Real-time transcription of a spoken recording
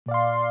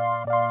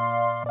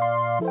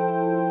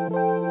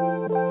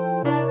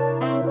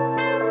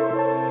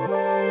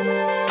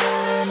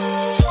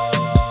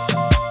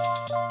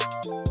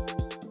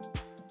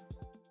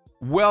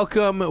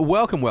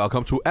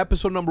Welcome to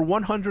episode number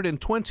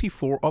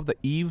 124 of the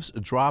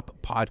Eavesdrop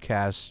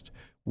podcast.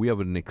 We have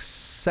an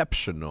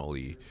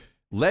exceptionally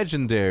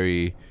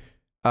legendary,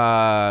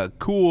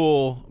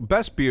 cool,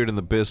 best beard in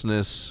the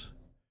business,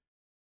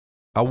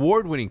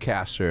 award-winning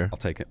caster. I'll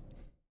take it.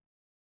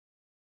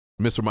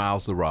 Mr.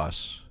 Miles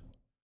LaRosse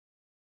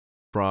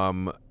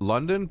from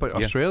London, but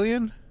Yeah.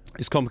 Australian.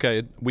 It's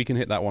complicated. We can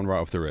hit that one right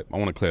off the rip. I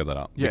want to clear that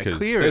up Yeah, because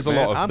clear it, there's a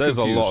man. lot I'm of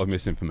confused.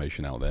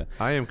 misinformation out there.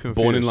 I am confused.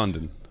 Born in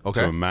London,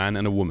 Okay. to a man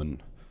and a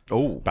woman.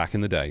 Oh, Back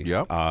in the day.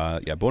 Yep.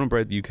 Yeah, born and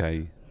bred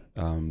UK.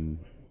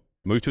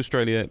 Moved to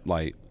Australia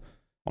like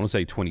I want to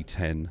say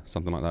 2010,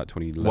 something like that.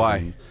 2011.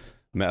 Why?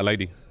 Met a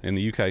lady in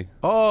the UK.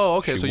 oh,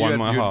 okay. She So won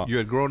my heart. you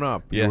had grown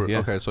up. Yeah, yeah.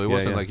 Okay, so it Yeah,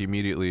 wasn't yeah. like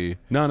immediately.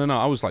 No.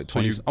 I was like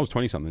 20. you- I was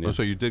 20 something. Yeah. Oh,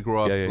 so you did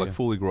grow up, Yeah, like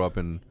fully grow up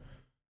in.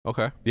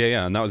 Okay.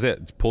 Yeah, and that was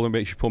it.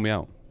 She pulled me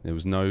out. There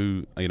was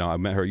no, I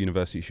met her at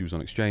university. She was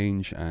on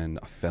exchange, and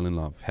I fell in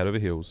love, head over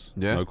heels,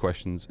 Yeah. no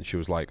questions. And she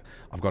was like,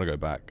 "I've got to go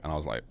back," and I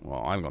was like, "Well,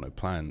 I haven't got no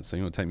plans, so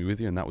you want to take me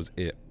with you?" And that was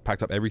it.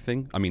 Packed up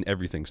everything. I mean,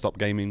 everything. Stopped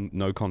gaming.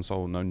 No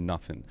console. No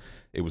nothing.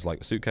 It was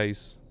like a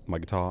suitcase, my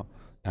guitar,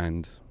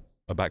 and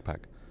a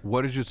backpack.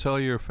 What did you tell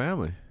your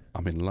family?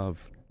 I'm in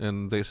love,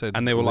 And they said,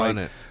 and they were run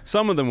like, it.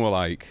 some of them were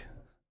like,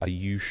 "Are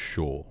you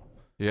sure?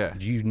 Yeah.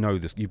 Do you know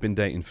this? You've been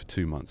dating for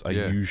 2 months. Are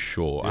Yeah. you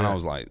sure?" And Yeah. I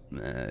was like,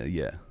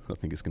 "Yeah, I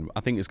think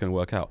it's gonna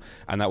work out."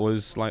 And that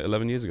was like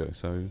 11 years ago.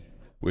 So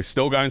we're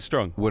still going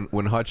strong.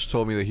 When Hutch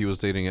told me that he was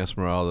dating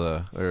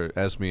Esmeralda or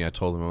Esme, I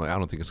told him, I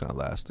don't think it's gonna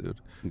last,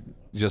 dude.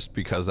 Just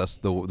because that's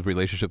the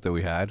relationship that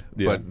we had.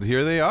 Yeah. But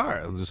here they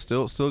are, they're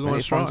still going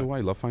It strong. finds a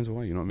way. Love finds a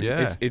way. You know what I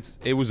mean? Yeah.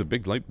 It was a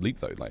big leap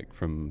though. Like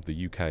from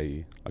the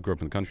UK, I grew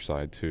up in the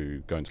countryside,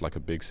 to going to like a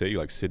big city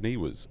like Sydney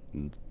was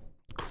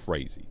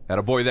crazy. Had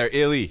a boy there,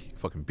 Illy,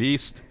 fucking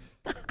beast.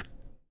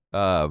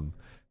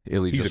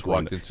 Illy He's just a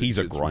grinder. walked into He's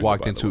a grinder,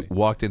 walked by the into way.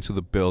 walked into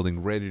the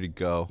building, ready to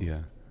go,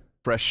 Yeah,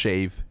 fresh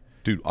shave.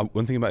 dude.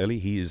 One thing about Ellie,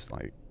 he has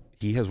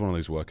one of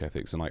those work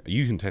ethics, and like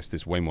you can test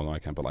this way more than I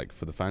can. But like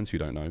for the fans who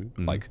don't know,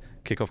 like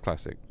Kickoff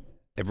Classic,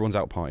 everyone's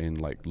out partying.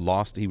 Like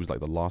he was like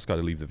the last guy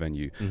to leave the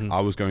venue.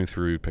 I was going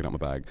through, picking up my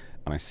bag,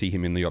 and I see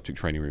him in the optic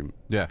training room.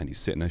 Yeah. And he's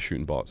sitting there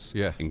shooting bots.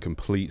 Yeah. In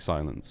complete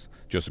silence,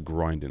 just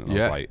grinding. And I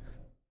Yeah. was like,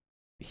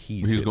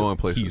 He's going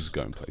places. He's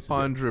going places.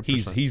 100%.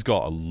 He's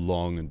got a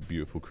long and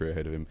beautiful career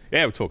ahead of him.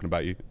 Yeah, we're talking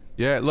about you.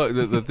 Yeah, look,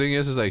 the thing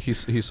is like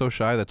he's so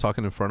shy that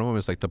talking in front of him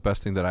is like the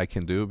best thing that I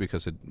can do,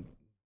 because it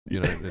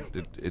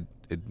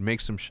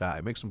makes him shy,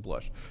 it makes him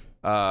blush.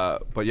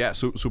 But yeah,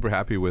 super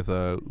happy with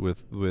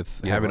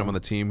having him on the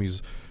team.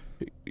 He's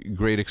a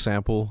great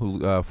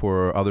example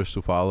for others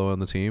to follow on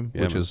the team,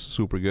 Yeah, which man. is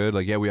super good.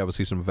 Like, yeah, we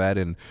obviously some vet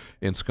in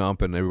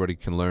Scump, and everybody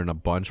can learn a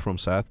bunch from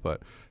Seth,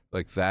 but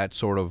like that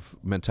sort of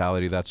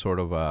mentality, that sort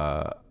of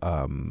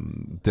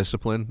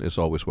discipline is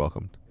always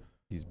welcomed.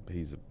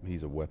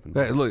 He's a weapon.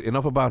 Hey, look,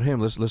 enough about him.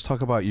 Let's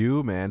talk about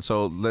you, man.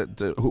 So,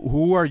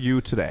 who are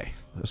you today?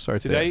 Let's start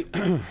Today,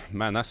 there.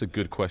 man, that's a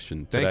good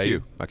question. Thank Today,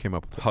 you. I came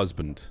up with it.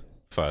 husband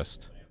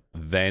first,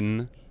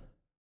 then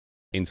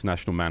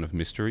international man of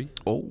mystery.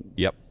 Oh,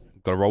 Yep,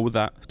 got to roll with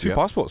that. Two Yep.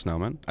 passports now,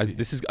 man.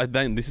 This is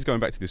going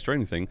back to the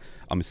Australian thing.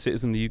 I'm a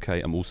citizen of the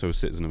UK. I'm also a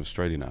citizen of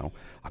Australia now.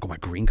 I got my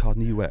green card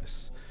in the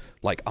US.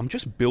 Like, I'm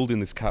just building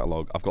this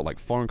catalog. I've got like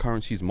foreign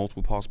currencies,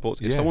 multiple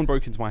passports. If Yeah. someone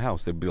broke into my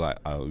house, they'd be like,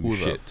 "Oh who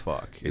shit, the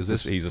fuck Is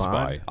this? He's a spy.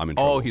 Bond? I'm in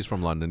trouble." Oh, he's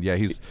from London. Yeah,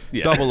 he's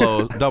Yeah.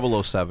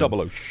 007. double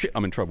O. Shit,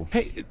 I'm in trouble.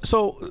 Hey,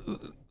 so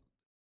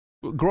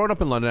growing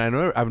up in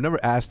London, I've never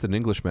asked an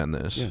Englishman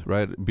this, Yeah.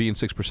 right? Being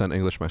 6%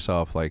 English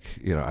myself, like,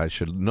 I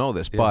should know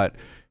this, Yeah. but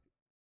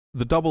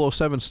the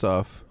 007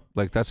 stuff,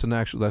 like that's like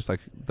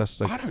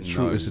I don't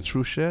true. know. Is it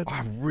true shit?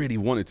 I really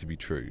want it to be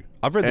true.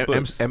 I've read the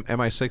books.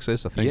 MI6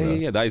 is a thing. Yeah, though.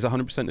 yeah, that is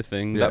 100% a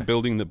thing. Yeah. That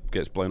building that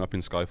gets blown up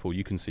in Skyfall,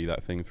 you can see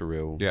that thing for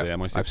real. Yeah, the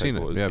MI6 I've seen it.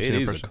 headquarters. Yeah, I've seen it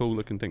in is a person. cool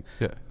looking thing.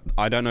 Yeah.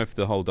 I don't know if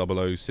the whole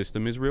 00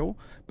 system is real,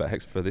 but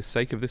heck, for the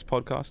sake of this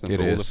podcast and It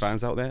for all the is.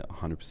 fans out there,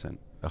 100%.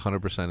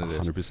 100% it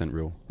is. 100%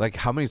 real. Like,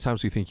 how many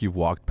times do you think you've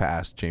walked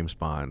past James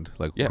Bond,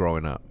 like, Yeah.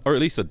 growing up? Or at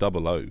least a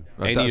 00.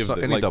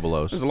 Any double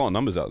O's. There's a lot of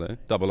numbers out there.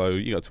 00,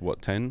 you got to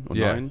what, 10 or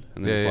Yeah. 9?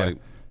 And then Yeah, it's yeah. like,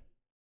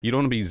 you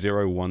don't want to be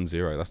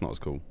 010. That's not as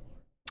cool.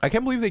 I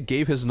can't believe they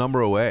gave his number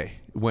away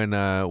when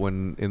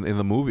in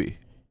the movie.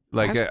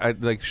 Like,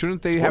 like,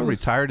 shouldn't they have Spoilers.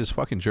 retired his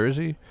fucking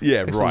jersey?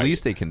 Yeah, That's right. the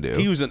least they can do.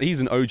 He's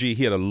an OG.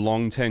 He had a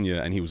long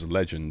tenure and he was a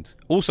legend.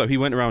 Also, he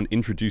went around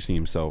introducing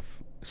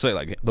himself. So,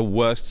 like, the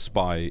worst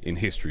spy in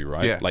history,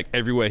 right? Yeah. Like,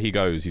 everywhere he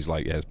goes, he's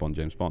like, yeah, it's Bond,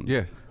 James Bond.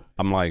 Yeah.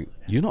 I'm like,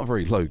 you're not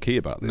very low key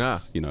about this. Nah.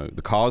 You know,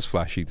 the car's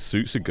flashy, the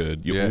suits are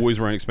good, you're Yeah. always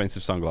wearing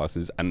expensive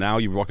sunglasses, and now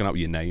you're rocking up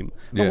with your name.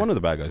 No Yeah. wonder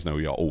the bad guys know who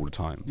you are all the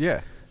time.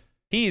 Yeah.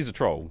 He is a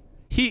troll.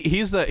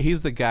 He's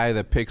the guy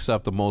that picks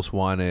up the most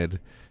wanted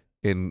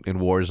in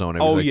Warzone.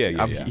 Oh, like,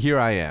 yeah. Here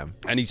I am.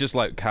 And he's just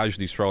like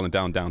casually strolling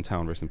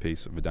downtown. Rest in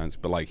peace, Verdansk.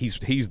 But like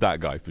he's that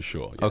guy for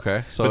sure. Yeah.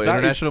 Okay, so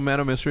international man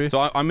of mystery.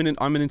 So I'm an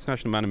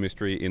international man of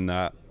mystery in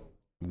that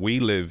we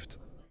lived.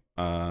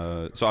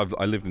 So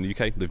I lived in the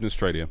UK, lived in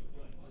Australia,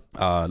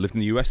 lived in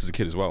the US as a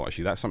kid as well.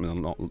 Actually, that's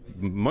something that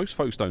most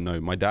folks don't know.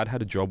 My dad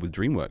had a job with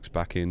DreamWorks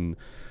back in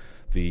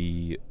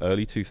the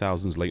early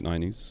 2000s, late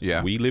 90s.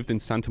 Yeah, we lived in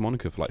Santa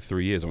Monica for like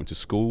 3 years. I went to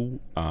school.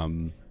 I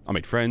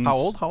made friends. How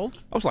old?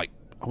 I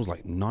was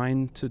like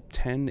 9 to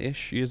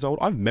 10-ish years old.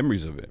 I have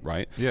memories of it,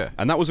 right? Yeah.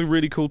 And that was a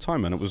really cool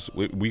time, man. It was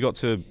we got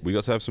to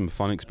have some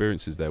fun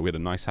experiences there. We had a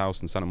nice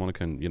house in Santa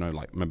Monica, and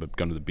like remember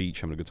going to the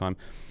beach, having a good time.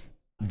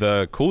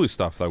 The coolest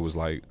stuff though was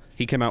like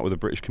he came out with a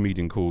British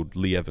comedian called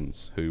Lee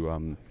Evans,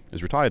 who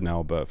is retired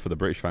now, but for the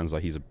British fans,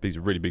 like he's a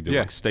really big deal.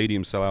 Like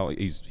stadium sellout.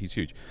 He's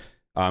huge.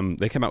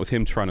 They came out with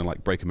him trying to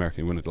like break America.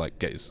 He wanted to like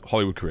get his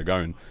Hollywood career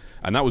going.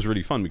 And that was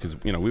really fun because,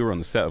 we were on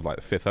the set of like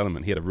The Fifth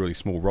Element. He had a really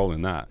small role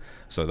in that.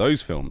 So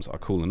those films are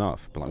cool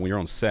enough. But like when you're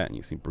on set and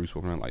you see Bruce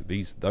walking around, like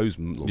those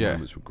little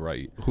moments were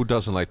great. Who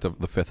doesn't like the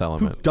Fifth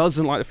Element? Who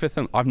doesn't like The Fifth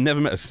Element? I've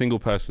never met a single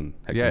person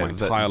in my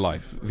entire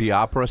life. The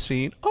opera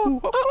scene.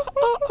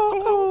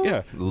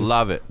 Yeah.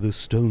 Love it. The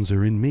stones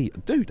are in me.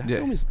 Dude, that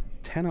film is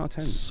 10 out of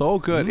 10. So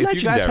good.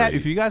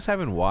 If you guys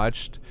haven't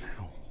watched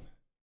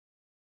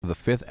The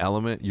Fifth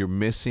Element, you're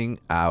missing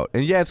out.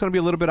 And yeah, it's going to be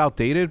a little bit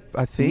outdated,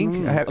 I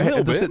think.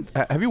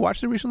 Have you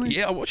watched it recently?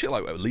 Yeah, I watch it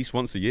like at least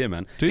once a year,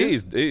 man. Do you?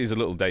 It is a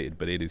little dated,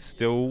 but it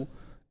still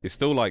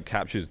like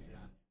captures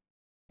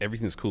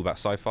everything that's cool about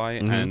sci-fi.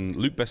 And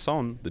Luc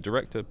Besson, the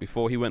director,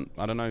 before he went,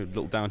 I don't know, a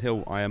little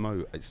downhill,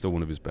 IMO, it's still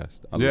one of his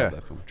best. I love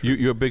that film.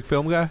 You a big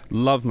film guy?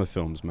 Love my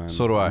films, man.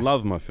 So do I.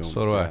 Love my films.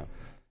 So do I.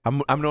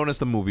 I'm known as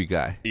the movie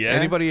guy. Yeah.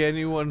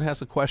 Anyone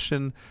has a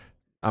question,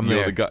 I'm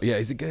there. The guy. Yeah,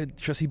 is it good?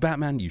 Should I see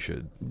Batman? You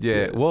should.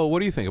 Yeah. Well, what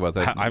do you think about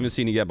that? I haven't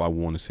seen it yet, but I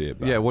want to see it.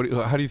 Yeah.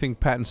 How do you think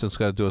Pattinson's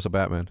got to do as a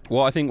Batman?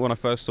 Well, I think when I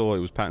first saw it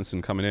was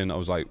Pattinson coming in, I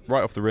was like,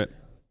 right off the rip,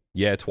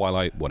 yeah,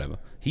 Twilight, whatever.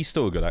 He's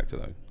still a good actor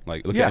though.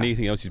 Like, look at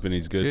anything else he's been in,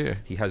 he's good. Yeah.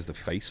 He has the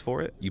face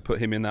for it. You put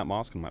him in that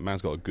mask, and like,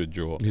 man's got a good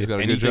jaw. He's got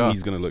a anything, good jaw.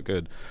 he's going to look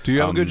good. Do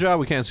you have a good jaw?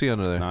 We can't see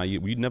under there. Nah,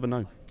 you'd never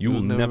know. You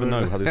will never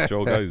know how this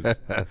jaw goes.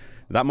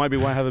 That might be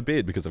why I have a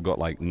beard, because I've got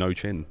like no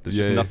chin. There's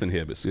just nothing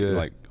here, but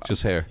like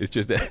just hair. It's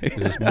just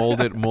just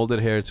molded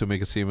hair to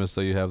make it seem as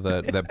though you have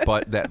that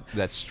butt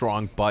that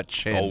strong butt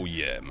chin. Oh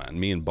yeah, man.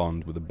 Me and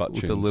Bond with a butt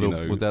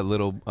chin, with that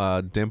little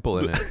dimple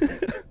in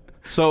it.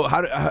 So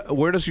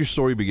where does your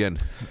story begin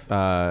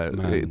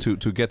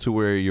to get to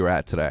where you're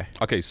at today?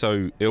 Okay,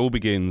 so it all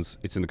begins.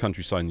 It's in the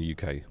countryside in the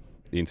UK.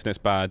 The internet's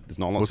bad. There's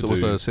not a lot to do.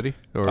 What's the city?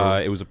 Or?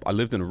 I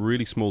lived in a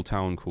really small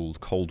town called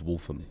Cold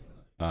Waltham.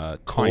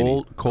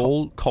 Cold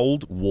Waltham.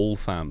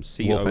 COLDWALTHAM.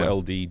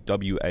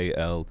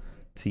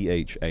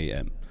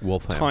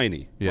 Waltham.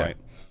 Tiny. Yeah. Right.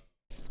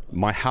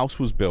 My house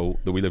that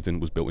we lived in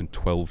was built in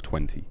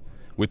 1220.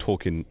 We're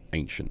talking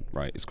ancient,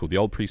 right? It's called the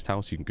Old Priest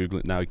House. You can Google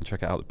it now. You can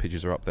check it out. The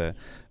pictures are up there.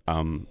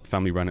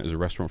 Family ran it as a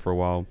restaurant for a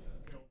while.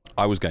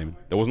 I was gaming.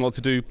 There wasn't a lot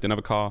to do. Didn't have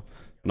a car.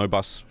 No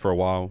bus for a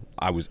while.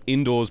 I was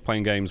indoors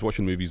playing games,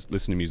 watching movies,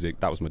 listening to music.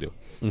 That was my deal.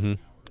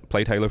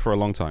 Played Halo for a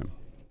long time.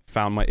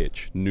 Found my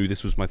itch. Knew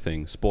this was my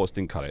thing. Sports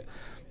didn't cut it.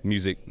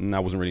 Music, I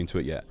wasn't really into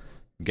it yet.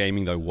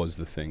 Gaming, though, was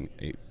the thing.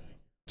 It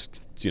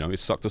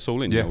sucked us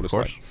all in. Yeah, of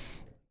course.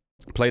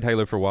 Played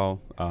Halo for a while.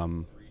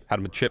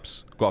 Had my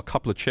chips. Got a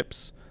couple of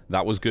chips.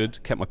 That was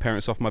good. Kept my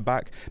parents off my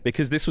back,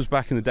 because this was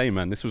back in the day,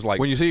 man. This was like,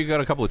 when you say you got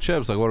a couple of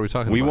chips, like what are we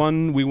talking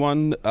about? We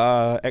won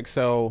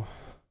XL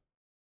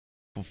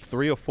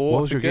 3 or 4.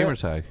 What was your gamer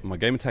tag? My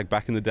gamer tag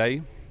back in the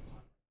day,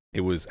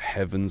 it was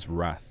Heaven's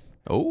Wrath.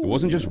 Oh, it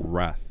wasn't just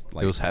Wrath.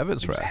 It was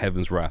Heaven's Wrath.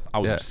 Heaven's Wrath. I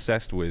was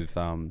obsessed with.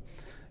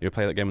 You ever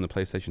play that game on the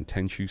PlayStation,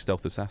 Tenchu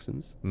Stealth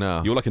Assassins?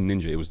 No. You were like a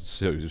ninja. It was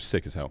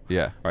sick as hell.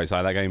 Yeah. Right,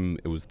 so that game,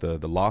 it was the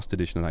last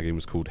edition of that game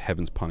was called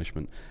Heaven's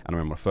Punishment. And I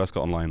remember when I first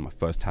got online, my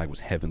first tag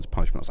was Heaven's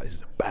Punishment. I was like, this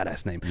is a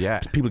badass name. Yeah.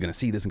 People are going to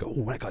see this and go,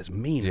 oh, that guy's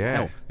mean. Yeah.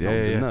 Hell. I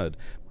was a nerd.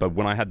 But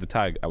when I had the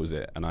tag, that was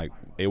it. And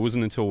it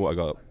wasn't until I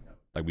got,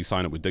 like, we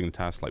signed up with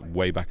Dignitas, like,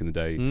 way back in the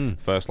day.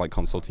 First, like,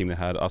 console team they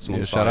had, us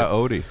alongside. Shout out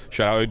Odie.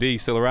 Shout out OD,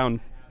 still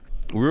around.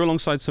 We were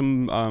alongside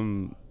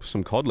some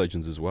COD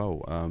legends as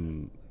well.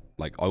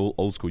 Like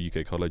old school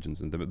UK COD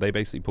legends, and they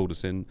basically pulled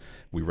us in.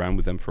 We ran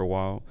with them for a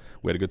while.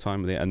 We had a good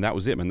time there, and that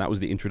was it, man. That was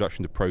the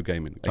introduction to pro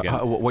gaming.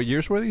 Again, what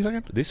years were these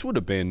again? This would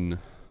have been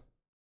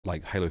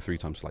like Halo 3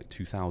 times like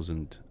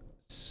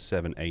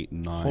 2007, 8,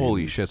 9.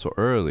 Holy shit! So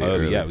early.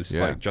 Yeah, it was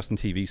like Justin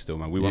TV still,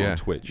 man. We were on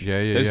Twitch.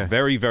 There's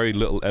very, very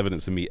little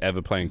evidence of me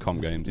ever playing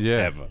comp games.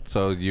 Ever.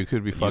 So you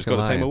could be fucking. You just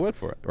got to take my word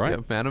for it, right?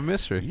 Yeah, man of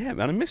mystery. Yeah,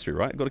 man of mystery,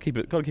 right? Got to keep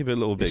it a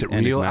little bit. Is it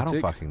real? I don't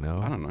fucking know.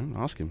 I don't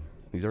know. Ask him.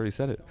 He's already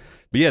said it.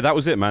 But yeah, that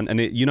was it, man.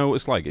 And you know what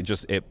it's like?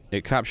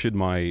 It captured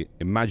my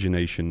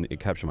imagination. It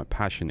captured my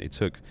passion. It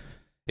took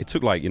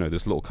like,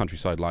 this little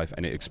countryside life,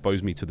 and it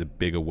exposed me to the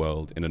bigger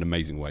world in an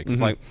amazing way. Because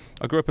like,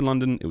 I grew up in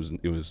London. It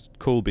was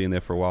cool being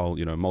there for a while.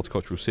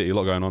 Multicultural city, a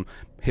lot going on.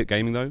 Hit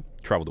gaming though.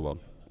 Traveled the world.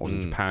 I was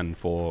in Japan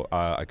for.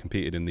 I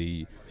competed in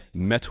the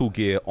Metal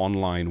Gear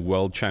Online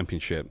World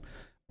Championship,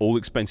 all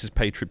expenses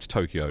paid trip to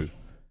Tokyo.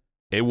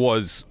 It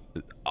was,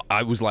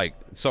 I was like,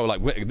 so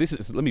like, this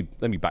is, let me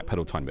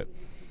backpedal a tiny bit.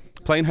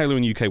 Playing Halo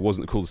in the UK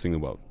wasn't the coolest thing in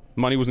the world.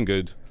 Money wasn't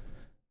good.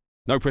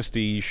 No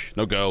prestige,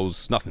 no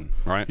girls, nothing,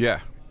 right? Yeah.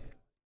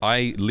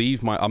 I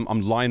leave my,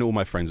 I'm lying to all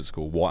my friends at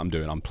school what I'm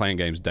doing. I'm playing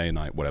games day and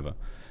night, whatever.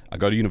 I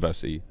go to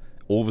university.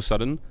 All of a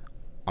sudden,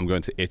 I'm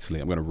going to Italy.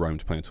 I'm going to Rome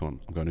to play a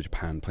tournament. I'm going to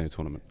Japan, play a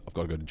tournament. I've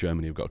got to go to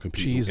Germany. I've got to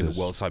compete in the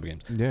World Cyber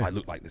Games. Yeah. I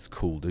look like this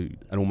cool dude,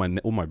 and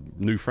all my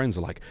new friends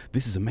are like,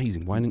 "This is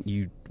amazing. Why didn't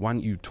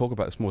you talk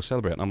about this more,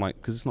 celebrate?" And I'm like,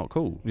 "Because it's not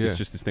cool. Yeah. It's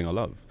just this thing I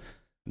love."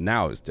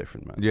 Now it's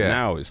different, man. Yeah.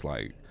 Now it's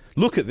like,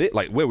 look at this,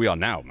 like where we are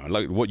now, man.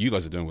 Like what you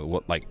guys are doing with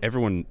what, like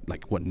everyone,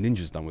 like what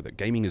Ninja's done with it.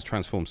 Gaming has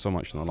transformed so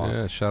much in the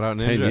last shout out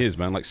Ninja. 10 years,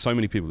 man. Like so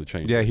many people have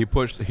changed. Yeah, he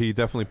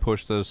definitely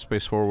pushed the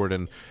space forward,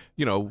 and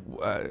you know,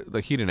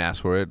 like he didn't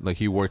ask for it. Like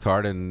he worked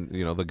hard, and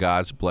you know, the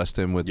gods blessed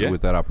him with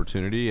that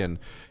opportunity, and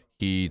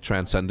he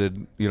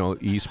transcended, you know,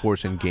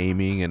 esports and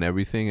gaming and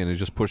everything, and it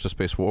just pushed the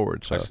space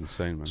forward. So that's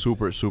insane, man.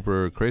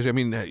 Super crazy. I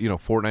mean, you know,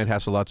 Fortnite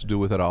has a lot to do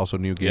with it. Also,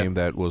 new game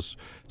that was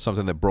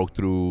something that broke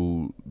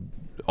through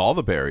all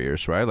the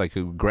barriers, right? Like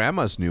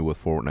grandmas knew what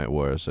Fortnite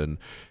was, and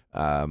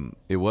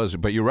it was.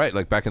 But you're right.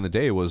 Like back in the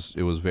day, it was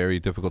very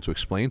difficult to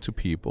explain to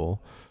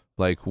people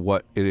like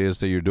what it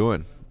is that you're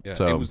doing. Yeah,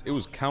 so, it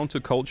was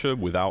counterculture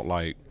without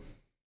like,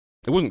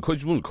 it wasn't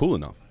cool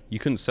enough. You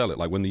couldn't sell it.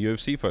 Like when the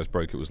UFC first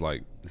broke, it was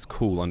like this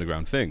cool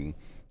underground thing.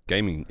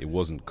 Gaming, it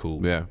wasn't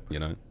cool. Yeah, you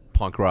know,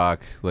 punk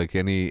rock, like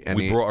any.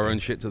 We brought our own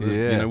shit to the.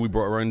 You know, we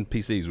brought our own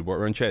PCs, we brought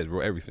our own chairs, we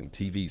brought everything.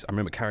 TVs. I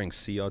remember carrying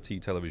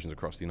CRT televisions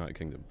across the United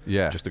Kingdom.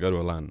 Yeah, just to go to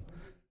a LAN.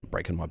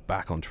 Breaking my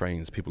back on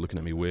trains. People looking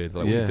at me weird.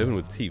 Like, what are you doing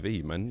with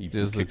TV, man? You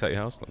kicked out your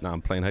house? Like, nah,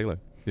 I'm playing Halo.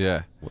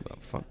 Yeah. What the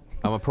fuck?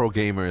 I'm a pro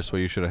gamer, is what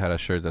you should have had a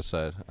shirt that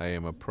said, "I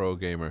am a pro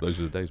gamer." Those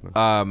are the days,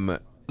 man.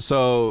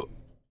 So.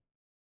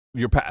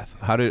 Your path.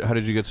 How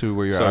did you get to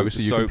where you're at?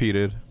 Obviously, you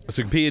competed.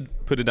 So competed,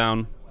 put it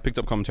down, picked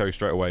up commentary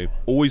straight away.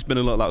 Always been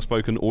a little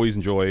outspoken, always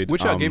enjoyed.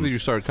 Which game did you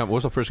start? What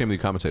was the first game that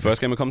you commentated?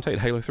 First game I commentated,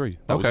 Halo 3.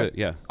 That was it,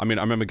 yeah. I mean,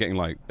 I remember getting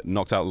like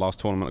knocked out the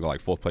last tournament. I got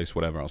like 4th place,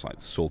 whatever. I was like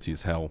salty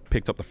as hell.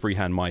 Picked up the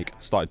freehand mic,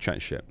 started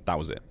chatting shit. That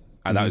was it.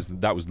 And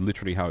that was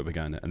literally how it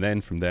began. And then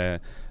from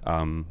there,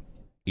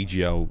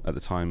 EGL at the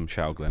time,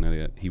 shout out Glenn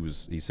Elliott,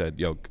 he said,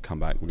 "Yo,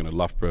 come back. We're going to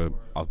Loughborough.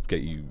 I'll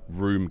get you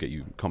room, get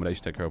you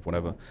accommodation, take care of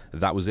whatever."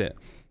 That was it.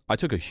 I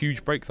took a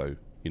huge break though.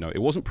 You know, it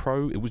wasn't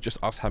pro, it was just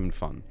us having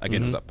fun.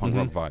 Again, it was that punk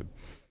rock vibe.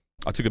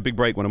 I took a big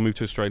break when I moved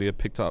to Australia,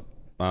 picked up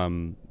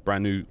brand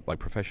new like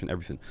profession,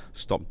 everything.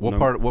 Stopped. What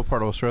part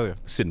of Australia?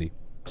 Sydney.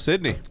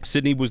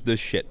 Sydney was the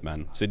shit,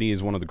 man. Sydney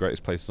is one of the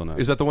greatest places on earth.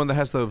 Is that the one that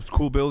has the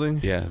cool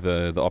building? Yeah,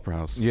 the opera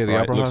house. Yeah, the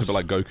opera house. It looks a bit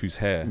like Goku's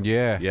hair.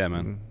 Yeah. Yeah,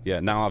 man.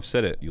 Yeah, now I've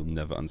said it, you'll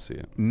never unsee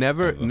it.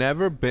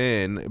 Never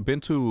been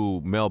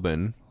to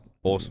Melbourne.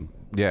 Awesome.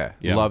 Yeah,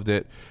 loved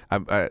it.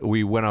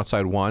 We went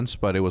outside once,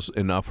 but it was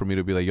enough for me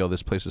to be like, "Yo,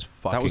 this place is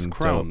fucking." That was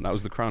Crown. dope. That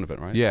was the Crown event,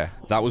 right? Yeah,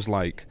 that was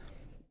like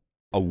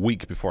a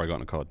week before I got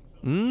in a COD,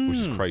 which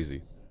is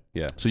crazy.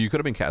 Yeah. So you could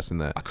have been casting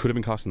that. I could have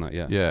been casting that.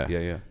 Yeah.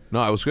 Yeah.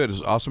 No, it was good. It was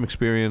an awesome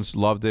experience.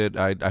 Loved it.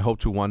 I hope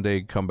to one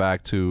day come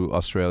back to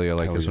Australia,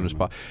 like as soon as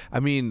possible.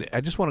 I mean,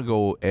 I just want to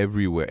go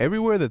everywhere.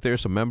 Everywhere that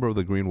there's a member of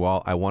the Green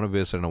Wall, I want to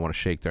visit and I want to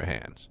shake their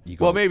hands.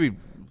 Well, maybe.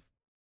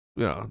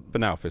 You know, but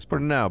now fist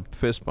bump. For now,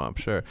 fist bump.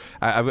 Sure,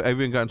 I've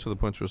even gotten to the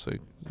point where it's like,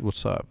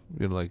 "What's up?"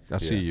 You know, like I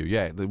see you.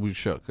 Yeah, we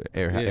shook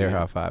air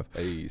high five.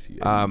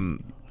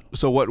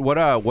 So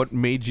what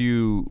made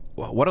you?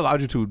 What allowed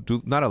you to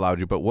do? Not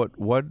allowed you, but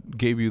what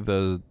gave you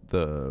the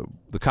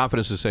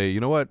confidence to say, you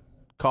know what,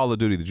 Call of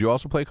Duty? Did you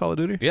also play Call of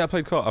Duty? Yeah, I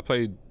played COD. I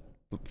played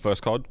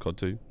first COD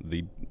 2.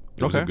 It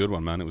was a good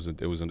one, man. It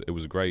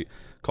was great.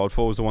 COD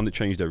 4 was the one that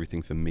changed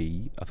everything for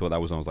me. I thought that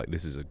was. I was like,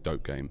 this is a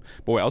dope game.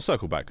 But wait, I'll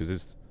circle back because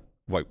it's.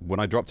 Like when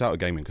I dropped out of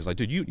gaming, because I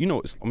did, you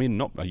know, I mean,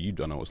 not you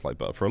don't know what it's like,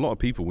 but for a lot of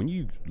people, when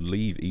you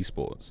leave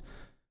esports,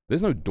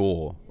 there's no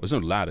door, there's no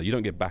ladder, you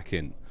don't get back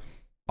in.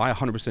 I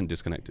 100%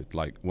 disconnected.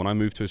 Like when I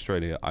moved to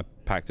Australia, I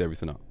packed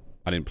everything up.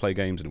 I didn't play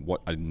games, and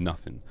I did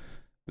nothing.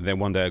 And then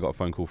one day I got a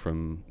phone call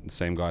from the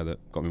same guy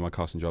that got me my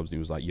casting jobs, and he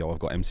was like, "Yo, I've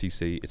got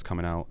MCC, it's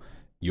coming out.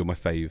 You're my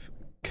fave.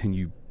 Can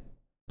you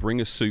bring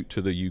a suit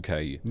to the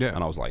UK?" Yeah.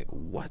 And I was like,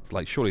 what?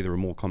 Like, surely there are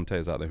more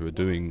commentators out there who are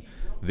doing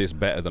this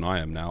better than I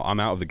am now. I'm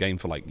out of the game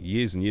for like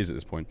years and years at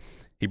this point.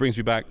 He brings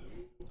me back.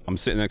 I'm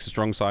sitting next to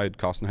Strong Side,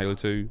 casting Halo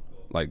 2,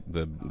 like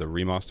the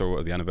remaster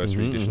or the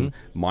anniversary edition.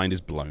 Mind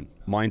is blown.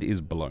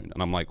 And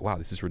I'm like, wow,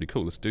 this is really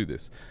cool. Let's do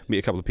this. Meet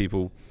a couple of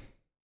people.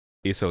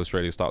 ESL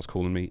Australia starts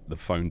calling me. The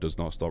phone does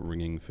not stop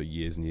ringing for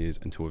years and years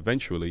until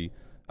eventually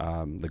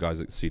the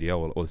guys at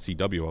CDL or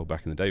CWL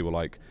back in the day were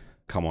like,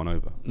 come on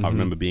over. I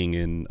remember being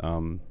in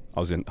it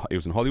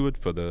was in Hollywood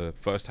for the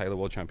first Halo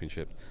World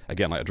Championship.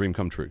 Again, like a dream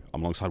come true. I'm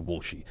alongside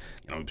Walshy,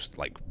 you know, just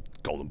like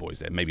Golden Boys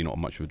there. Maybe not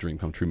much of a dream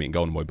come true meeting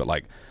Golden Boy, but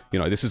like, you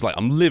know, this is like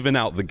I'm living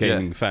out the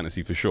gaming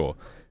fantasy for sure.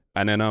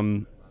 And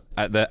then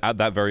at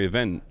that very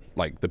event,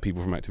 like the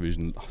people from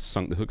Activision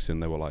sunk the hooks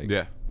in. They were like,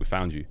 "Yeah, we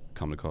found you.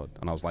 Come to COD."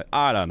 And I was like,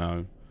 "I don't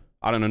know.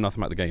 I don't know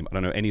nothing about the game. I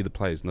don't know any of the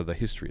players, none of the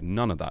history,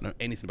 none of that. I don't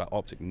know anything about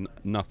Optic,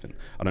 nothing.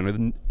 I don't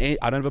know.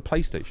 I don't have a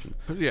Plastation.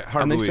 Yeah,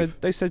 hard to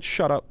believe. They said,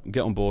 shut up,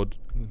 get on board,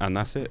 and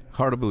that's it.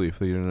 Hard to believe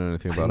that you didn't know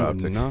anything about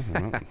Optic. No.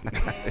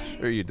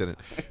 Sure you didn't.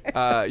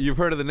 You've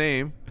heard of the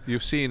name.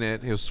 You've seen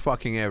it. It was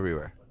fucking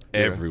everywhere.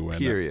 Everywhere.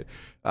 Period.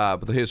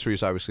 But the history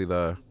is obviously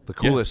the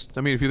coolest.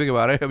 I mean, if you think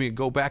about it, I mean,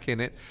 go back in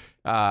it,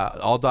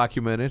 all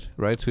documented,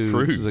 right?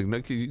 True. Like,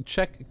 no,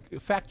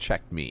 fact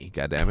check me,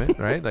 goddammit,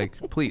 right? Like,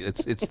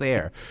 please, it's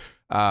there.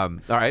 All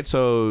right,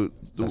 so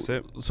that's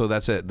it. So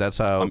that's it. That's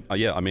how.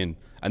 Yeah, I mean,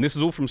 and this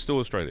is all from still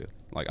Australia.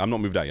 Like, I'm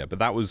not moved out yet, but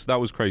that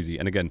was crazy.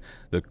 And again,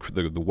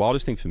 the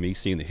wildest thing for me,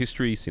 seeing the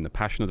history, seeing the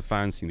passion of the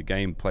fans, seeing the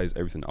game, players,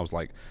 everything. I was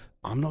like,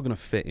 I'm not gonna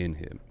fit in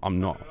here.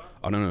 I'm not.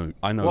 I don't know.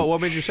 I know. Well,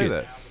 what made you say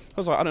that? I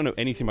was like, I don't know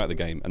anything about the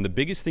game. And the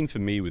biggest thing for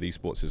me with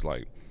esports is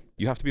like,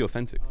 you have to be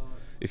authentic.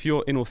 If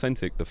you're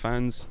inauthentic, the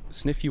fans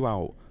sniff you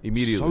out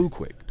immediately, so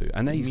quick, dude.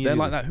 And they're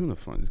like that. Who the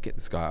fuck? Let's get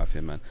this guy out of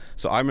here, man.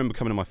 So I remember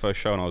coming to my first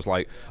show and I was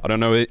like, I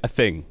don't know a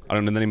thing. I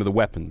don't know the name of the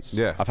weapons.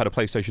 Yeah. I've had a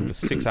PlayStation for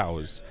 6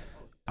 hours,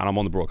 and I'm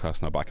on the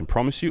broadcast now. But I can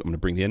promise you, I'm going to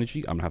bring the energy.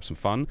 I'm going to have some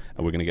fun,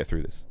 and we're going to get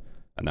through this.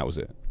 And that was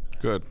it.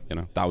 Good. You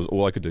know, that was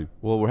all I could do.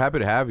 Well, we're happy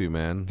to have you,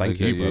 man. Thank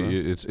you, brother.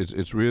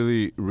 It's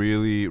really,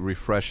 really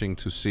refreshing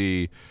to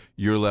see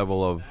your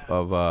level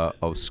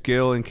of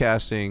skill in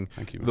casting.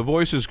 Thank you, man. The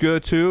voice is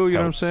good too. You know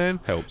what I'm saying?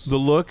 Helps. The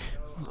look,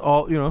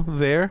 all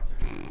there,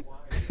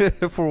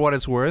 for what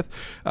it's worth.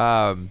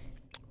 And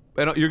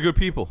you're good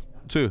people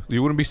too.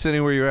 You wouldn't be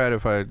sitting where you're at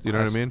if you know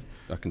what I mean?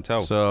 I can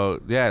tell.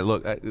 So yeah,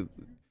 look,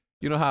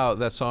 you know how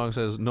that song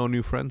says "No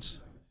new friends."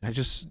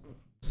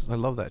 I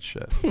love that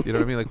shit. You know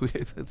what I mean? Like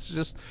it's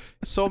just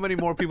so many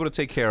more people to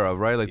take care of,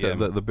 right? Like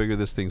the bigger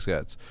this thing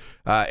gets,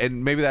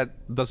 and maybe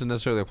that doesn't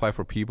necessarily apply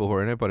for people who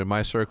are in it, but in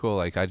my circle,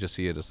 like I just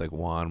see it as like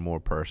one more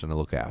person to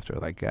look after.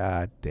 Like,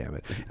 God damn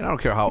it! And I don't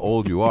care how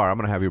old you are, I'm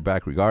gonna have your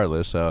back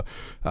regardless. So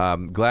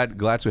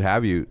glad to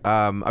have you.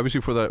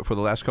 Obviously, for the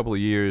last couple of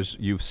years,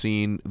 you've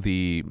seen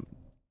the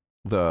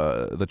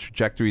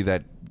trajectory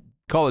that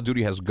Call of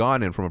Duty has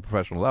gone in from a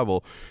professional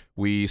level.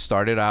 We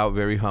started out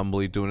very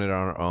humbly doing it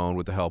on our own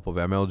with the help of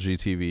MLG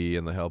TV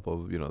and the help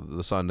of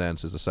the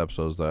Sundances, the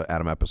Sepsos, the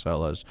Adam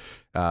Epicellas.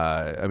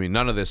 I mean,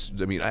 none of this.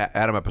 I mean,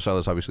 Adam Epicella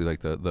is obviously like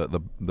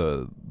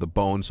the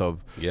bones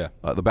of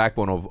the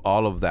backbone of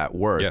all of that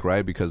work,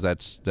 right? Because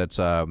that's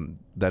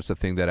the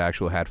thing that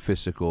actually had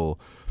physical.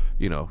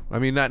 I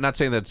mean, not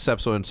saying that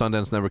Sepso and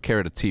Sundance never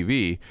carried a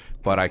TV,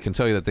 but I can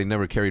tell you that they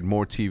never carried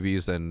more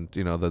TVs than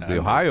the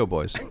Ohio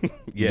boys.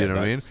 You know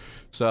what I mean?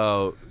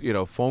 So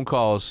phone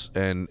calls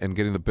and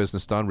getting the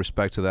business done.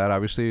 Respect to that,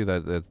 obviously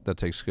that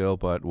takes skill.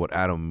 But what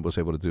Adam was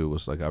able to do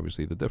was like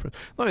obviously the difference.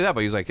 Not only that,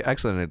 but he's like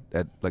excellent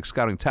at like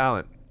scouting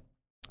talent.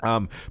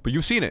 But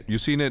you've seen it.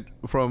 You've seen it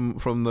from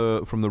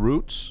the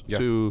roots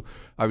to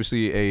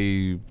obviously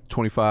a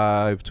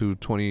 25 to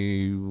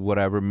 20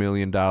 whatever $1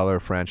 million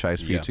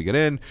franchise fee to get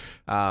in.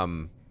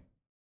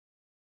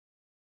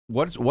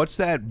 What's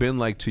that been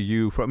like to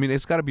you? I mean,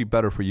 it's got to be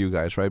better for you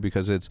guys, right?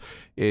 Because it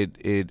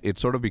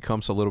sort of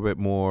becomes a little bit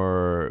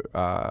more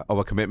of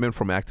a commitment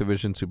from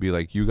Activision to be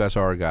like, you guys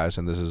are our guys,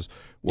 and this is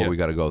what we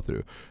got to go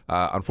through.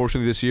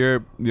 Unfortunately, this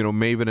year,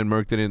 Maven and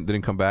Merc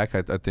didn't come back.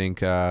 I think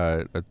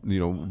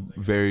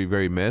very,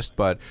 very missed.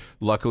 But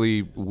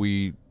luckily,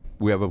 we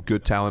have a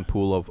good talent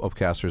pool of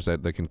casters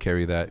that can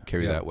carry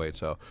that weight.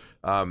 So,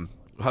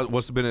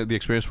 what's been the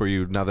experience for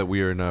you now that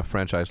we are in a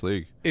franchise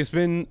league?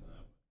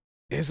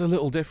 It's a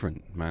little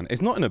different, man.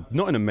 It's not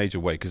in a major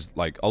way, because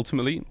like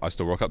ultimately I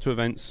still rock up to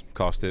events,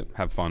 cast it,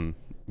 have fun,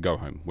 go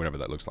home, whatever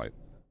that looks like.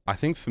 I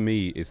think for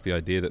me it's the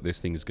idea that this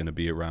thing is going to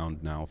be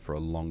around now for a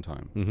long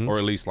time, or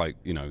at least like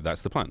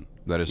that's the plan.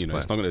 That is the plan.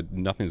 It's not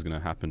nothing's going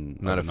to happen.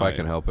 Not if I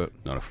can help it.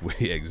 Not if we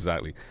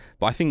exactly.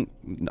 But I think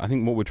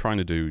what we're trying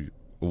to do,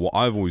 what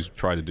I've always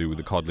tried to do with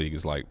the COD League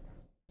is like,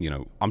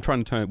 we're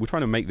trying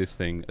to make this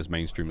thing as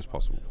mainstream as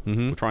possible.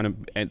 We're trying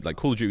to like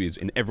Call of Duty is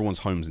in everyone's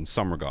homes in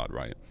some regard,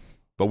 right?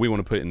 But we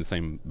want to put it in the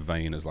same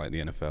vein as like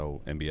the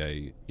NFL,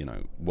 NBA,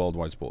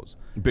 worldwide sports.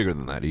 Bigger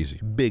than that, easy.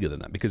 Bigger than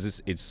that,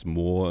 because it's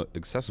more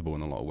accessible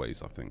in a lot of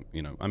ways, I think.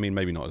 I mean,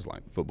 maybe not as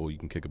like football, you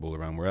can kick a ball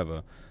around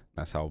wherever.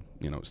 That's how,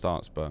 it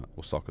starts,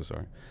 or soccer,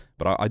 sorry.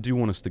 But I do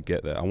want us to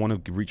get there. I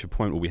want to reach a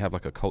point where we have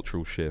like a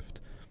cultural shift,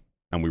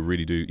 and we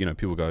really do,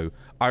 people go,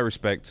 I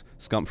respect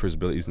Scump for his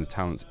abilities and his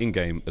talents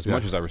in-game as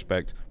much as I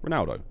respect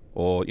Ronaldo,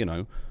 or,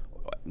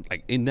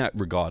 like in that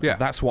regard,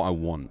 that's what I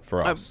want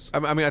for us.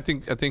 I mean, I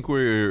think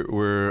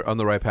we're on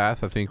the right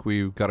path. I think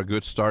we've got a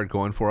good start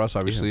going for us.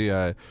 Obviously,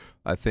 I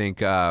think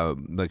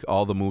like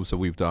all the moves that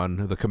we've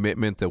done, the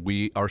commitment that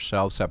we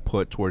ourselves have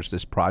put towards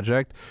this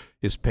project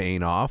is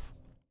paying off.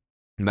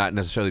 Not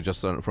necessarily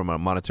just from a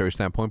monetary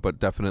standpoint, but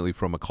definitely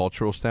from a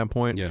cultural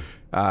standpoint.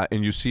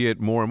 And you see it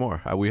more and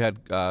more. We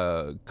had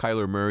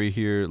Kyler Murray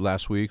here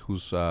last week,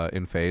 who's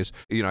in phase.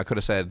 You know, I could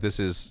have said this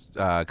is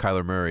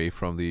Kyler Murray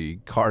from the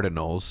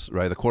Cardinals,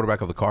 right? The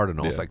quarterback of the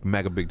Cardinals, like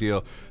mega big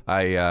deal.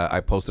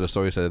 I posted a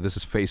story that said this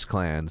is Face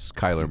Clan's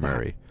Kyler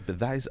Murray. But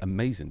that is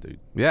amazing, dude.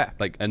 Yeah.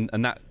 Like, and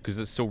that, because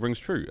it still rings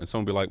true. And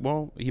someone will be like,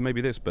 well, he may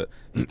be this, but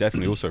he's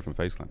definitely also from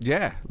FaZe Clan.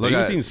 Yeah. Like,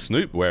 you've seen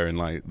Snoop wearing,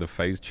 like, the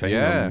FaZe chain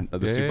at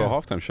the Super Bowl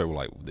halftime show. We're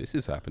like, this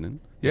is happening.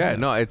 Yeah,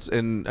 no, it's,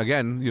 and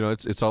again, you know,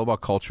 it's all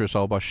about culture. It's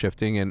all about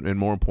shifting. And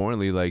more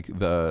importantly, like,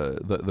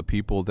 the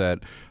people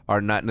that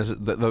are not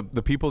necessarily,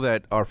 the people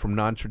that are from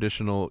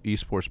non-traditional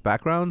esports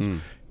backgrounds,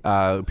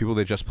 people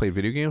that just play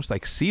video games,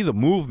 like, see the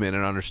movement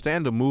and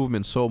understand the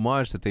movement so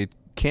much that they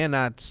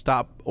cannot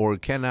stop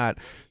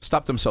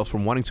themselves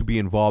from wanting to be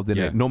involved in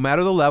it, no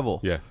matter the level.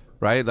 Yeah.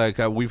 Right? Like,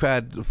 we've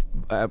had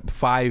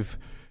 5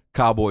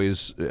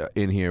 Cowboys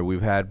in here.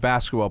 We've had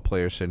basketball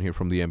players in here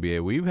from the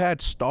NBA. We've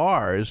had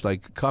stars,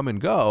 like, come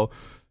and go,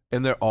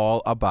 and they're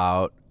all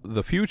about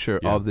the future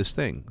of this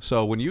thing.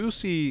 So when you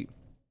see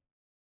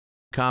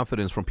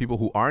confidence from people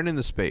who aren't in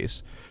the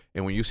space,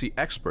 and when you see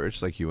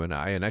experts like you and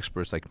I, and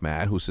experts like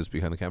Matt, who sits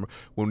behind the camera,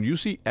 when you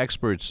see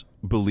experts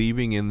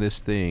believing in this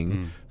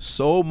thing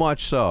so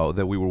much so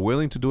that we were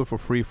willing to do it for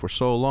free for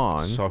so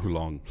long,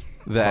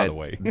 that, by the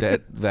way,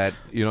 that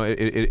you know,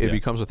 it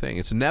becomes a thing.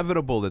 It's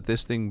inevitable that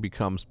this thing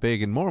becomes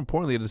big, and more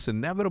importantly, it's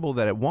inevitable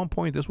that at one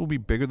point this will be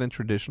bigger than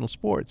traditional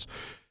sports.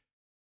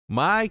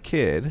 My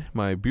kid,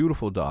 my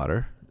beautiful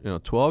daughter, you know,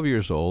 12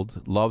 years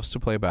old, loves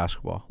to play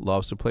basketball,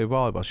 loves to play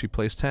volleyball. She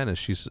plays tennis.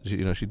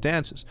 She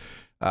dances.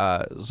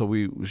 So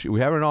we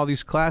have her in all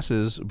these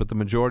classes, but the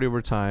majority of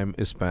her time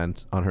is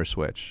spent on her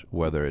Switch,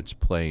 whether it's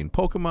playing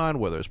Pokemon,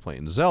 whether it's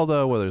playing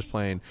Zelda, whether it's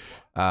playing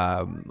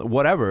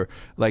whatever.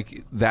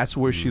 Like, that's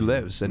where she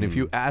lives. And if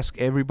you ask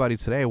everybody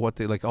today what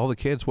they, like, all the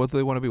kids, what do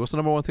they want to be? What's the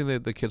number one thing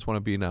that the kids want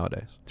to be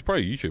nowadays? It's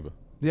probably a YouTuber.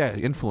 Yeah,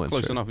 influencer.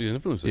 Close enough. He's an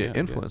influencer. Yeah,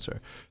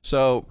 influencer.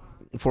 So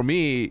for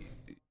me,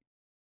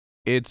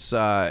 it's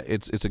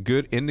a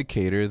good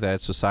indicator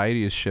that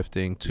society is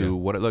shifting to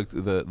what it looks.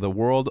 The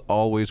world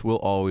will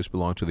always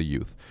belong to the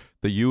youth.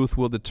 The youth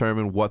will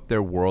determine what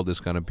their world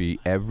is going to be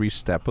every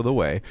step of the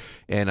way,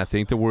 and I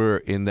think that we're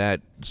in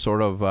that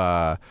sort of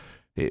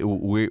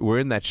we're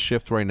in that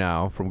shift right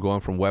now from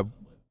going from Web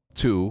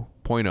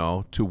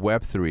 2.0 to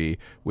Web 3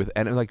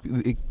 and like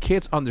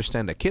kids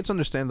understand that. Kids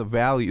understand the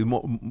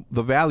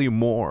value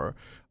more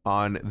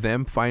on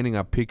them finding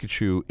a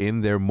Pikachu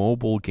in their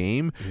mobile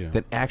game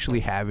than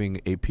actually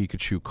having a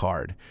Pikachu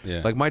card.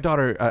 Like, my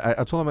daughter,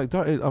 I told her,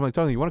 I'm like,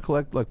 darling, you want to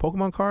collect, like,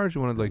 Pokemon cards? You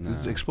want to,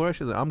 like, explore?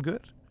 She's like, I'm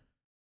good.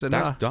 Said,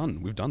 that's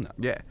done. We've done that.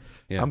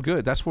 Yeah, I'm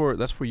good. That's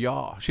for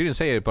y'all. She didn't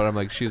say it, but I'm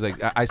like, she's like,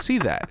 I see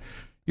that.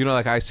 You know,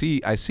 like, I see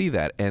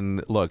that.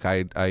 And look,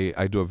 I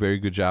do a very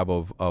good job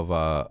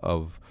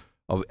of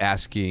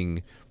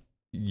asking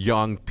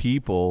young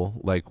people,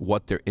 like,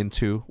 what they're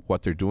into,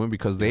 what they're doing,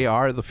 because they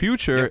are the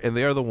future, and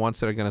they are the ones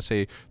that are going to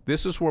say,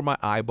 this is where my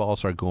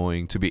eyeballs are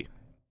going to be.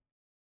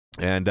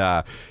 And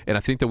I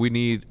think that we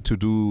need to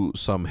do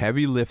some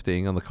heavy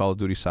lifting on the Call of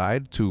Duty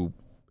side, because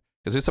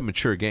it's a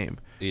mature game.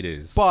 It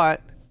is. But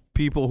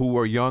people who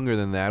are younger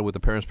than that, with the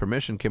parents'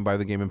 permission, can buy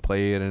the game and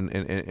play it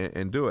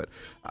and do it.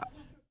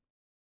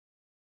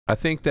 I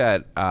think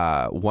that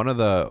I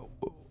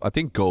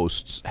think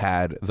Ghosts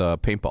had the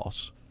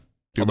paintballs.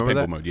 Do you remember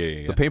that? Mode.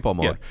 Yeah. The paintball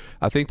mode.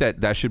 I think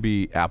that should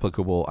be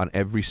applicable on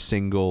every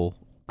single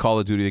Call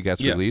of Duty that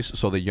gets released,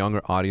 so the younger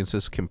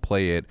audiences can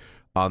play it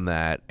on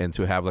that, and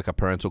to have, like, a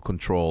parental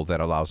control that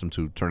allows them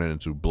to turn it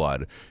into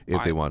blood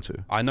if they want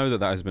to. I know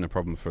that has been a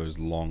problem for as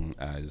long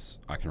as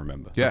I can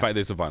remember. In fact,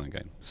 it's a violent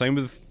game. Same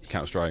with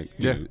Counter-Strike.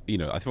 You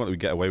know, I feel like we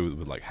get away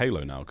with like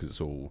Halo now, because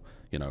it's all,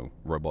 you know,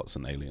 robots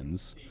and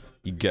aliens.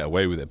 You get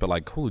away with it, but,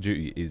 like, Call of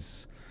Duty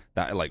is...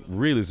 that, like,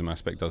 realism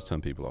aspect does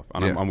turn people off,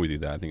 and I'm with you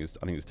there. I think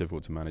it's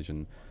difficult to manage,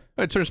 and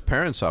it turns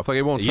parents off. Like,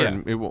 it won't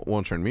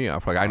turn me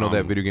off. Like, I know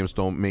that video games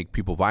don't make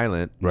people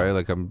violent, right?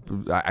 Like,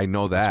 I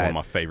know that. That's one of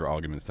my favorite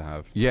arguments to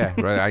have. Yeah,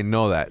 right. I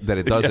know that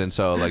it doesn't.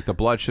 So, like, the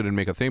blood shouldn't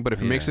make a thing. But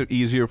if it makes it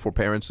easier for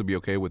parents to be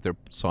okay with their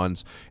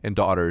sons and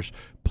daughters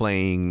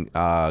playing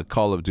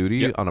Call of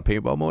Duty on a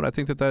paintball mode, I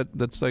think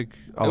that's like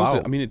allowed.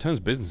 Also, I mean, it turns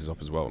businesses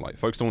off as well. Like,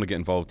 folks don't want to get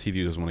involved.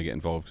 TV doesn't want to get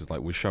involved because,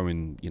 like, we're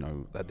showing, you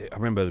know, I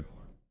remember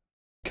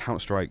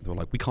Counter-Strike, they were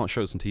like, we can't show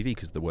this on TV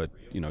because the word,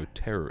 you know,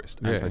 terrorist,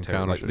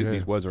 anti-terrorist, like,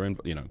 these words are in,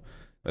 you know,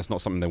 that's not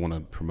something they want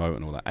to promote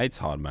and all that. It's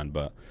hard, man,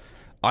 but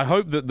I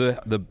hope that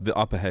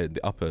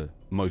the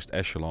uppermost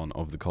echelon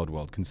of the COD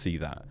world can see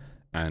that,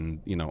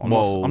 and, you know, I'm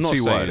not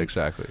saying what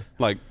exactly.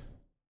 Like,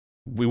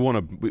 you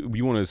want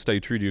to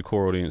stay true to your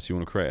core audience. You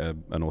want to create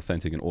an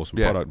authentic and awesome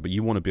product, but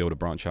you want to be able to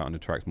branch out and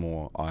attract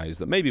more eyes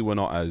that maybe we're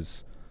not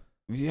as.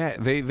 Yeah,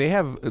 they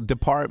have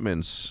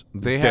departments.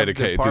 They have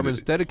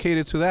departments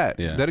dedicated to that.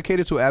 Yeah.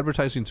 Dedicated to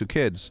advertising to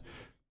kids.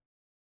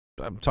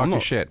 I'm talking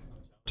shit.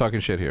 Talking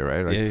shit here,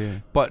 right? Like, yeah.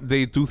 But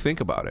they do think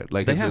about it.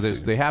 Like, they have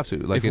to.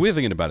 Like, if we're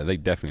thinking about it, they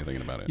definitely are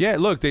thinking about it. Yeah,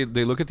 look, they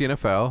look at the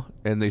NFL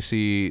and they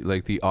see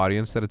like the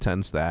audience that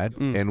attends that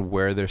and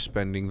where they're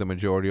spending the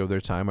majority of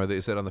their time.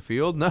 Is it on the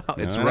field? No,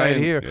 it's right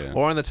here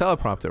or on the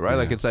teleprompter, right?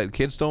 Like it's like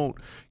kids don't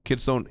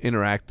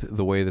interact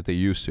the way that they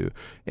used to,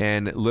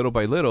 and little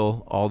by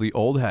little, all the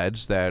old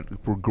heads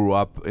that grew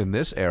up in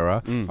this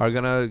era are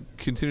gonna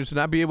continue to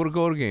not be able to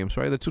go to games,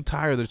 right? They're too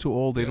tired, they're too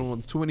old, they don't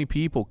want too many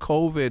people,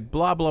 COVID,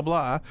 blah blah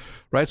blah,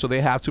 right? So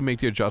they have to make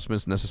the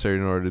adjustments necessary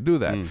in order to do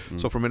that.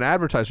 So from an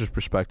advertiser's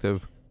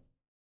perspective,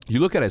 you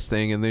look at this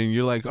thing and then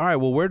you're like, all right,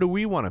 well, where do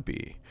we want to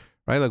be,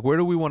 right? Like, where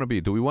do we want to be?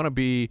 Do we want to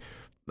be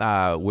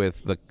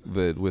with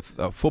with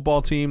a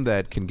football team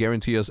that can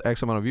guarantee us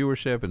X amount of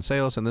viewership and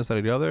sales and this, that,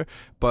 and the other?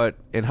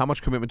 And how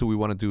much commitment do we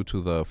want to do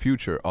to the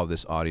future of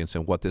this audience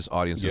and what this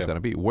audience is going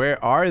to be?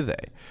 Where are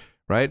they,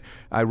 right?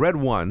 I read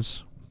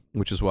once,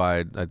 which is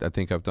why I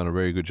think I've done a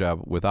very good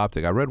job with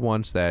Optic. I read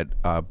once that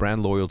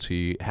brand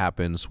loyalty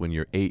happens when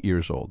you're 8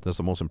 years old. That's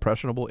the most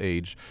impressionable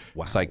age.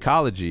 Wow.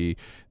 Psychology,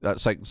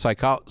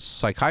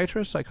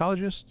 psychiatrists,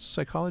 psychologists,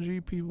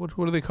 psychology people,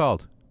 what are they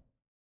called?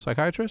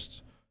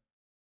 Psychiatrists?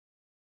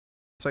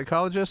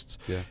 Psychologists?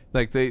 Yeah.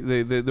 Like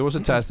there was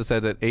a test that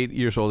said that 8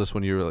 years old is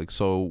when you're like,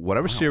 so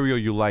whatever cereal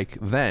you like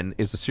then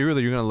is the cereal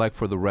that you're going to like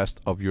for the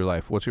rest of your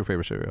life. What's your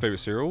favorite cereal? Favorite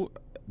cereal?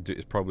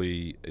 It's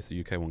probably, it's the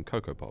UK one,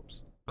 Cocoa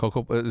Pops.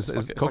 Cocoa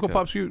Cocoa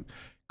Pops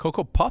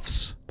Cocoa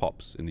Puffs?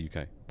 Pops in the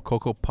UK.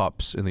 Cocoa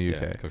Pups in the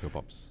UK. Yeah, Cocoa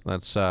Pops.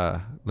 That's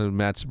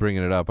Matt's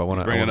bringing it up. I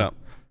want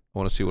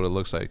to see what it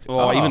looks like.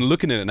 Oh, even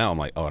looking at it now, I'm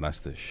like, oh,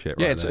 that's the shit.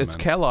 Yeah, right there, it's man.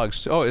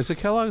 Kellogg's. Oh, is it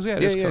Kellogg's? Yeah,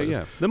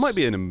 yeah. There might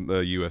be an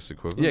US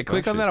equivalent. Yeah,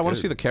 click on that. I want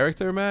to see the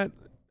character, Matt.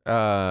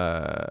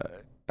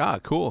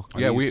 Cool.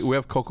 Yeah, we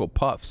have Cocoa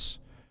Puffs.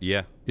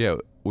 Yeah. Yeah,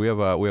 we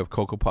have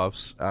Cocoa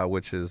Puffs,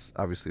 which is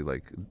obviously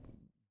like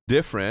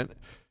different.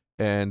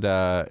 And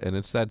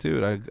it's that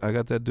dude. I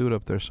got that dude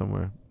up there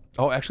somewhere.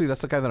 Oh, actually,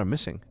 that's the guy that I'm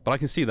missing. But I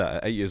can see that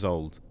at 8 years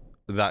old.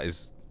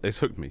 It's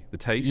hooked me. The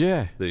taste,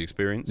 the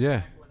experience.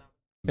 Yeah.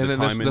 And then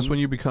that's when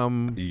you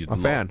become a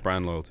fan.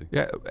 Brand loyalty.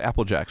 Yeah,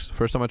 Apple Jacks.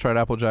 First time I tried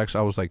Apple Jacks,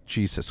 I was like,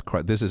 Jesus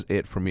Christ, this is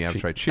it for me. I've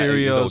tried Cheerios. At 8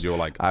 years old, you're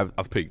like,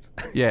 I've peaked.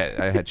 Yeah,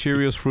 I had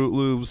Cheerios, Fruit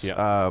Loops,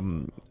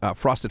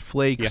 Frosted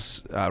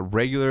Flakes,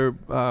 regular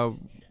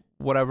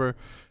whatever.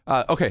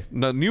 Okay,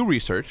 the new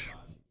research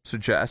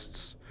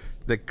suggests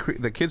the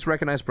kids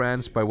recognize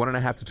brands by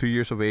 1.5 to 2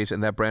 years of age,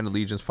 and that brand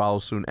allegiance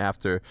follows soon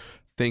after.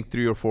 Think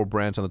 3 or 4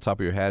 brands on the top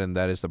of your head, and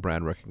that is the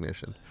brand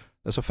recognition.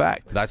 That's a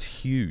fact. That's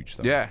huge,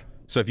 though. Yeah.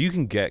 So if you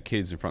can get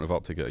kids in front of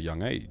Optic at a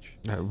young age,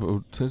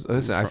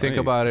 listen, I think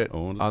about it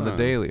on the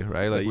daily,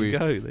 right? Like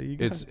there you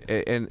go. It's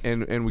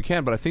and we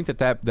can, but I think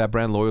that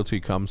brand loyalty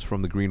comes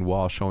from the green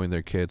wall showing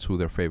their kids who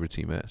their favorite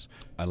team is.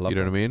 I love. You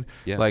know what I mean?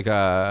 Yeah.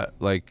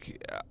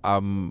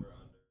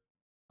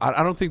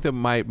 I don't think that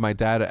my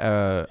dad.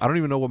 I don't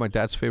even know what my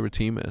dad's favorite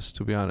team is,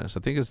 to be honest. I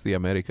think it's the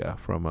America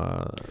from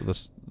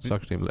the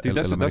soccer team. Dude,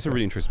 that's a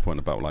really interesting point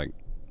about, like,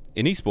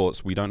 in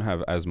esports we don't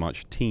have as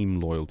much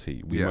team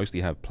loyalty. We mostly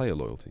have player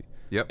loyalty.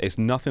 Yep. It's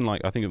nothing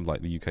like, I think of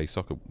like the UK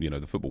soccer,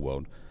 the football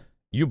world.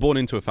 You're born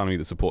into a family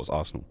that supports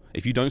Arsenal.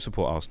 If you don't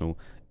support Arsenal,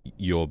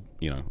 you're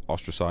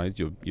ostracized.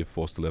 You're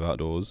forced to live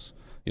outdoors.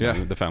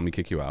 The family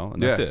kick you out,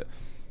 and that's it.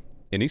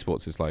 In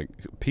esports, it's like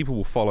people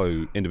will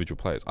follow individual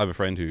players. I have a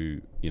friend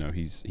who,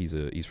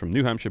 he's from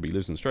New Hampshire, but he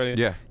lives in Australia.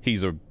 Yeah.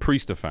 He's a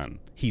Priester fan.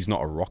 He's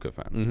not a Rocker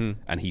fan,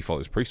 and he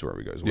follows Priester wherever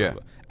he goes. Whatever.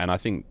 Yeah. And I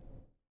think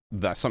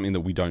that's something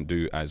that we don't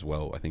do as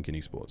well, I think, in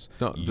esports.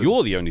 No,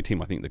 you're the only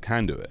team, I think, that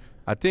can do it.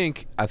 I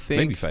think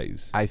maybe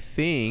FaZe. I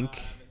think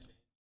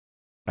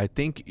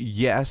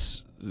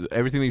yes,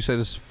 everything that you said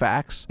is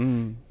facts.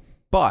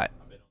 But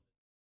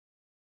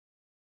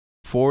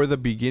for the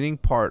beginning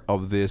part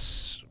of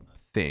this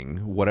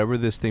thing, whatever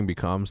this thing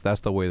becomes, that's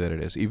the way that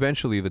it is.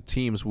 Eventually the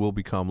teams will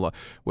become when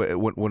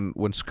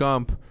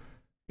Scump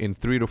in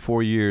 3 to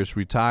 4 years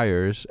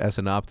retires as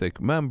an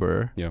Optic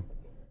member. Yeah.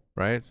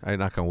 Right? I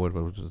knock on wood,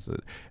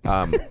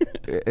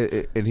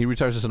 and he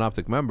retires as an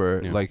Optic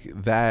member, like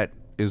that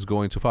is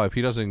going to follow. If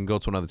he doesn't go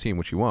to another team,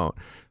 which he won't,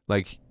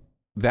 like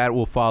that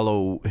will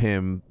follow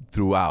him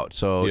throughout.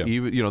 So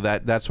even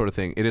that sort of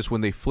thing. It is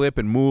when they flip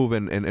and move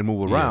and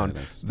move around,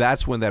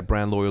 that's when that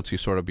brand loyalty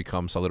sort of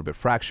becomes a little bit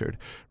fractured,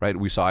 right?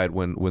 We saw it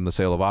when the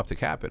sale of Optic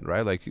happened,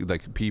 right?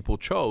 Like people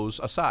chose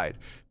a side.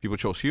 People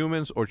chose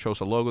humans or chose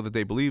a logo that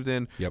they believed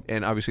in,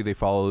 and obviously they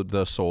followed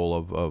the soul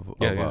of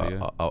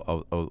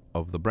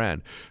the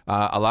brand.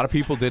 A lot of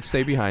people did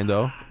stay behind,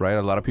 though, right?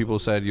 A lot of people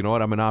said, you know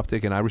what, I'm an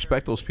Optic, and I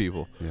respect those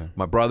people.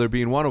 My brother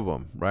being one of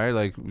them, right?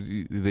 Like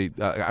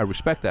I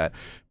respect that,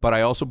 but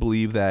I also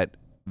believe that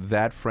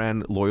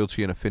friend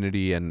loyalty and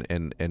affinity and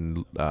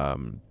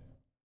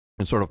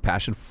sort of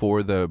passion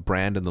for the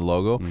brand and the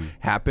logo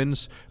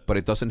happens, but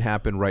it doesn't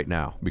happen right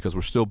now because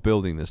we're still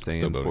building this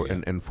thing.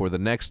 And for the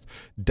next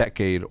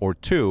decade or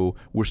two,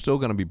 we're still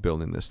going to be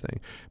building this thing.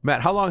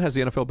 Matt, how long has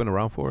the NFL been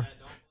around for?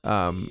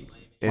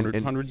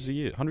 100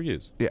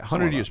 years. Yeah,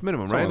 100 years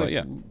minimum, right?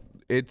 Like,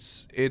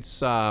 it's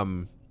a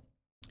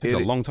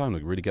long time to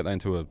really get that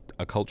into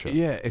a culture.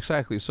 Yeah,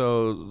 exactly.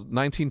 So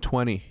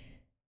 1920.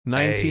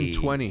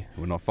 1920. Hey,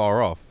 we're not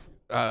far off.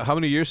 How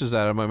many years is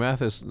that? My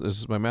math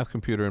is my math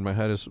computer in my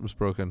head is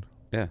broken.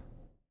 Yeah.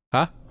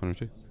 Huh?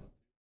 102.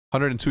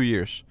 102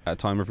 years. At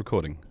time of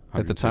recording.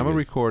 At the time of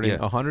recording,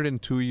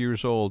 102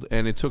 years old,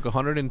 and it took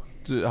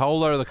 102. How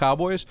old are the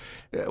Cowboys?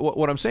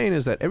 What I'm saying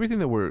is that everything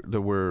that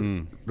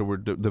we're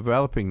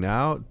developing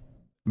now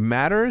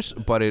matters,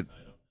 but it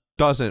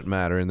doesn't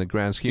matter in the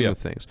grand scheme of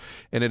things.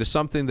 And it is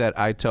something that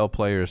I tell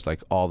players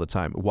like all the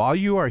time. While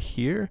you are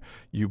here,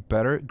 you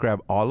better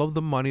grab all of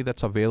the money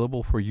that's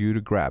available for you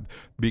to grab,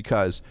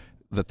 because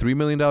the $3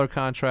 million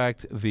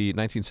contract, the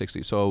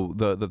 1960. So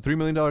the $3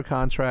 million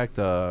contract,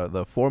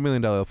 the $4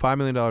 million, $5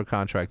 million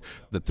contract,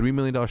 the $3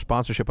 million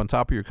sponsorship on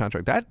top of your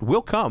contract, that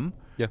will come.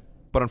 Yeah.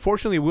 But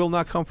unfortunately, it will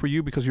not come for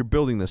you because you're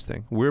building this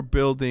thing. We're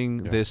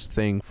building this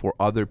thing for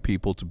other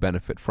people to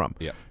benefit from.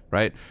 Yeah.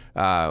 Right.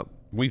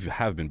 We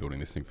have been building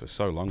this thing for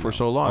so long. For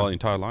so long. Our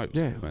entire lives.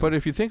 Yeah. Man. But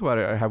if you think about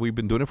it, have we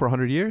been doing it for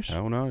 100 years?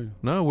 Hell no.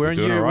 No, we're in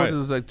doing year. Right.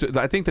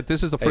 I think that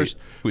this is the first.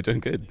 We're doing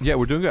good. Yeah,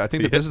 we're doing good. I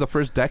think that this is the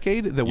first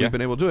decade that we've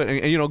been able to do it.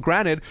 And you know,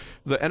 granted,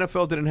 the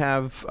NFL didn't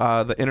have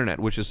the internet,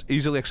 which is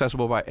easily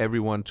accessible by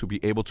everyone to be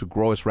able to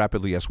grow as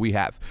rapidly as we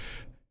have.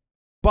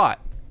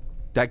 But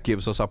that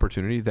gives us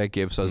opportunity. That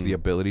gives us the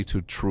ability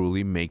to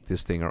truly make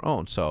this thing our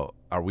own. So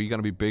are we going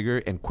to be bigger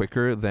and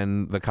quicker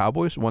than the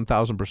Cowboys?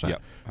 1,000%. Yeah,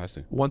 I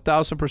see.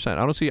 1,000%. I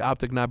don't see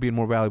Optic not being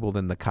more valuable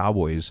than the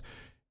Cowboys.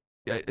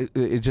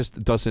 It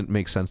just doesn't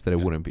make sense that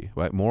it wouldn't be,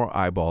 right? More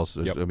eyeballs.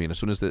 I mean, as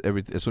soon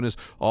as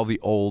all the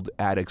old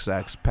ad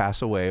execs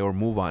pass away or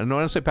move on, and no, I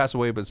don't say pass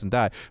away, but it's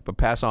die, but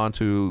pass on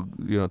to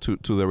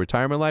to their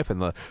retirement life,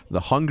 and the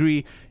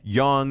hungry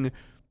young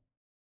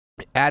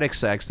ad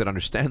execs that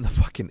understand the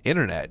fucking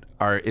internet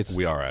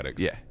we are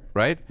addicts. Yeah.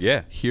 Right?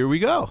 Yeah. Here we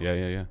go.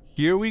 Yeah.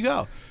 Here we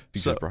go.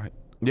 Future's bright.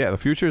 Yeah, the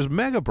future is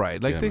mega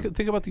bright. Like think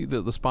about the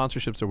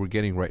sponsorships that we're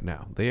getting right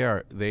now. They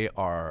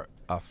are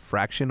a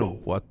fraction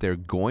of what they're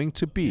going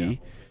to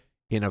be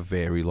in a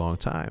very long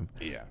time.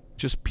 Yeah.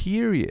 Just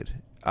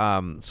period.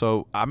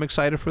 So I'm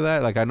excited for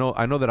that. Like I know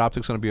that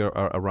Optic's going to be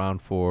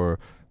around for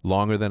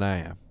longer than I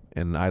am,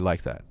 and I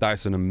like that.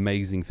 That's an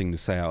amazing thing to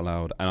say out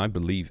loud, and I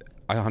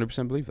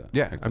 100% believe that.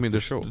 Yeah, I mean,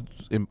 there's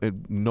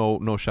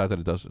no shot that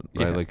it doesn't.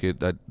 Right?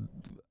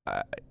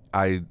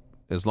 Like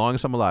as long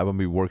as I'm alive, I'm gonna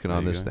be working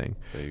on this thing.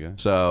 There you go.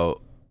 So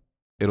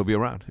it'll be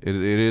around. It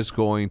is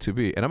going to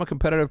be. And I'm a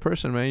competitive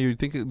person, man. You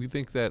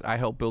think that I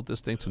helped build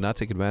this thing to not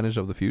take advantage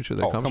of the future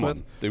that comes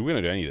with? Dude, we're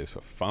gonna do any of this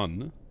for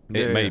fun.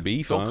 It may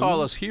be fun. Don't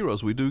call us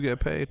heroes. We do get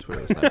paid for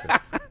this.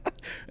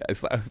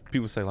 It's like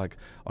people say like,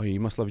 "Oh,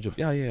 you must love your job."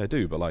 Yeah, I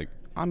do. But like,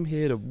 I'm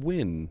here to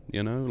win.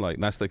 You know, like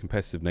that's the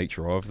competitive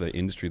nature of the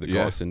industry that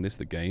got us in this.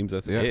 The games.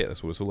 That's it.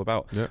 That's what it's all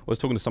about. I was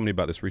talking to somebody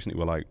about this recently.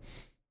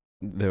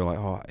 They were like,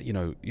 "Oh,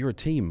 you're a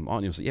team,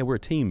 aren't you?" I was like, "Yeah, we're a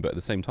team, but at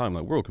the same time,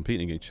 like we're all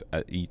competing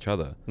at each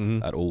other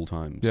at all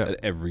times, at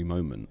every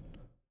moment."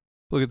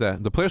 Look at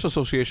that. The Players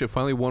Association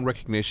finally won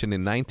recognition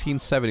in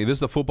 1970. This is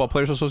the Football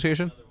Players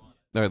Association.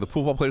 All right, the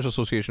Football Players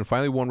Association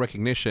finally won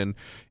recognition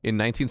in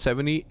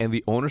 1970, and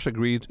the owners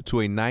agreed to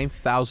a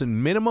 $9,000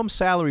 minimum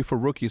salary for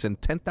rookies and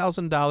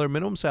 $10,000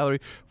 minimum salary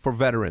for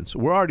veterans.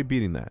 We're already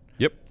beating that.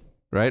 Yep.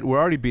 Right? We're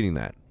already beating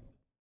that.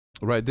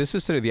 Right. This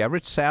is today. The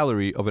average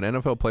salary of an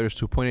NFL player is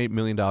 $2.8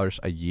 million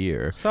a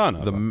year.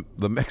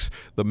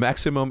 The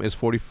maximum is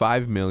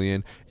 $45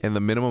 million, and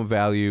the minimum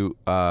value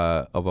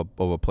of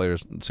a player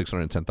is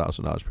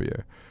 $610,000 per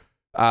year.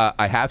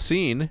 I have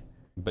seen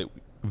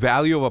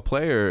value of a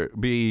player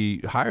be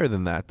higher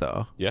than that,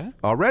 though. Yeah.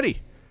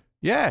 Already.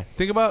 Yeah.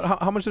 Think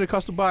about how much did it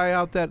cost to buy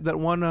out that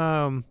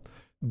one.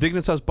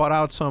 Dignitas bought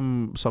out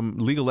some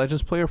League of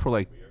Legends player for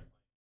like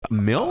 $1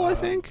 million, I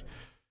think.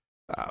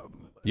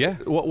 Yeah.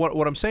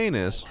 What I'm saying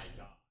is,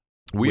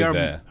 we're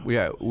there.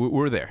 Yeah,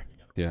 we're there.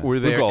 Yeah, we're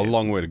there. We've got a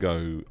long way to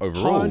go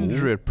overall.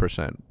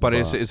 100%. But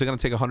is it going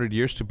to take 100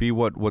 years to be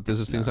what this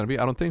thing's going to be?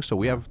 I don't think so.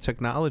 We have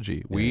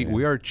technology.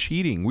 We are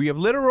cheating. We have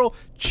literal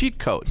cheat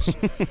codes,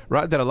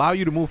 right, that allow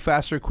you to move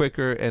faster,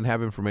 quicker, and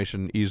have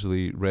information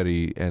easily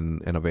ready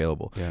and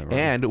available. Yeah, right.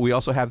 And we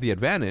also have the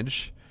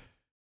advantage.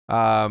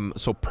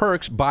 So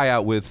Perks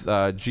buyout with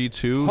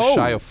G2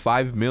 shy of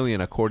 $5 million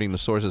according to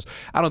sources.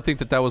 I don't think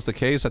that was the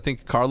case. I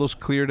think Carlos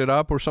cleared it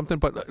up or something,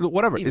 but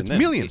whatever. It's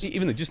millions.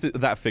 Even just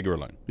that figure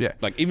alone. Yeah.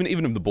 Like even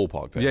in the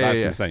ballpark.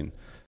 That's insane.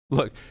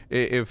 Look,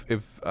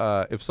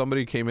 if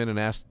somebody came in and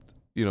asked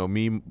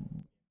me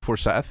for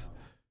Seth,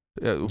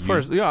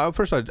 first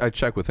I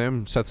check with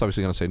him. Seth's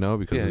obviously going to say no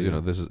because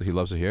he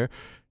loves it here.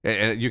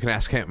 And you can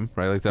ask him,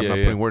 right? Like I'm not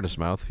putting word in his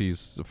mouth.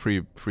 He's a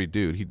free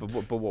dude.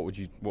 But what would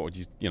you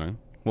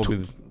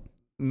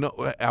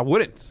No, I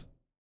wouldn't.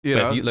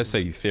 Let's say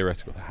you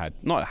theoretically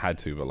not had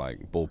to, but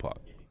like ballpark,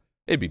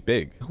 it'd be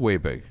big, way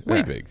big,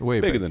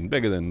 bigger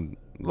than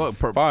look,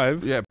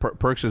 5. Yeah,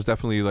 Perks is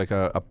definitely like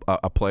a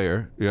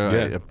player,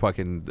 a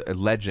fucking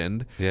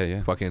legend,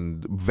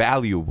 fucking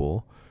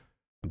valuable.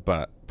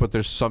 But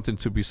there's something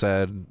to be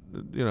said,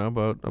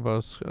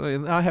 about.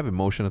 I have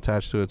emotion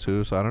attached to it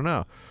too, so I don't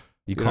know.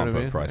 You can't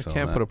put a price on that.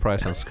 I can't put a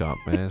price on scump,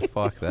 man.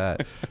 Fuck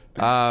that.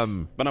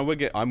 But no,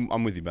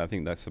 I'm with you, but I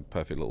think that's a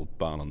perfect little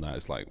button on that.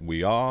 It's like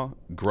we are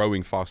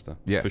growing faster,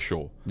 for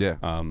sure. Yeah.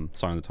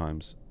 Sign of the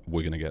times.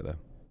 We're gonna get there.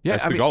 Yeah,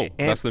 that's the goal.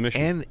 That's the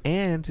mission.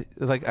 And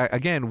like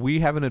again, we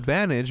have an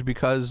advantage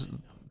because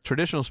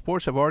traditional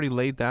sports have already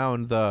laid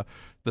down the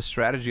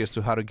strategy as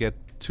to how to get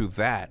to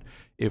that.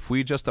 If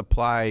we just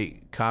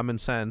apply common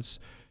sense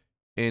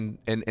and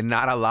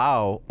not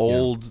allow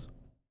old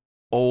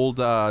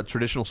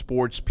traditional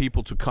sports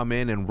people to come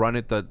in and run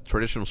it the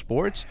traditional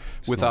sports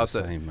without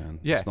the same, man.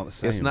 Yeah, it's not the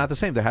same. It's not the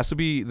same. There has to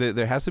be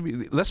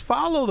let's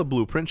follow the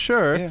blueprint,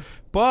 sure,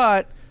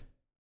 but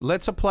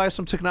let's apply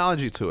some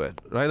technology to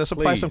it, right? Let's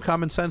apply some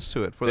common sense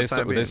to it.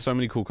 There's so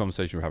many cool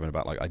conversations we're having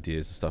about like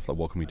ideas and stuff, like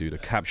what can we do to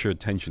capture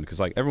attention, because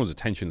like everyone's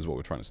attention is what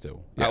we're trying to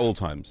steal at all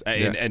times,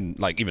 and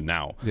like even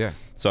now. Yeah.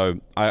 So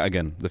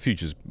again, the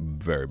future's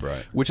very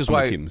bright. Which is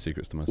why keeping the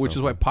secrets to myself. Which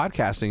is why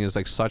podcasting is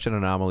like such an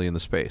anomaly in the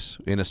space.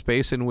 In a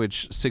space in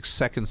which 6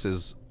 seconds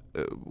is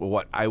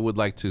what I would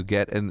like to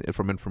get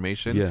from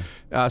information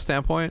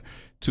standpoint.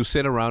 To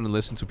sit around and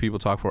listen to people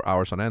talk for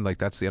hours on end, like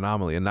that's the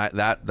anomaly, and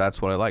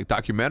that's what I like.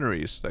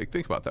 Documentaries, like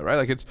think about that, right?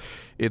 Like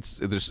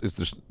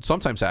there's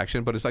sometimes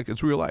action, but it's like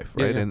it's real life,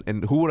 right? Yeah.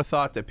 And who would have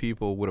thought that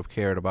people would have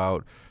cared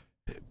about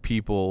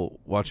people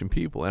watching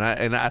people?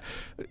 And I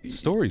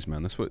stories,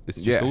 man. That's what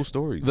it's just all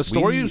stories. The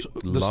stories,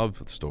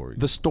 love the stories.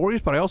 The stories,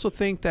 but I also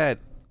think that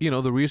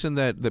the reason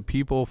that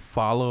people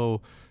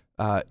follow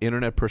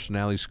internet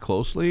personalities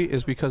closely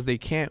is because they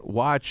can't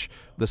watch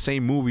the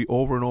same movie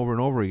over and over and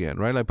over again,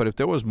 right? Like, but if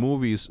there was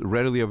movies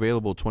readily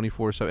available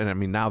 24/7, and I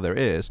mean now there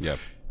is,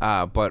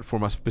 but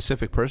from a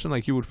specific person,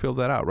 like you would fill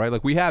that out, right?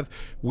 Like we have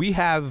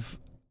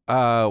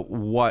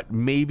what,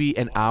 maybe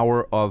an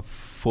hour of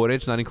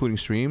footage, not including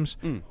streams.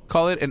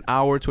 Call it an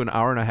hour to an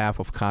hour and a half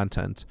of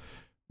content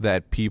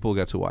that people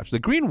get to watch. The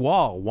Green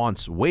Wall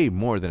wants way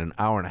more than an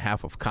hour and a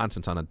half of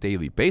content on a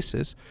daily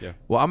basis. Yeah.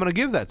 Well, I'm going to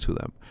give that to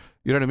them.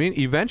 You know what I mean?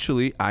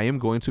 Eventually, I am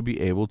going to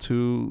be able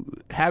to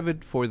have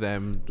it for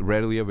them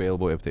readily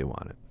available if they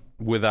want it.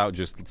 Without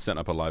just setting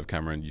up a live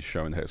camera and you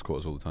showing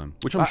headquarters all the time,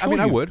 which I'm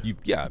sure I would.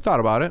 Yeah, thought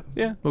about it.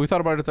 Yeah, but we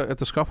thought about it at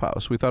the Scuff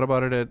House. We thought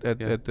about it at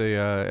the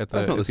Optic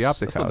House.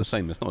 That's not the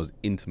same. That's not as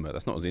intimate.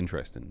 That's not as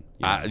interesting.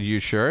 You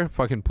sure?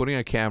 Fucking putting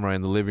a camera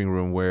in the living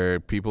room where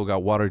people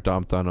got water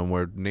dumped on them,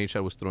 where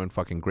Nate was throwing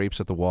fucking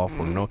grapes at the wall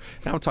for no.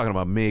 Now I'm talking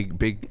about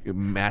big,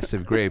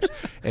 massive grapes,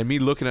 and me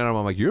looking at them,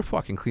 I'm like, you're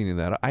fucking cleaning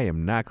that up. I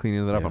am not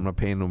cleaning that up. I'm not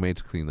paying no maid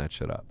to clean that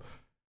shit up.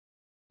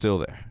 Still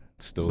there.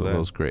 Still there.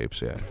 Those grapes,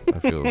 yeah.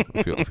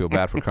 I feel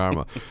bad for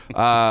karma.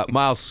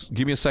 Miles,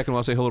 give me a second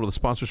while I say hello to the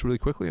sponsors really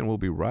quickly, and we'll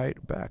be right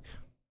back.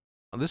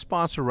 This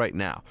sponsor right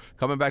now,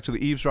 coming back to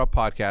the Eavesdrop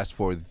podcast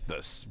for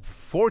the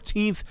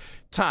 14th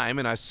time,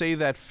 and I say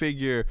that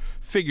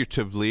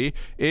figuratively,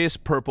 is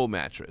Purple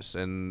Mattress.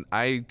 And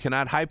I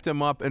cannot hype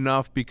them up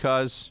enough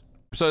because,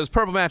 so it's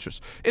Purple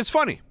Mattress. It's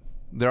funny.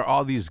 There are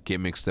all these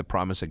gimmicks that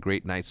promise a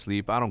great night's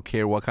sleep. I don't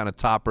care what kind of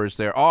toppers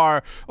there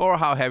are or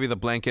how heavy the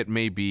blanket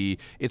may be.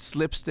 It's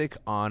lipstick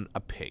on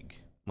a pig,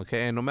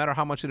 okay? And no matter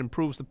how much it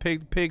improves the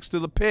pig's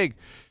still a pig.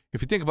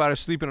 If you think about it,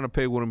 sleeping on a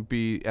pig wouldn't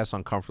be as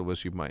uncomfortable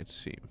as you might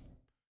seem.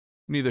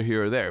 Neither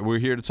here or there. We're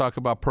here to talk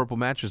about Purple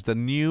Mattress. The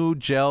new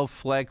Gel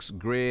Flex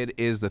Grid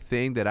is the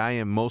thing that I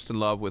am most in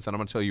love with, and I'm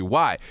going to tell you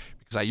why.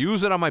 Because I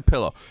use it on my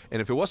pillow.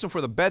 And if it wasn't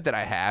for the bed that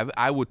I have,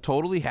 I would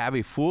totally have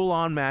a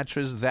full-on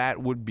mattress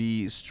that would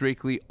be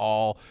strictly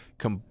all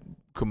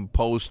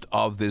composed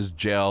of this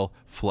Gel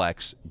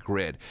Flex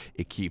Grid.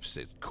 It keeps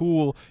it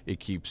cool. It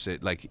keeps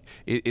it like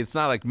it's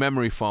not like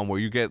memory foam where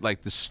you get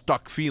like the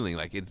stuck feeling.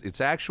 Like it's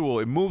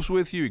actual. It moves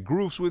with you. It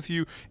grooves with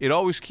you. It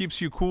always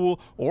keeps you cool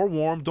or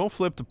warm. Don't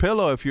flip the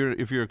pillow if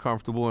you're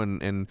comfortable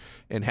and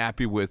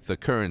happy with the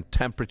current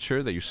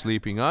temperature that you're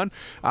sleeping on.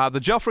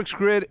 The Gel Flex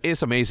Grid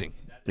is amazing.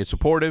 It's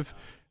supportive.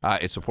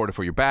 It's supportive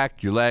for your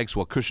back, your legs,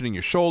 while cushioning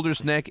your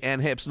shoulders, neck,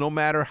 and hips, no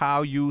matter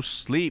how you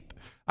sleep.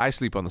 I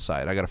sleep on the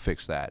side. I got to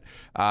fix that.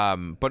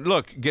 But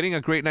look, getting a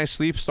great night's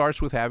sleep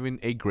starts with having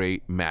a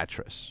great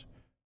mattress.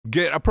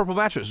 Get a Purple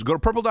mattress. Go to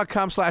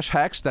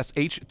purple.com/HECZ, that's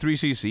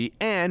H3CZ,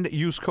 and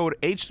use code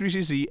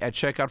H3CZ at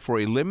checkout for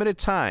a limited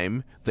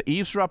time. The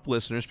Eavesdrop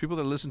listeners, people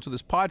that listen to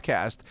this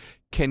podcast,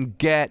 can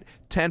get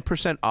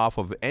 10% off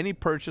of any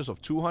purchase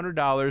of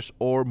 $200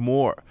 or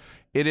more.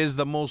 It is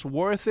the most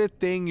worth it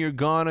thing you're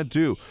gonna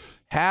do.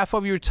 Half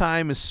of your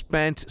time is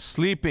spent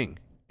sleeping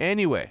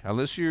anyway,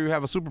 unless you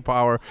have a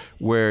superpower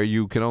where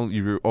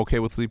you're okay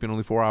with sleeping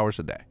only 4 hours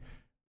a day.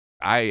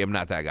 I am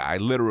not that guy. I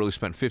literally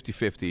spend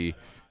 50-50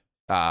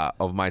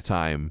 of my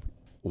time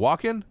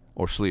walking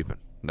or sleeping.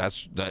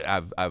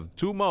 I've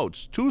two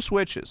modes, two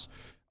switches,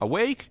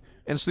 awake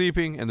and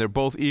sleeping, and they're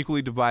both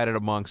equally divided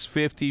amongst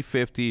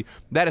 50-50.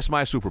 That is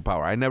my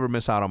superpower. I never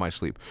miss out on my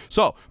sleep.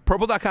 So,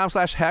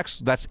 purple.com/HECZ,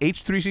 that's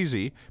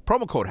H3CZ.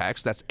 Promo code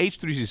HECZ, that's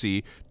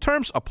H3CZ.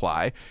 Terms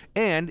apply.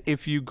 And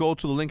if you go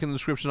to the link in the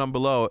description down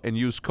below and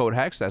use code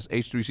HECZ, that's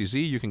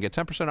H3CZ, you can get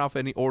 10% off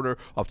any order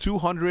of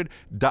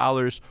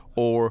 $200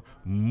 or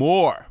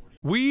more.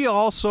 We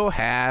also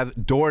have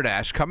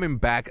DoorDash coming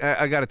back.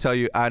 I got to tell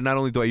you, not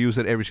only do I use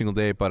it every single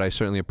day, but I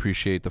certainly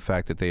appreciate the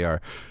fact that they're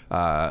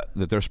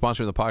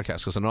sponsoring the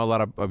podcast, because I know a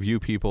lot of you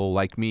people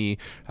like me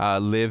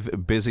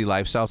live busy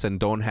lifestyles and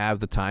don't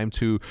have the time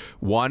to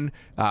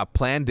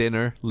plan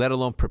dinner, let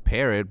alone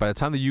prepare it. By the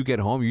time that you get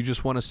home, you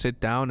just want to sit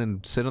down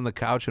and sit on the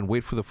couch and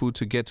wait for the food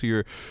to get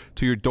to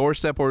your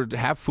doorstep, or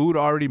have food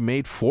already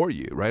made for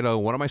you, right?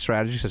 One of my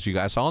strategies, as you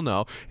guys all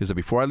know, is that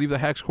before I leave the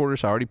HECZ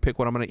quarters, I already pick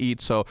what I'm going to eat.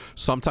 So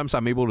sometimes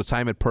I'm able to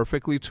time it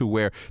perfectly to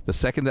where the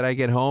second that I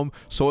get home,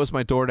 so is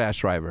my DoorDash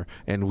driver,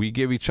 and we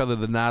give each other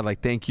the nod, like,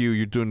 thank you,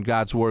 you're doing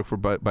God's work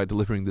by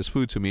delivering this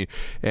food to me.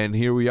 And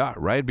here we are,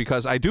 right?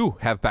 Because I do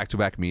have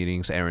back-to-back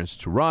meetings, errands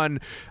to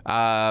run,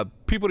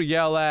 people to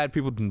yell at,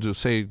 people to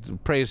say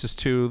praises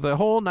to, the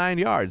whole 9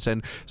 yards.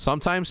 And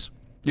sometimes,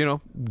 you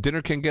know,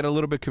 dinner can get a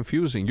little bit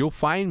confusing. You'll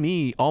find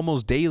me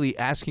almost daily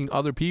asking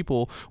other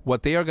people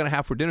what they are going to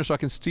have for dinner so I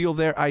can steal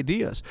their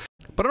ideas.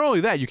 But not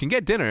only that, you can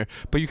get dinner,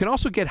 but you can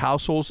also get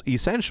household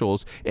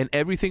essentials and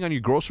everything on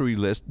your grocery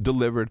list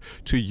delivered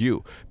to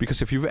you.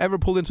 Because if you've ever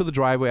pulled into the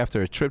driveway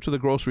after a trip to the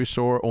grocery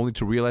store only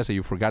to realize that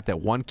you forgot that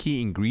one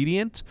key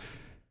ingredient,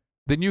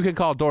 then you can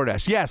call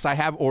DoorDash. Yes, I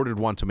have ordered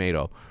one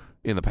tomato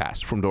in the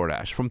past from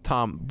DoorDash, from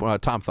Tom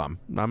Thumb.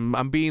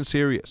 I'm being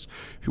serious.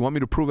 If you want me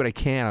to prove it, I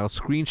can. I'll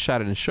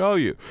screenshot it and show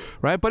you,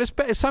 right? But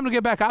it's time to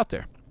get back out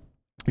there.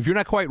 If you're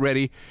not quite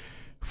ready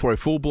for a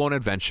full-blown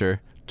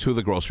adventure to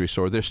the grocery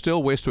store, there's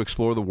still ways to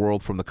explore the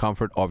world from the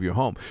comfort of your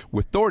home.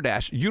 With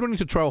DoorDash, you don't need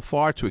to travel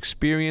far to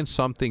experience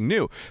something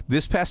new.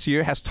 This past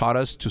year has taught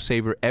us to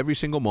savor every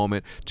single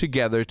moment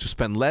together, to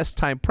spend less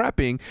time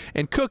prepping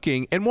and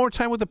cooking and more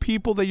time with the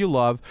people that you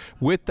love.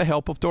 With the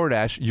help of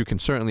DoorDash, you can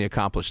certainly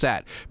accomplish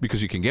that,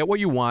 because you can get what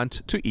you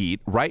want to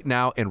eat right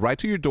now and right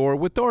to your door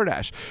with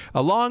DoorDash.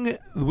 Along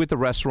with the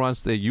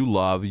restaurants that you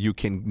love, you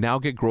can now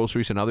get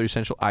groceries and other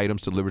essential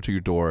items delivered to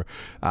your door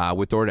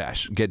with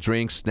DoorDash. Get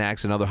drinks,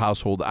 snacks, and other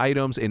household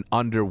items in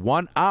under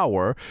 1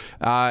 hour.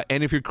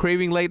 And if you're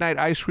craving late night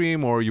ice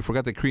cream, or you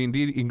forgot the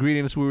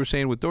ingredients we were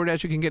saying, with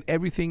DoorDash, you can get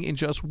everything in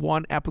just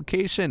one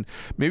application.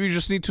 Maybe you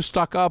just need to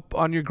stock up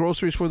on your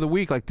groceries for the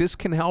week. Like, this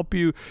can help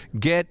you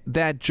get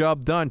that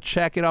job done.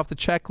 Check it off the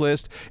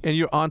checklist and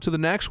you're on to the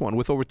next one.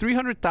 With over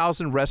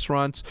 300,000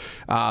 restaurants,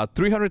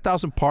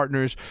 300,000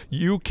 partners,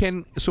 you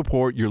can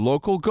support your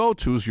local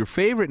go-tos, your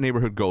favorite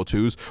neighborhood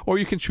go-tos, or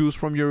you can choose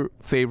from your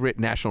favorite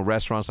national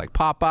restaurants like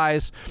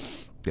Popeyes.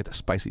 Get the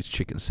spicy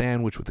chicken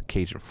sandwich with the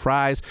Cajun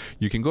fries.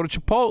 You can go to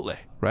Chipotle,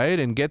 right,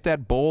 and get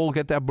that bowl,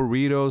 get that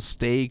burrito,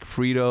 steak,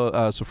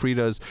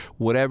 sofritas,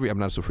 whatever. I'm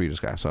not a sofritas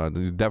guy, so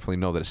you definitely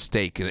know that it's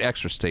steak, an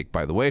extra steak,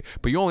 by the way.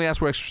 But you only ask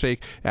for extra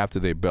steak after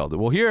they build it.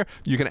 Well, here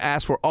you can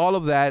ask for all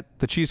of that.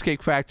 The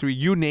Cheesecake Factory,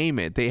 you name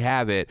it, they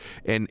have it,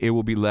 and it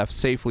will be left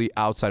safely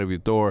outside of your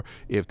door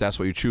if that's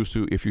what you choose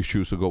to. If you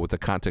choose to go with the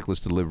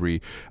contactless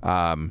delivery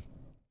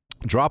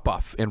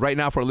drop-off. And right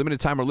now, for a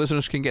limited time, our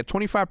listeners can get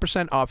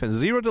 25% off and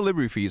 0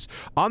 delivery fees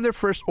on their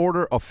first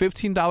order of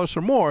 $15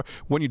 or more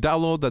when you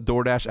download the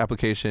DoorDash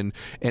application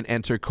and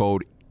enter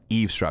code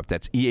Eavesdrop.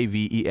 That's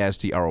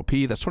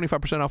EAVESDROP. That's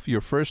 25% off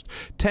your first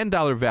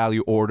 $10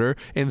 value order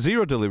and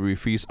 0 delivery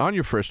fees on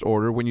your first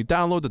order when you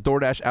download the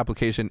DoorDash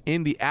application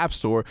in the App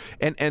Store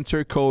and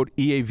enter code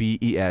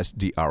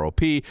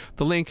EAVESDROP.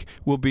 The link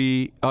will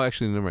be, oh,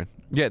 actually, never mind.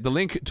 Yeah, the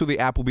link to the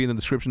app will be in the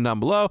description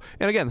down below.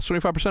 And again, it's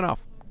 25%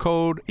 off.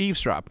 Code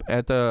Eavesdrop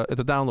at the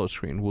download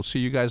screen. We'll see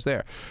you guys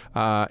there.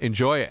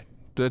 Enjoy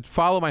it.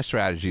 Follow my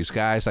strategies,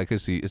 guys. Like,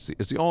 it's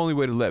the only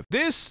way to live.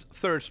 This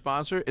third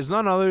sponsor is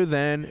none other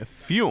than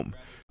Fume.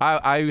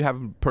 I have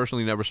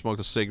personally never smoked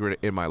a cigarette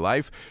in my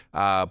life,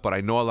 but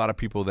I know a lot of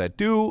people that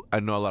do.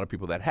 I know a lot of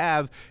people that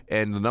have.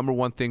 And the number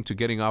one thing to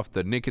getting off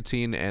the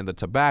nicotine and the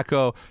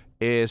tobacco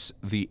is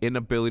the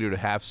inability to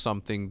have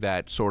something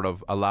that sort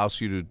of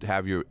allows you to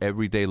have your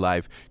everyday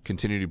life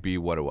continue to be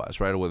what it was,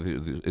 right? Whether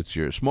it's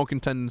your smoking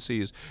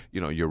tendencies, you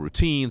know, your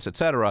routines,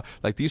 etc.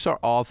 Like, these are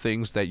all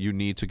things that you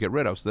need to get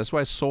rid of. So that's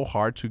why it's so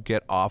hard to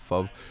get off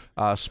of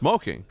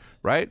smoking,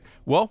 right?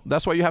 Well,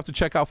 that's why you have to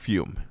check out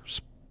Fume.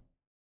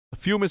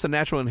 Fume is a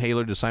natural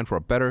inhaler designed for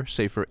a better,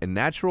 safer, and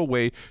natural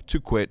way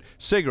to quit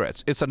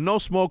cigarettes. It's a no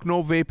smoke,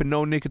 no vape, and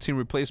no nicotine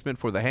replacement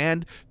for the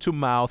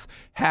hand-to-mouth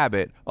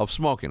habit of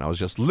smoking. I was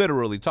just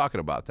literally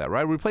talking about that,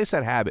 right? Replace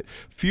that habit.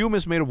 Fume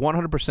is made of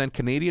 100%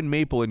 Canadian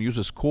maple and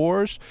uses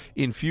cores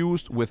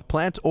infused with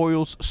plant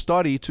oils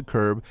studied to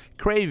curb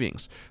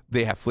cravings.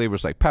 They have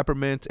flavors like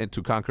peppermint and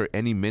to conquer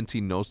any minty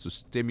notes to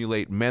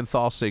stimulate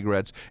menthol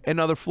cigarettes,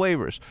 and other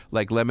flavors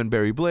like lemon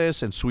berry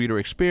bliss and sweeter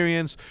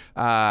experience.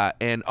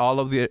 And all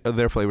of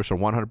their flavors are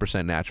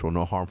 100% natural,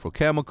 no harmful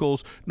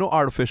chemicals, no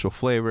artificial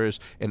flavors,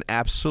 and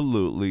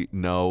absolutely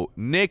no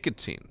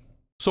nicotine.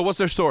 So what's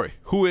their story?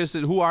 Who is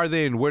it? Who are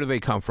they, and where do they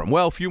come from?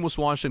 Well, Fume was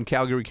launched in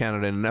Calgary,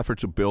 Canada in an effort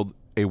to build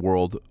a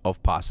world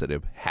of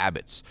positive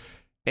habits.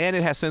 And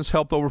it has since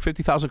helped over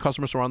 50,000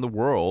 customers around the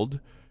world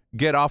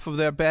get off of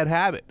their bad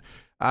habit.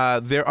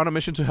 They're on a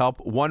mission to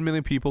help 1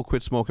 million people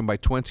quit smoking by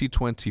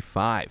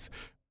 2025.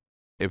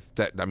 if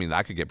that, I mean,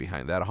 I could get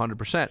behind that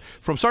 100%.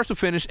 From start to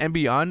finish and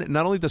beyond,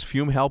 not only does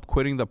Fume help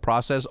quitting the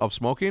process of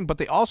smoking, but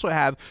they also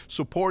have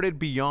supported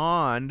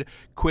beyond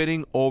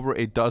quitting over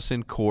a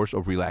dozen course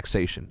of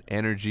relaxation,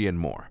 energy, and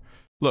more.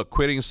 Look,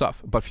 quitting is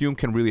tough, but Fume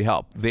can really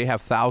help. They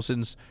have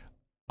thousands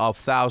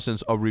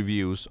of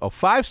reviews, of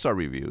 5-star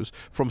reviews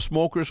from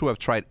smokers who have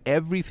tried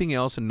everything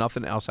else and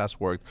nothing else has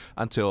worked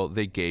until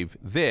they gave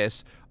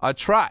this a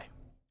try.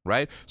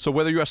 Right? So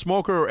whether you're a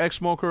smoker or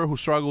ex-smoker who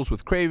struggles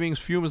with cravings,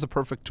 Fume is the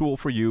perfect tool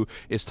for you.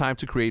 It's time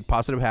to create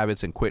positive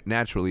habits and quit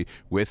naturally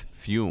with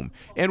Fume.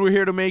 And we're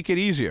here to make it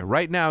easier.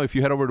 Right now, if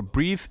you head over to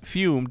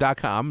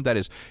breathefume.com, that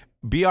is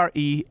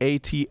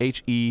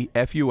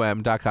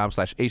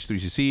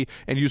breathefum.com/H3CC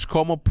and use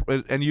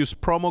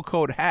promo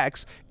code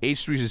HECZ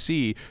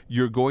H3CC,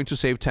 you're going to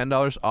save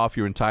 $10 off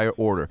your entire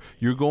order.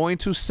 You're going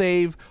to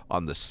save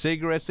on the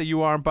cigarettes that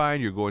you aren't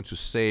buying. You're going to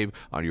save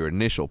on your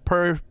initial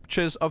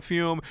purchase of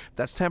Fume.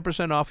 That's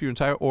 10% off your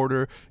entire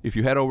order if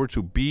you head over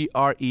to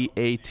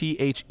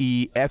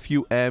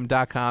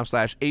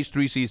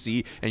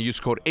breathefum.com/H3CC and use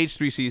code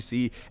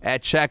H3CC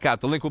at checkout.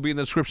 The link will be in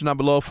the description down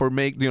below to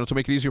make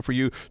it easier for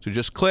you to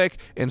just click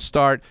and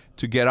start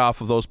to get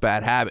off of those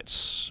bad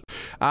habits.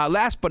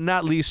 Last but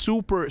not least,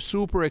 super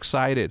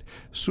excited.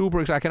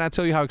 I cannot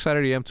tell you how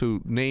excited I am to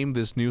name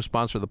this new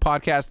sponsor of the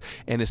podcast,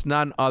 and it's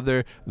none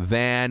other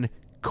than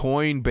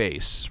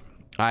Coinbase.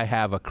 I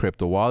have a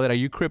crypto wallet. Are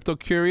you crypto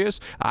curious?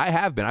 I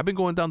have been. I've been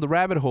going down the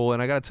rabbit hole,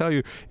 and I got to tell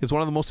you, it's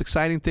one of the most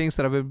exciting things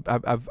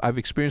that I've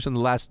experienced in the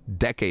last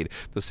decade.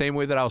 The same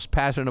way that I was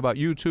passionate about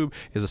YouTube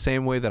is the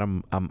same way that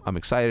I'm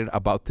excited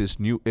about this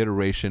new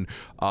iteration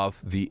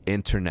of the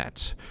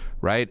internet,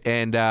 right?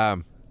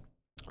 And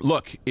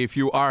look, if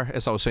you are,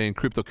 as I was saying,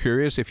 crypto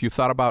curious, if you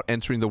thought about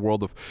entering the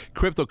world of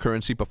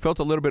cryptocurrency but felt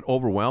a little bit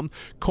overwhelmed,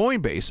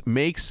 Coinbase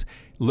makes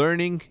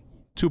learning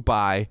to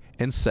buy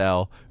and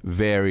sell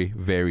very,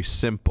 very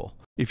simple.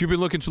 If you've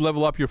been looking to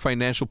level up your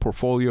financial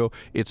portfolio,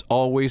 it's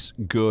always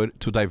good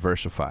to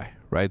diversify,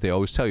 right? They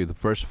always tell you,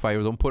 diversify,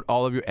 or don't put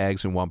all of your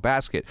eggs in one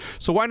basket.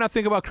 So why not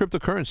think about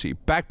cryptocurrency?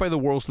 Backed by the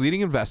world's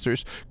leading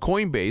investors,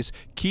 Coinbase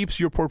keeps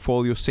your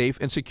portfolio safe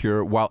and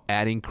secure while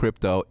adding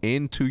crypto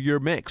into your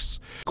mix.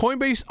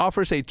 Coinbase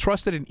offers a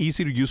trusted and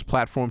easy-to-use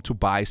platform to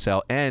buy,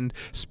 sell, and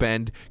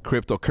spend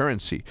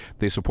cryptocurrency.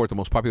 They support the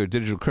most popular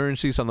digital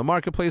currencies on the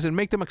marketplace and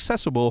make them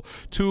accessible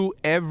to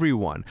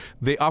everyone.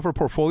 They offer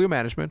portfolio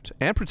management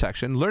and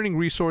protection, learning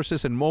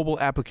resources, and mobile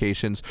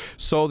applications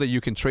so that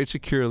you can trade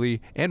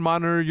securely and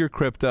monitor your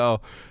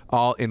crypto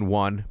all in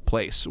one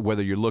place.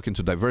 Whether you're looking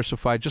to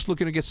diversify, just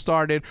looking to get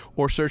started,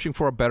 or searching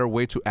for a better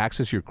way to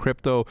access your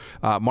crypto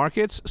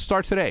markets,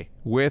 start today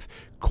with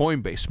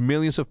Coinbase.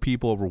 Millions of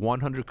people over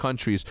 100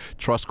 countries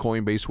trust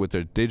Coinbase with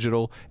their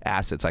digital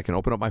assets. I can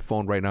open up my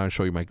phone right now and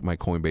show you my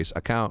Coinbase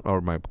account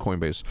or my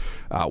Coinbase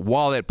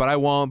wallet, but I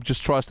won't.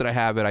 Just trust that I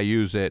have it. I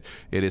use it.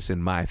 It is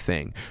in my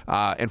thing.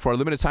 And for a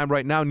limited time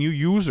right now, new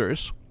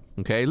users,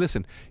 okay,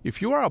 listen,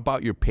 if you are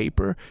about your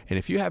paper and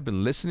if you have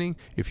been listening,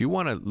 if you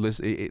want to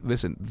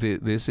listen,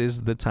 this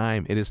is the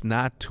time. It is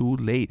not too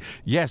late.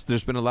 Yes,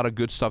 there's been a lot of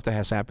good stuff that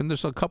has happened.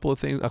 There's a couple of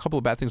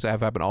bad things that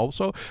have happened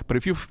also. But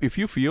if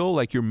you feel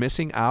like you're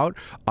missing out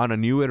on a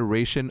new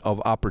iteration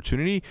of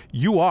opportunity,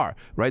 you are,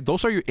 right?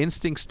 Those are your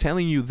instincts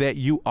telling you that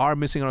you are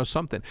missing out on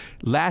something.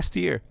 Last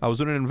year, I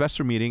was in an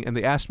investor meeting and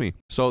they asked me,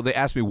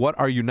 what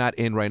are you not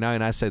in right now?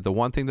 And I said, the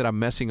one thing that I'm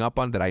messing up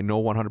on that I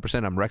know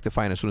 100% I'm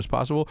rectifying as soon as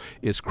possible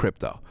is crypto.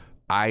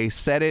 I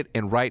said it,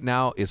 and right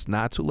now it's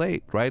not too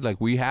late, right?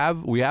 Like we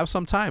have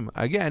some time.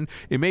 Again,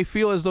 it may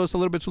feel as though it's a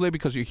little bit too late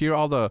because you hear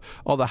all the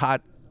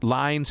hot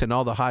lines and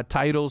all the hot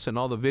titles and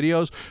all the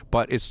videos,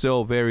 but it's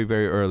still very,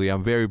 very early.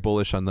 I'm very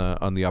bullish on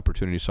the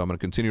opportunity, so I'm going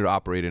to continue to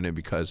operate in it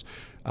because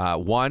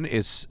one,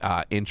 is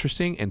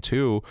interesting, and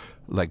two,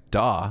 like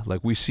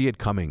we see it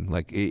coming.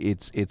 Like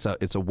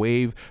it's a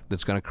wave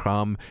that's going to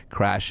come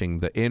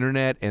crashing. The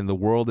internet and the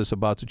world is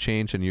about to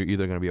change, and you're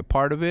either going to be a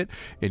part of it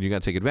and you're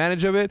going to take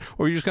advantage of it,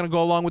 or you're just going to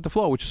go along with the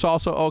flow, which is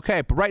also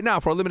okay. But right now,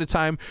 for a limited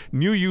time,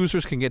 new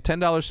users can get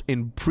 $10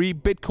 in free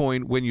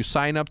Bitcoin when you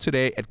sign up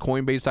today at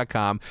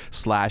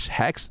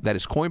coinbase.com/HECZ. That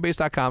is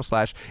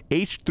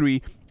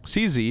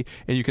coinbase.com/H3CZ,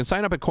 and you can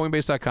sign up at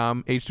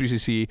coinbase.com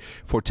H3CC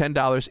for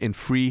 $10 in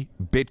free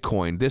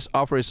Bitcoin. This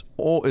offer is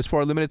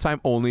for a limited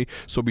time only,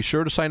 so be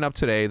sure to sign up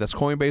today. That's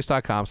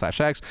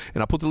coinbase.com/HECZ,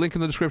 and I'll put the link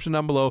in the description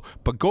down below.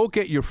 But go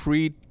get your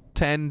free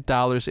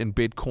 $10 in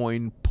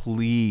Bitcoin,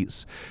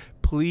 please.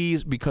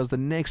 Please, because the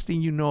next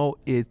thing you know,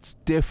 it's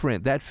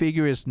different. That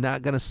figure is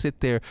not going to sit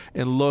there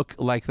and look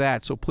like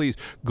that. So please,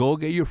 go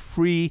get your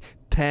free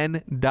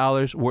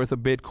 $10 worth of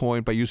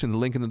Bitcoin by using the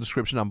link in the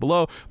description down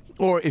below.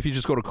 Or if you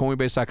just go to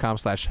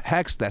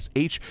coinbase.com/HECZ, that's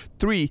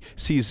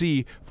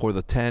H3CZ, for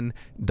the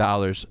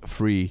 $10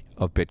 free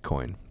of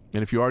Bitcoin.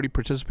 And if you're already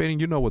participating,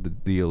 you know what the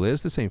deal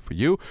is. The same for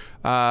you.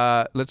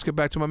 Let's get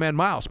back to my man,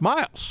 Miles.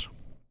 Miles!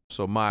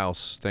 So,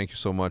 Miles, thank you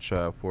so much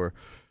for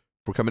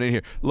coming in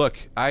here.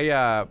 Look,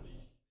 as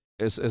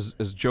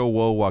Joe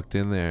Woe walked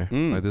in there,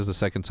 this is the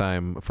second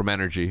time from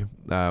Energy.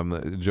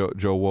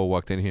 Joe Woe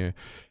walked in here.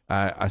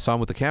 I saw him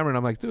with the camera, and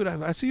I'm like, dude,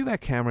 I see that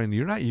camera, and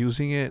you're not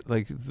using it.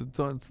 Like,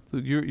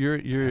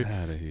 your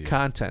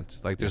content.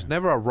 Like, there's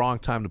never a wrong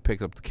time to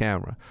pick up the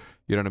camera.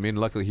 You know what I mean?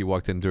 Luckily, he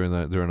walked in during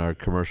our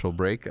commercial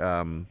break.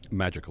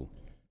 Magical.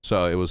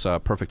 So it was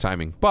perfect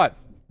timing. But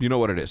you know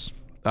what it is.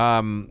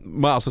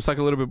 Miles, let's talk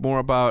a little bit more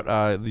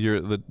about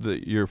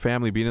your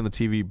family being in the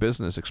TV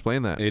business.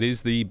 Explain that. It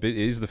is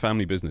the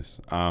family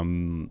business.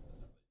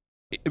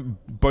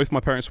 Both my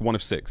parents are one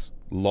of 6.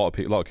 A lot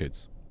of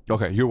kids.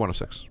 Okay, you're one of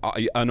 6.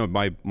 I know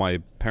my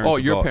parents. Oh,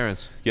 your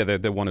parents. Yeah,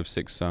 they're one of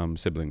 6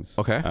 siblings.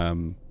 Okay.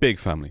 Big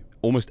family.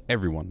 Almost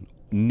everyone,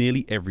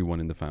 nearly everyone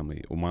in the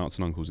family, or my aunts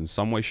and uncles, in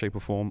some way, shape, or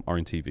form, are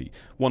in TV.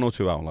 1 or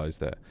 2 outliers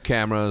there.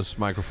 Cameras,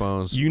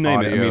 microphones, you name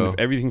audio. it. I mean,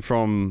 everything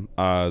from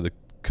the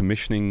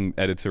commissioning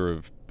editor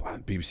of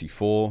BBC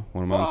 4,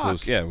 one of my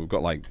uncles. Yeah, we've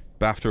got like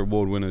BAFTA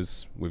award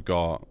winners. We've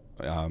got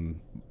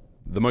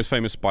the most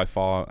famous by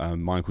far,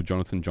 my uncle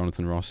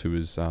Jonathan Ross, who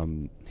is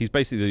he's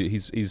basically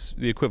he's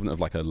the equivalent of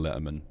like a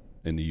Letterman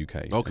in the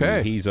UK. Okay.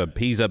 I mean,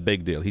 he's a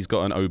big deal. He's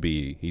got an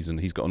OBE.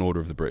 He's got an Order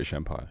of the British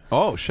Empire.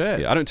 Oh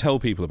shit. Yeah, I don't tell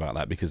people about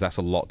that because that's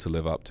a lot to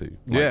live up to.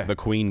 Like, yeah. The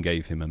Queen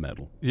gave him a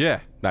medal. Yeah.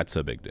 That's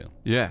a big deal.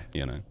 Yeah.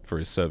 You know, for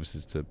his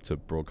services to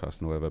broadcast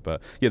and whatever.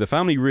 But yeah, the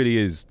family really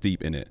is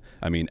deep in it.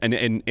 I mean, and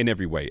in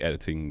every way,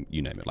 editing,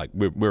 you name it. Like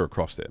we're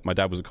across it. My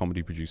dad was a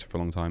comedy producer for a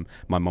long time.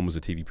 My mum was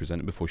a TV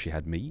presenter before she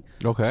had me.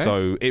 Okay.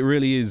 So it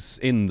really is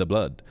in the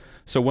blood.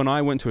 So when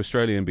I went to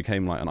Australia and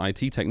became like an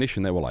IT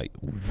technician, they were like,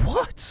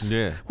 "What?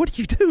 Yeah. What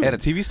do you do at a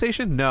TV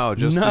station? No,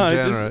 just in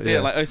general.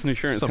 Yeah, like it's an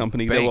insurance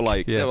company." Bank. They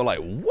were like,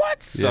 "What?"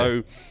 Yeah.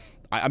 So,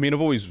 I mean,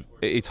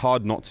 it's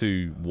hard not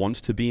to want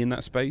to be in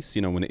that space,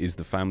 you know, when it is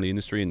the family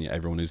industry and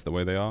everyone is the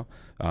way they are.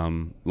 A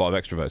lot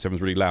of extroverts.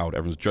 Everyone's really loud.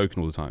 Everyone's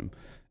joking all the time.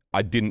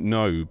 I didn't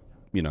know,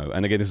 you know,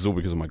 and again, this is all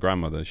because of my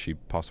grandmother. She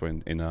passed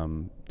away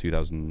in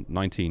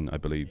 2019, I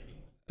believe.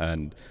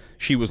 And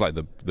she was like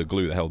the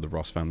glue that held the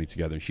Ross family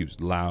together. And she was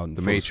loud and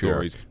full of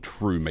stories.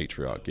 True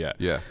matriarch, yeah.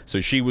 Yeah.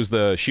 So she was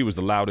the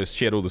loudest.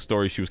 She had all the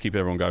stories. She was keeping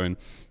everyone going.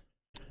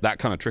 That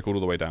kind of trickled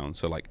all the way down.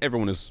 So like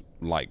everyone is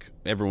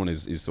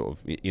sort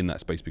of in that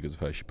space because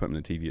of her. She put them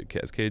in the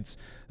TV as kids.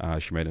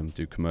 She made them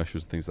do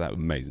commercials and things like that.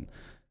 Amazing.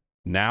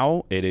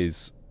 Now it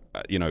is.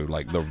 You know,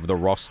 like the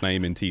Ross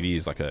name in TV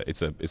is like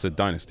it's a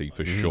dynasty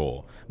for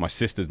sure. My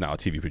sister's now a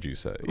TV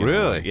producer. Really?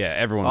 Know, like, yeah,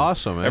 everyone's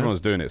awesome. Man.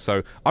 Everyone's doing it.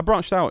 So I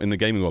branched out in the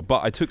gaming world,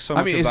 but I took so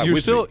much of that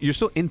with me. You're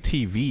still in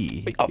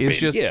TV.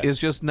 It's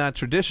just not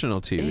traditional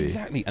TV.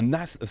 Exactly, and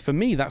that's for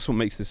me. That's what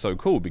makes this so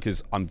cool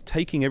because I'm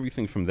taking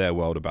everything from their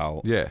world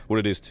about what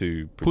it is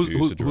to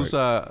produce.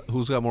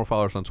 Who's got more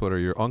followers on Twitter?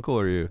 Your uncle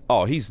or you?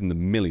 Oh, he's in the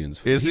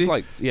millions. Is he's he?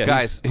 Like, yeah,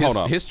 guys,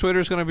 his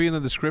Twitter's going to be in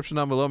the description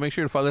down below. Make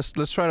sure to follow.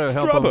 Let's try to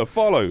help him.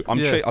 Follow. I'll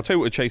tell you what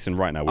we're chasing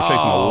right now. We're chasing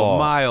a lot.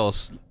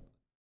 Miles.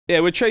 Yeah,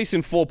 we're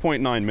chasing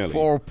 4.9 million.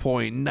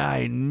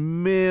 4.9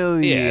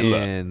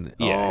 million.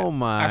 Yeah. Oh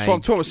my. That's what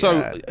I'm talking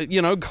about. So,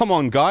 you know, come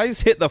on,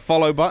 guys, hit the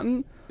follow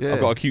button. Yeah.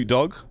 I've got a cute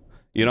dog.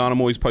 You know, and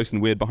I'm always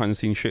posting weird behind the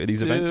scenes shit at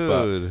these events.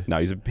 But no,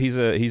 he's a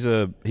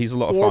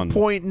lot of fun.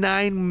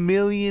 4.9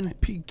 million.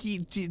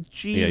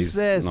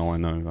 Jesus. Yeah, I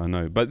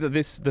know. But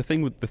the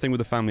thing with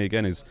the family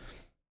again is.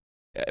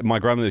 My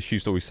grandmother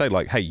used to always say,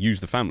 like, hey,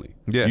 use the family.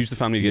 Yeah. Use the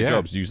family to get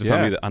jobs. Use the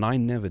family. And I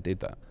never did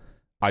that.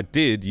 I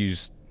did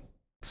use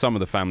some of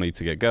the family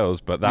to get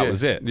girls, but that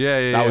was it.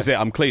 That was it.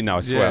 I'm clean now,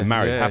 I swear. I'm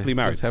married. Happily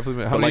married.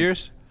 How many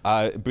years?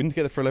 I've been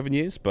together for 11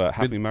 years, but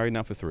happily married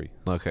now for 3.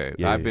 Okay.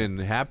 I've been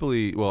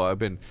happily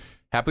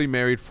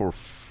married for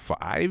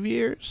 5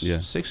 years,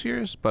 6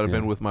 years, but I've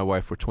been with my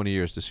wife for 20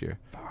 years this year.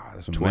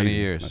 That's 20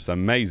 years. That's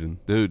amazing.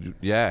 Dude,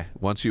 yeah.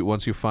 Once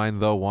you find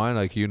the one,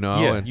 like, you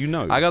know. Yeah, and you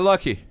know. I got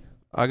lucky.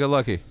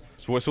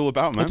 That's what it's all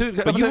about, man. Dude,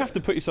 but you have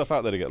to put yourself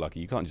out there to get lucky.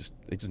 You can't just,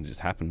 it doesn't just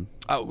happen.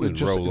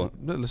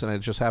 Listen, it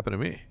just happened to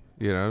me.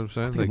 You know what I'm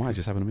saying? I think it might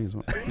just happen to me as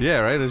well.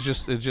 Yeah, right? It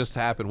just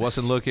happened.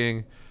 Wasn't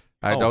looking.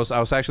 I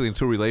was actually in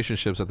 2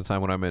 relationships at the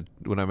time when I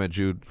met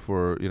Jude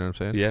for, you know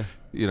what I'm saying? Yeah.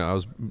 You know, I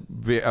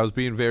was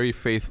being very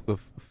faithful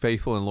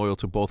and loyal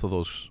to both of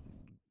those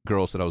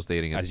girls that I was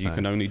dating at the time. As you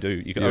can only do.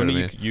 You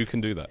can you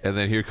can do that. And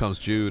then here comes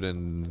Jude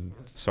and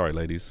sorry,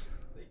 ladies.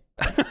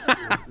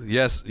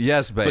 yes,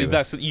 baby. But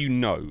that's you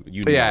know.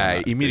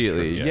 Yeah,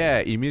 immediately.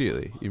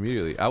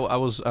 Immediately. I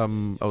was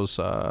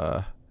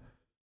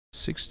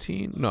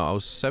 16. No, I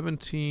was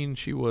 17.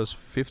 She was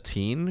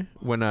 15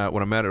 when I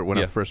met her.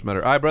 I first met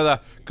her. All right, brother.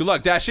 Good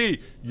luck, Dashi.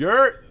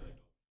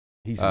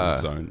 He's in the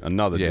zone.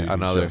 Another dude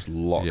who's just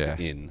locked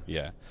in.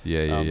 Yeah.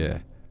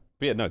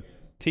 But yeah, no.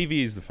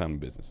 TV is the family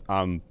business.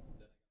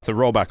 To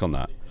roll back on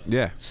that.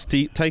 Yeah.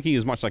 Taking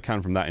as much as I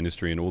can from that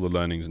industry and all the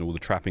learnings and all the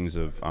trappings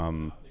of,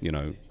 you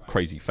know,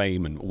 crazy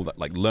fame and all that,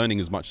 like learning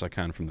as much as I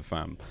can from the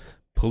fam,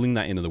 pulling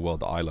that into the world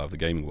that I love, the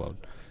gaming world,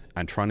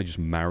 and trying to just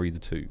marry the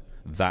two.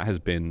 That has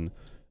been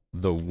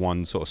the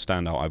one sort of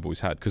standout I've always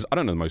had because I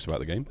don't know the most about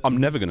the game. I'm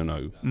never going to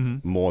know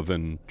more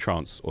than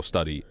Chance or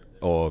Study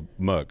or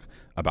Merc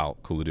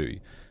about Call of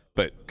Duty.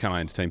 But can I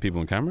entertain people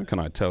on camera? Can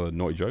I tell a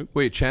naughty joke?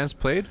 Wait, Chance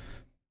played?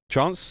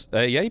 Chance,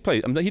 yeah, he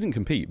played. I mean, he didn't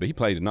compete, but he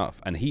played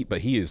enough. And he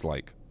is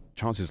like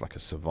Chance is like a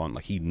savant.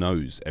 Like he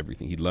knows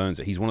everything. He learns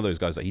it. He's one of those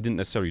guys that he didn't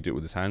necessarily do it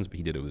with his hands, but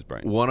he did it with his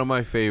brain. One of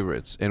my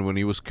favorites. And when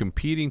he was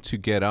competing to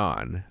get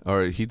on,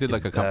 or he did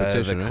like a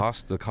competition,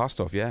 the cast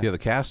off, yeah, the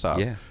cast off.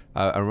 Yeah,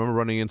 I remember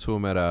running into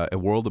him at a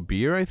World of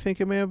Beer. I think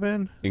it may have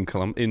been in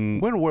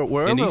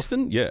where in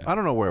Easton. Yeah, I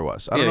don't know where it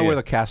was. I don't know where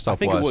the cast off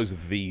was. I think it was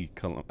the.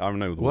 I don't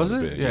know. Was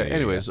it? Yeah.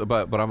 Anyways,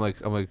 but I'm like,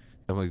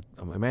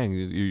 man,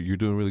 you're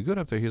doing really good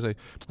up there. He's like,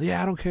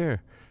 yeah, I don't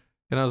care.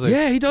 And I was like,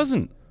 yeah, he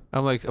doesn't.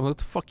 I'm like, what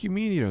the fuck you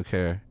mean you don't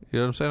care? You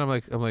know what I'm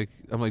saying?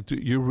 I'm like,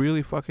 dude, you're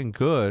really fucking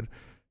good.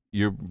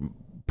 You're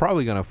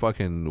probably gonna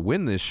fucking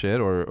win this shit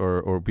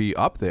or be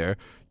up there.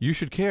 You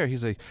should care.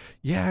 He's like,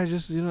 yeah, I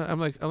just, you know, I'm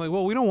like,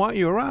 well, we don't want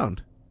you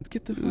around. Let's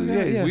get the fuck out.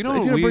 Yeah, we don't.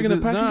 If you're bringing the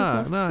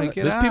passion, nah, get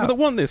there's out. people that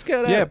want this.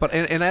 Get out. Yeah, but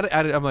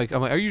I'm like,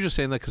 are you just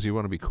saying that because you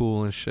want to be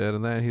cool and shit?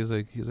 And then he's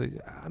like,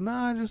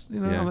 nah, I just, you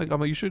know, I'm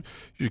like, you should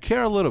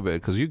care a little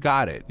bit because you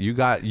got it. You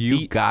got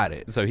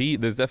it. So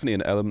there's definitely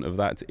an element of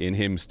that in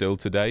him still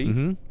today.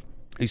 Mm-hmm.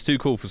 He's too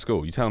cool for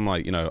school. You tell him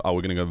like, you know, oh,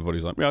 we're gonna go over.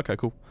 He's like, yeah, okay,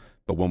 cool.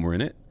 But when we're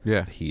in it,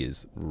 he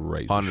is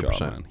razor 100%.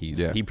 Sharp, man.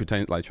 He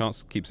pretends like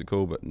Chance keeps it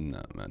cool, but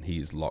no, man, he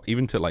is locked.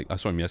 Even to like, I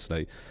saw him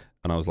yesterday,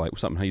 and I was like,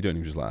 what's up? How you doing?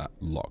 He was just like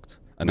locked.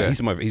 And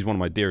he's one of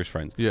my dearest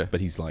friends. Yeah. But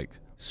he's like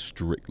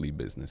strictly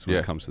business when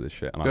it comes to this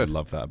shit, and I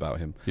love that about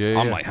him.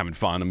 I'm like having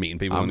fun and meeting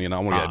people, and you know, I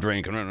want to get a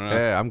drink.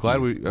 I'm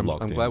glad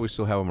we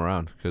still have him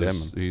around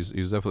because he's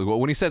definitely. Well,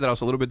 when he said that, I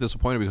was a little bit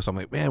disappointed because I'm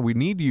like, man, we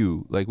need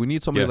you. Like, we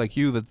need somebody like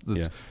you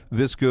that's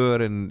this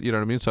good, and you know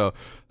what I mean. So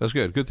that's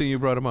good. Good thing you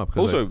brought him up.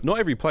 Also, not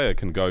every player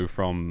can go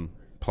from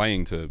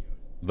playing to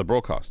the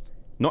broadcast.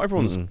 Not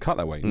everyone's cut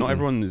that way. Not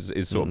everyone is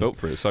sort of built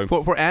for it. So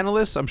for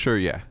analysts, I'm sure,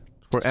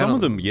 For some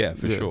of them,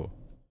 for sure.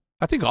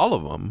 I think all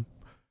of them.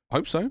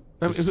 Hope so.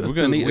 We're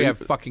gonna we have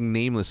fucking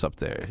Nameless up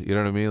there. You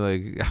know what I mean?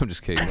 Like, I'm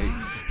just kidding.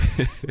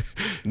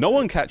 No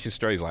one catches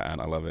strays like Ant.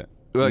 I love it.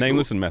 Like,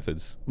 Nameless and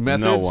Methods.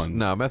 No one.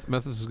 No,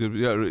 Methods is good.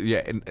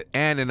 Yeah. And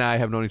Ant and I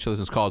have known each other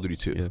since Call of Duty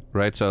 2.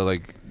 Right. So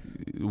like,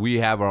 we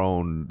have our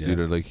own. You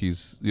know, like you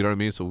know what I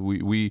mean. So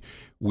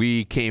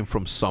we came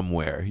from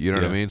somewhere. You know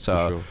what I mean.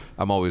 So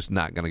I'm always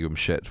not gonna give him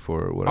shit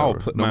for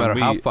whatever. No matter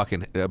how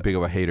fucking big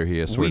of a hater he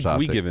is.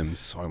 We give him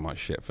so much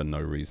shit for no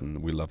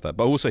reason. We love that,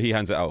 but also he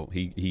hands it out.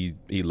 He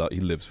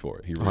lives for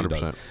it. He really 100%.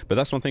 Does. But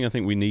that's one thing I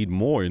think we need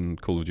more in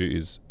Call of Duty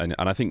is, and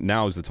I think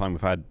now is the time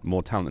we've had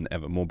more talent than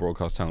ever, more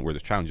broadcast talent. Where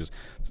there's challenges,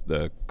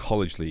 the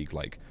college league,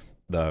 like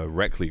the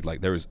rec league,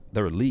 like there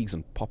are leagues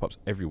and pop-ups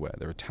everywhere.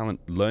 There are talent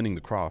learning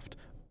the craft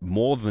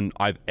more than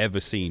I've ever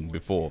seen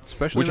before,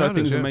 especially which I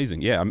think is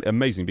amazing. Yeah,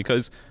 amazing,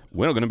 because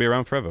we're not going to be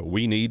around forever.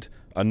 We need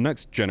a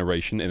next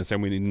generation, in the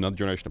same way we need another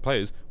generation of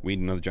players. We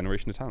need another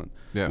generation of talent.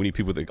 Yeah, we need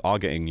people that are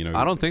getting, you know.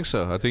 I don't think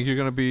so. I think you're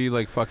going to be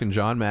like fucking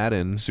John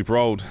Madden, super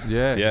old.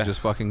 Yeah, just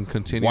fucking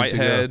continue.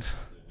 Whitehead. To go.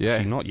 Yeah,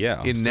 actually not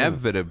yet.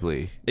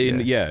 Inevitably.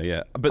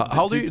 But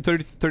how old are you?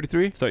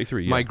 33?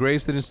 33. Yeah. My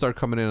grades didn't start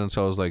coming in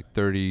until I was like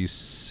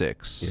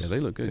 36. Yeah, they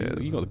look good.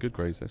 Yeah, you got the good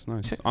grades. That's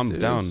nice. I'm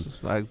down.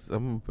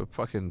 I'm a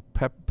fucking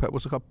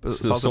what's it called?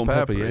 Salt and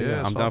pepper.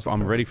 Yeah. I'm down.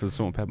 I'm ready for the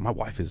salt and pepper. My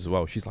wife is as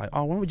well. She's like,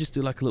 oh, why don't we just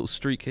do like a little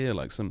streak here,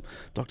 like some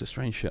Doctor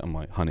Strange shit? I'm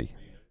like, honey.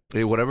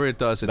 Hey, whatever it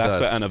does, that's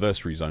for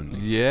anniversaries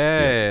only.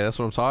 Yeah, that's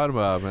what I'm talking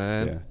about,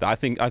 man. Yeah. I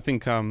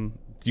think.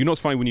 You know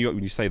what's funny when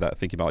you say that,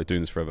 thinking about like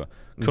doing this forever.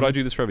 Could I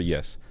do this forever?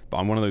 Yes, but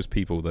I'm one of those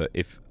people that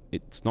if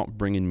it's not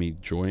bringing me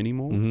joy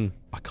anymore,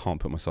 I can't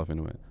put myself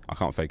into it. I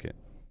can't fake it.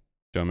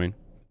 Do you know what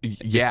I mean?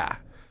 Yeah.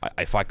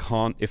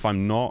 If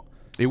I'm not,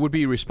 it would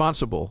be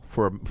irresponsible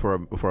for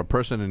a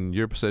person in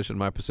your position,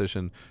 my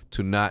position,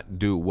 to not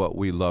do what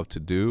we love to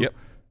do. Yep.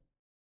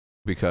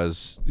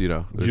 Because you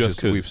know, just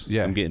because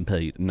I'm getting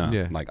paid.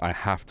 No, like I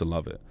have to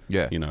love it.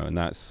 Yeah. You know, and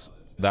that's.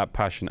 That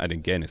passion, and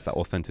again, it's that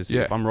authenticity.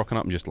 If I'm rocking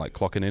up and just like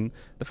clocking in,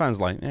 the fan's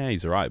like,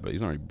 he's alright, but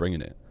he's not really bringing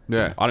it.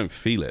 Yeah, I don't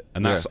feel it,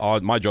 and that's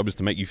my job is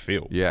to make you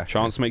feel. Yeah,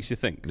 Chance makes you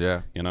think.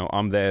 Yeah, you know,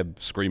 I'm there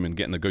screaming,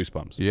 getting the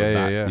goosebumps.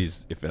 Yeah,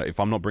 if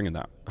I'm not bringing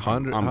that,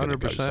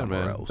 100%,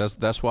 man. Else.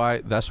 That's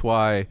why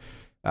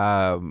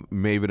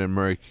Maven and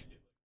Merc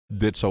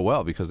did so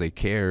well, because they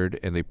cared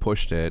and they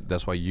pushed it.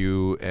 That's why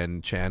you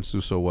and Chance do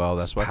so well.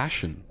 That's why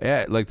passion.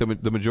 Yeah, like the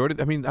majority.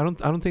 I mean, I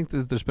don't think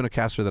that there's been a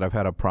caster that I've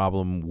had a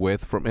problem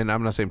with and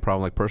I'm not saying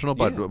problem like personal,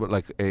 but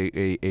like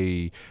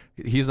a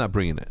he's not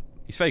bringing it.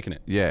 He's faking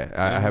it. Yeah,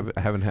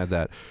 I haven't had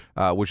that,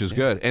 which is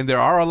good. And there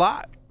are a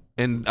lot,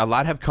 and a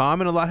lot have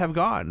come and a lot have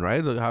gone.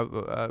 Right.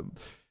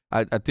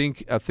 I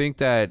think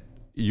that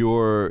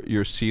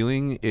your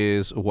ceiling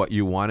is what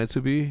you want it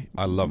to be.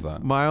 I love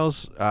that,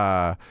 Miles.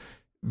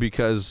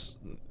 Because,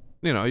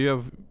 you know, you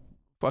have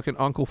fucking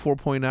Uncle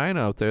 4.9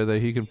 out there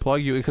that he can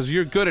plug you, because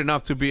you're good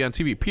enough to be on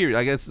TV. Period.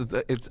 I guess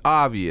it's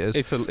obvious.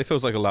 It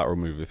feels like a lateral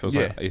move. It feels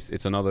like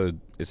it's another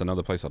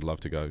place I'd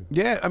love to go.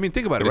 Yeah, I mean,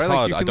 think about it. It's right?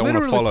 hard. Like, I don't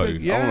want to follow.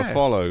 I want to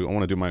follow. I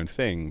want to do my own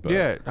thing. But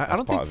I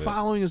don't think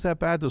following is that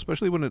bad, though,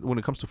 especially when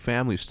it comes to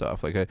family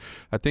stuff. Like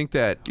I think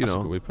that that's a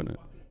good way of putting it.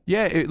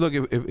 Yeah, look,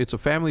 if it's a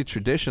family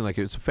tradition, like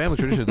it's a family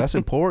tradition, that's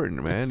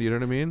important, man. You know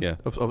what I mean? Yeah,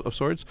 of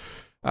sorts.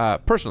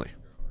 Personally,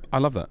 I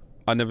love that.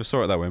 I never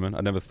saw it that way, man.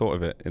 I never thought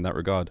of it in that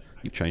regard.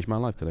 You changed my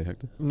life today,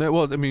 Hector. No,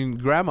 well, I mean,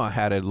 Grandma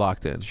had it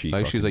locked in. She's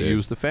like,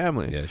 use the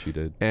family. Yeah, she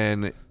did.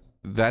 And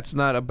that's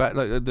not a bad.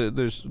 Like,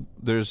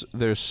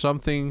 there's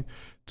something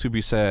to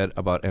be said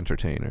about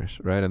entertainers,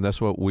 right? And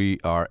that's what we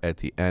are at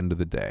the end of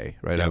the day,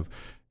 right? Yep.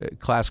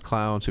 Class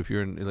clowns. If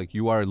you're in, like,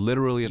 you are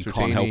literally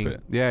entertaining. You can't help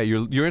it. Yeah,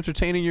 you're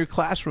entertaining your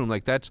classroom.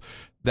 Like that's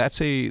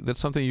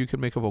something you can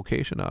make a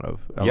vocation out of.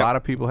 A lot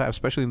of people have,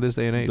 especially in this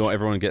day and age. Not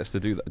everyone gets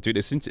to do that, dude.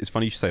 It's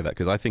funny you say that,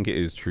 because I think it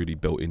is truly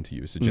built into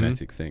you. It's a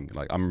genetic thing.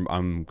 Like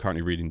I'm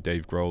currently reading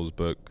Dave Grohl's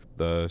book,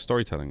 The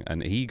Storytelling,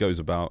 and he's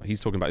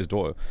talking about his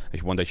daughter.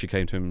 And one day she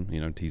came to him.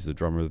 You know, he's the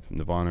drummer of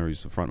Nirvana.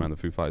 He's the frontman of the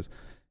Foo Fighters.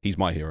 He's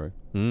my hero.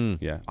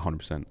 Yeah,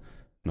 100%.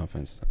 No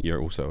offense,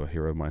 you're also a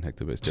hero of mine,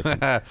 Hector, but it's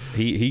different. But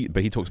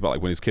he talks about,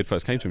 like, when his kid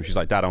first came to him, she's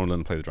like, Dad, I want to learn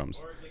to play the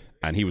drums.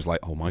 And he was like,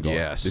 oh my God,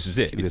 this is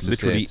it. It's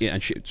literally it.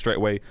 And straight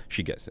away,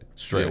 she gets it.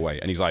 Straight away.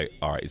 And he's like,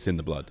 all right, it's in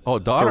the blood. Oh,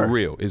 daughter. For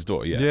real, his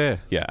daughter, yeah.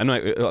 And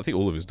I think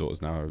all of his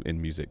daughters now are in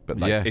music.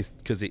 But like, it's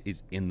because it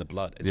is in the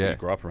blood. It's what you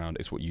grow up around.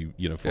 It's what you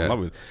fall in love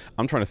with.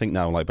 I'm trying to think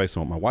now, like, based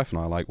on what my wife and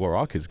I are like, what are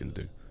our kids going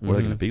to do? What are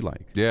they going to be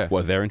like? What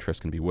are their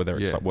interests going to be?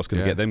 What's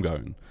going to get them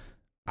going?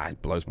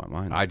 It blows my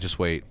mind. I just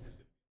wait.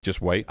 Just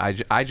wait.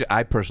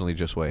 I personally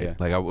just wait. Yeah.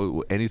 Like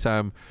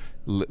anytime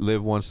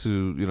Liv wants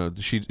to, you know,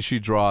 she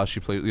draws, she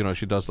plays, you know,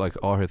 she does like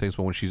all her things.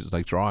 But when she's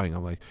like drawing,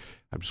 I'm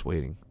just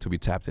waiting to be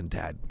tapped in.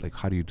 Dad, like,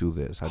 how do you do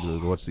this?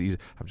 What's the easy?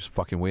 I'm just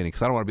fucking waiting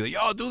because I don't want to be like,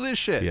 yo, do this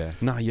shit. Yeah.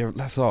 No,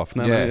 that's off.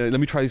 No, let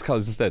me try these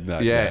colors instead. No,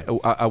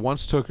 I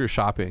once took her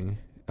shopping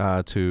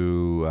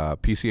to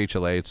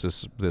PCHLA. It's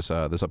this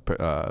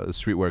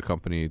streetwear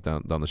company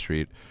down the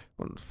street.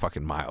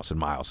 Fucking miles and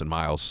miles and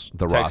miles.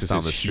 The Ross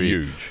down the street.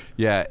 Huge.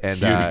 Yeah,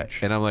 and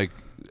I'm like,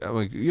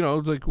 you know,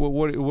 it's like, well,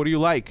 what do you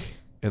like?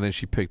 And then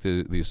she picked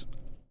these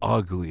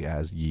ugly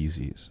ass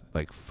Yeezys,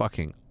 like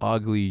fucking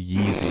ugly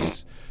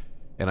Yeezys,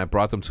 and I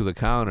brought them to the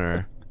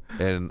counter,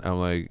 and I'm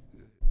like,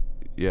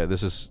 yeah,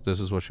 this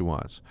is what she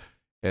wants,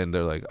 and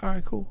they're like, all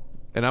right, cool,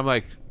 and I'm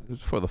like,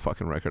 for the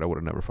fucking record, I would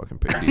have never fucking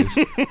picked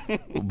these,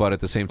 but at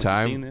the same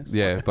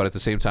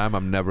time,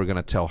 I'm never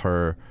gonna tell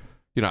her.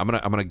 You know, I'm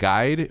gonna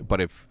guide, but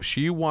if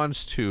she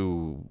wants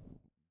to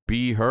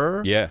be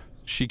her,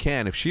 she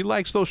can. If she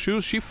likes those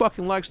shoes, she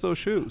fucking likes those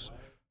shoes.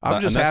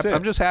 I'm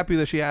just happy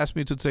that she asked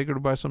me to take her to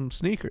buy some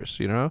sneakers.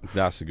 You know,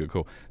 that's a good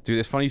call, dude.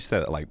 It's funny you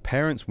say that. Like,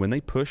 parents, when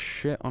they push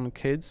shit on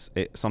kids,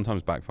 it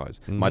sometimes backfires.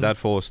 My dad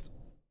forced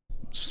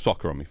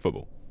soccer on me,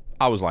 football.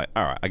 I was like,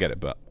 all right, I get it,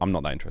 but I'm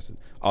not that interested.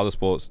 Other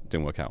sports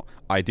didn't work out.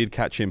 I did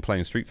catch him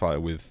playing Street Fighter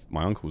with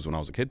my uncles when I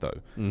was a kid, though.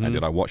 And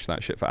did I watch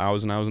that shit for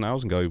hours and hours and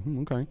hours and go,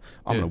 okay,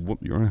 I'm gonna whoop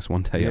your ass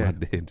one day? And I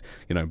did,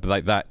 you know. But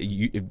like that,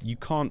 you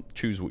can't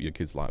choose what your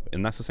kids like,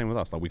 and that's the same with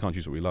us. Like, we can't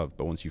choose what we love,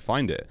 but once you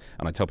find it,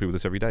 and I tell people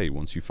this every day,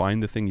 once you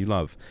find the thing you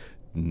love,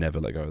 never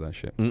let go of that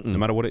shit. No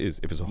matter what it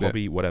is, if it's a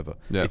hobby, whatever.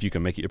 If you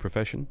can make it your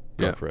profession,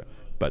 go for it.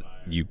 But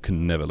you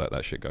can never let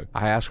that shit go.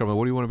 I asked her, I'm like,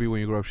 what do you want to be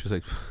when you grow up? She's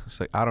like,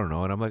 I don't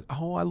know. And I'm like,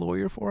 oh, a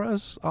lawyer for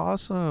us?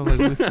 Awesome.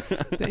 Like,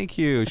 thank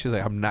you. She's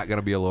like, I'm not going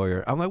to be a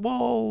lawyer. I'm like,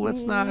 well,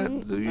 let's not.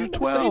 You're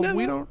 12.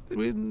 You know, but,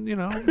 you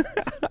know,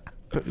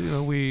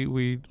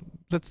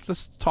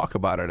 let's talk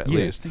about it at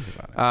least. Think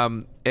about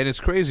it. And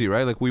it's crazy,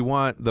 right? Like, we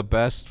want the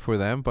best for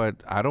them, but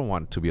I don't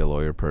want to be a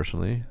lawyer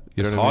personally.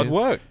 You know, it's hard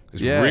work.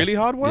 It's really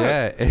hard work.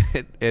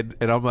 Yeah, and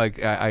I'm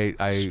like,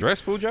 I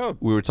stressful job.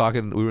 We were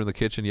in the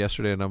kitchen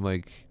yesterday, and I'm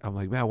like,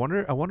 man, I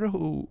wonder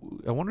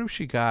if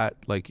she got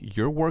like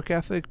your work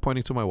ethic,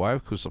 pointing to my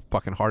wife, who's the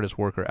fucking hardest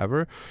worker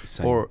ever,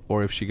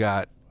 or if she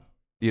got,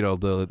 you know,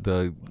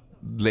 the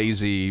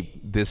lazy,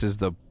 this is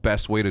the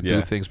best way to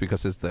do things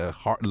because it's the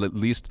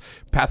least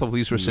path of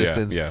least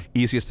resistance,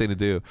 easiest thing to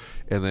do.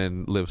 And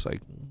then Liv's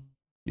like,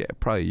 yeah,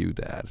 probably you,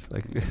 Dad.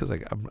 Like, it's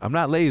like, I'm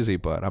not lazy,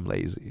 but I'm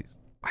lazy.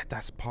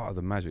 That's part of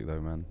the magic, though,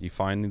 man. You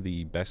find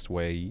the best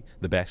way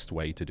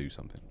to do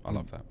something. I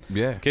love that.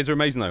 Yeah. Kids are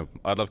amazing, though.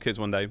 I'd love kids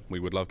one day. We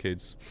would love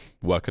kids.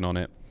 Working on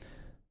it.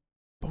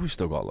 But we've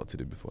still got a lot to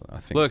do before that. I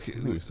think. Look,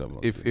 we still have a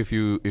lot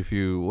if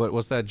you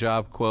what's that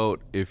job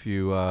quote? If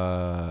you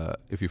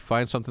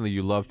find something that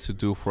you love to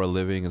do for a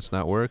living, it's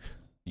not work.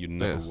 You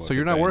never work. So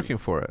you're not working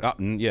for it.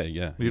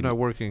 Yeah. You're not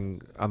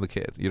working on the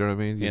kid. You know what I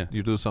mean?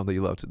 You do something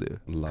you love to do.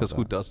 Because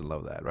who doesn't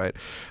love that, right?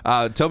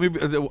 Tell me,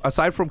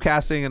 aside from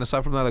casting and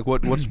aside from that, like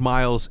what's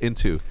Miles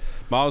into?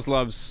 Miles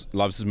loves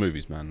his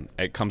movies, man.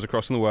 It comes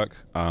across in the work.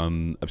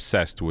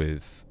 Obsessed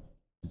with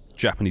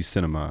Japanese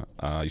cinema.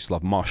 I used to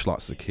love martial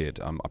arts as a kid.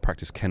 I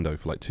practiced kendo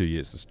for like 2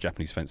 years. This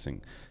Japanese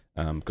fencing.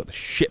 Got the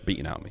shit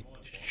beaten out of me.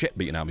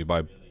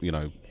 By, you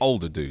know,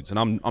 older dudes, and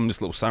I'm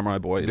this little samurai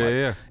boy,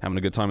 having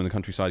a good time in the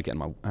countryside, getting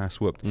my ass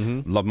whooped.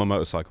 Love my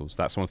motorcycles.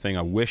 That's one thing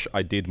I wish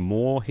I did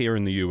more here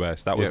in the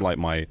US. That was like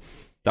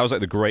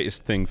the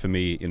greatest thing for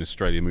me in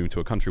Australia, moving to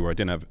a country where I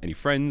didn't have any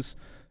friends.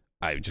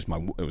 It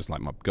was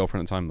like my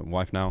girlfriend at the time, my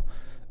wife now.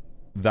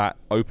 That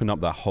opened up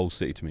that whole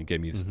city to me and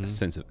gave me a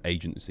sense of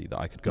agency that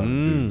I could go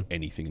and do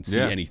anything and see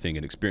anything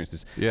and experience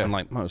this. And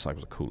like,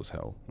 motorcycles are cool as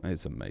hell.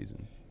 It's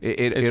amazing.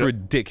 It's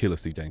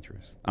ridiculously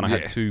dangerous. And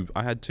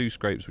I had two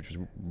scrapes, which was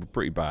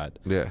pretty bad.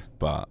 Yeah.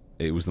 But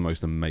it was the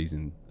most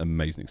amazing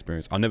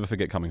experience. I'll never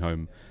forget coming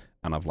home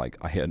and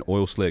I hit an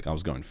oil slick. I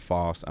was going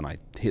fast and I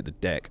hit the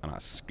deck and I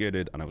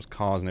skidded and there was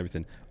cars and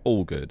everything,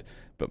 all good.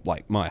 But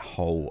like my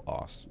whole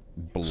ass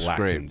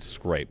blackened,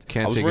 scraped.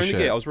 Can't take a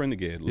shit. I was wearing the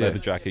gear, leather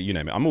jacket, you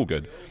name it. I'm all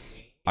good.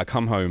 I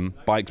come home,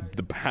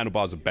 the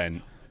handlebars are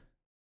bent.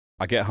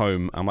 I get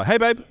home, I'm like, hey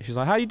babe. She's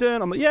like, how you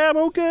doing? I'm like, yeah, I'm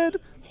all good.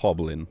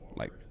 Hobbling,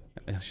 like,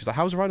 she's like,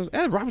 how was the ride?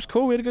 Yeah, the ride was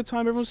cool. We had a good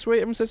time. Everyone's sweet.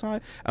 Everyone says hi.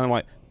 And I'm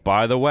like,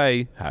 by the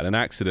way, had an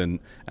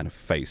accident, and a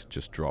face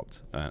just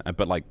dropped.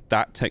 But like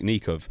that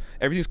technique of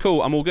everything's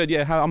cool. I'm all good.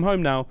 Yeah, I'm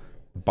home now.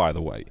 By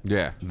the way,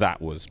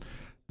 that was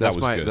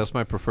good. That's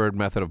my preferred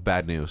method of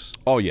bad news.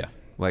 Oh yeah.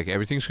 Like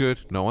everything's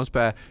good, no one's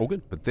bad. All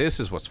good. But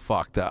this is what's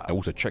fucked up. I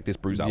also check this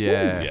bruise out.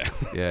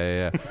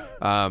 Yeah.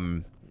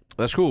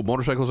 That's cool.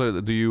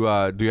 Motorcycles. Do you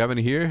have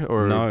any here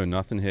or no?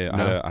 Nothing here.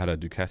 No. I had a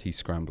Ducati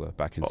Scrambler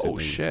back in Sydney. Oh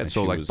shit!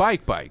 So like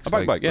bikes. A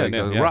bike.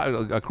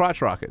 Yeah,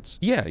 crotch rockets.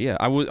 Yeah.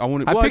 I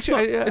wanted. Well,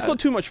 it's not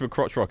too much of a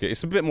crotch rocket.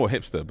 It's a bit more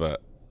hipster,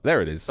 but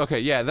there it is. Okay,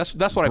 yeah, that's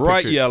what I pictured.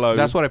 Bright yellow.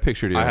 That's what I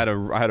pictured. Yeah. I had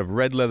a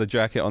red leather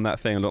jacket on that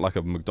thing. It looked like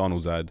a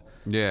McDonald's ad.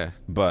 Yeah.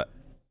 But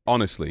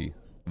honestly,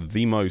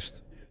 the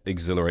most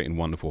exhilarating,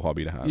 wonderful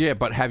hobby to have. Yeah,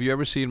 but have you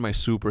ever seen my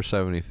Super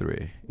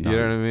 73? No, you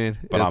know what I mean?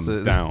 But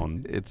I'm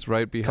down. It's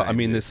right behind. I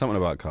mean, there's something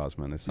about cars,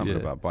 man. There's something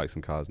about bikes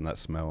and cars and that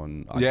smell.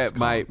 And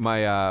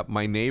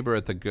my neighbor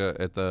at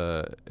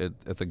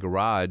the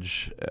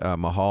garage,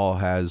 Mahal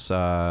has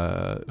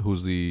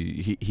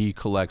he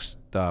collects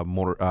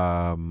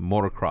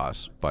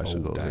motocross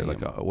bicycles. Oh,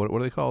 like what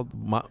are they called?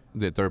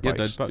 The dirt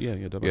bikes.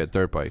 Dirt bikes.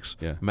 Dirt bikes.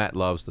 Yeah. Matt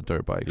loves the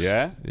dirt bikes.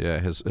 Yeah.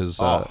 Yeah. His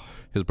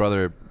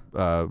brother.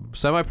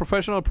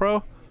 Semi-professional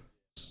pro,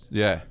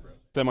 semi-pro.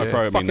 I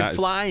mean, fucking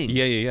flying.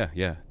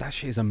 Yeah. That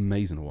shit is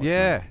amazing to watch.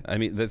 Yeah, man. I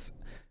mean,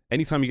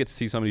 anytime you get to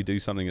see somebody do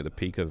something at the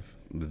peak of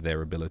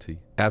their ability,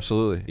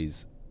 absolutely,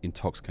 is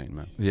intoxicating,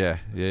 man. Yeah.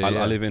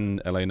 I live in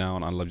LA now,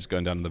 and I love just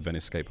going down to the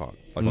Venice skate park,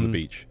 like on the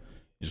beach,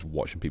 just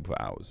watching people for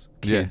hours.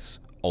 Kids,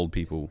 old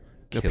people,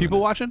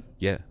 people watching.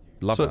 Yeah.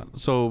 Love that.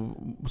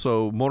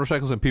 So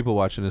motorcycles and people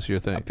watching is your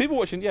thing. People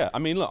watching, yeah. I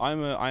mean, look,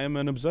 I am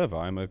an observer.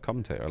 I'm a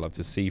commentator. I love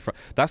to see.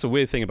 That's a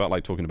weird thing about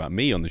like talking about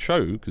me on the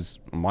show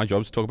because my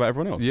job is to talk about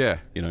everyone else. Yeah,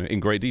 you know,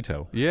 in great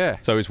detail. Yeah.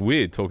 So it's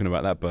weird talking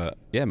about that, but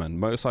yeah, man,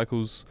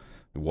 motorcycles.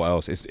 What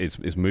else?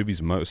 It's movies,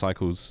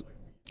 motorcycles.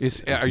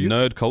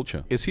 Nerd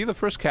culture. Is he the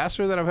first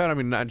caster that I've had? I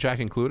mean, not Jack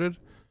included.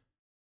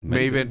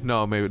 Maybe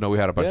no. We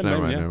had a bunch.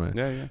 Never mind.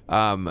 Yeah.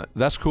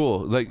 That's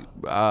cool. Like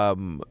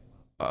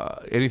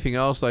anything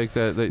else like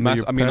that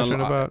you're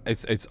passionate about?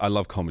 I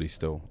love comedy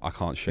still. I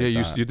can't shake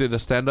that. You did a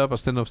stand-up. I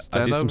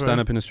did some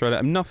stand-up in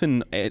Australia.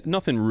 Nothing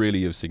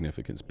really of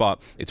significance, but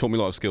it taught me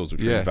a lot of skills,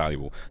 which were really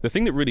valuable. The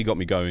thing that really got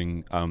me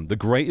going, the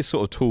greatest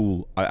sort of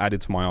tool I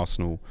added to my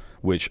arsenal,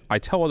 which I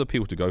tell other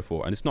people to go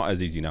for, and it's not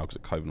as easy now because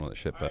of COVID and all that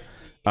shit, but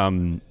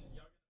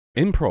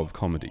improv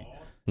comedy,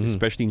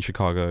 especially in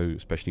Chicago,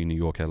 especially in New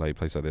York, LA,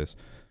 place like this.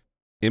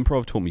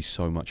 Improv taught me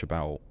so much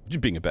about just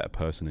being a better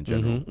person in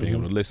general, being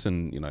able to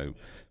listen, you know,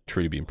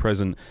 truly being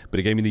present. But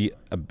it gave me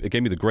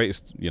the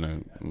greatest, you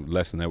know,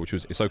 lesson there, which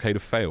was it's okay to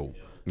fail,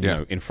 you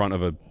know,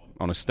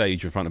 on a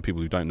stage in front of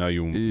people who don't know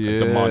you,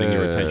 demanding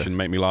your attention.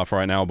 Make me laugh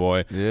right now,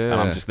 boy. Yeah. And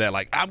I'm just there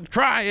like, I'm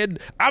trying.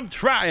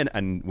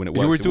 And when it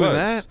works, you were doing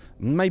that?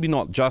 Maybe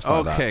not just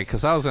like that. Okay,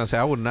 because I was gonna say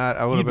I would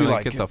have been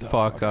like, get the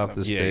fuck off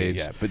the stage.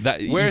 Yeah.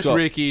 But where's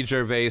Ricky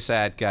Gervais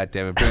at? God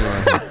damn it, bring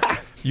him on.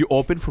 You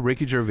opened for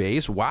Ricky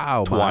Gervais?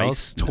 Wow,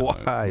 twice. No.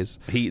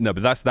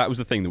 But that was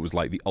the thing that was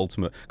like the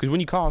ultimate. Because when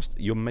you cast,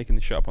 you're making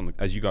the shit up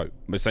as you go.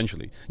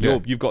 Essentially,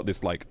 you've got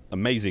this like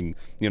amazing.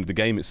 You know, the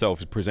game itself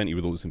is presenting you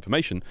with all this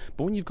information.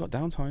 But when you've got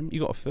downtime, you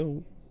got to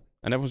fill,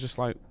 and everyone's just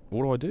like,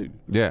 "What do I do?"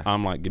 Yeah,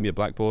 I'm like, "Give me a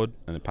blackboard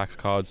and a pack of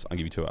cards. I'll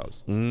give you 2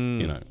 hours."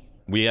 You know,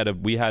 we've had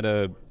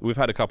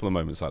a couple of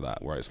moments like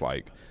that where it's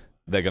like,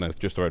 they're gonna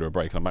just throw to a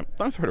break, and I'm like,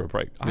 don't throw to a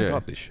break. I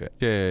got this shit.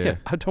 Yeah.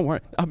 Don't worry.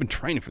 I've been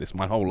training for this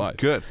my whole life.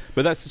 Good.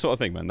 But that's the sort of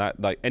thing, man. That's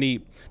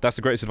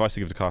the greatest advice to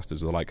give to casters.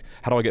 They're like,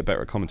 how do I get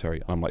better at commentary?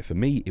 And I'm like, for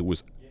me, it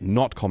was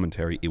not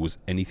commentary. It was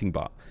anything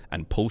but,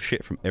 and pull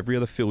shit from every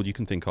other field you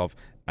can think of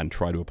and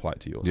try to apply it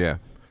to yours. Yeah.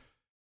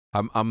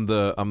 I'm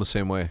the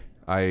same way.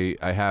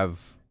 I've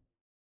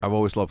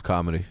always loved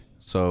comedy,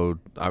 so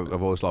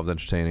I've always loved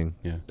entertaining.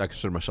 Yeah. I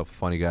consider myself a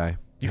funny guy,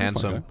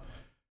 handsome.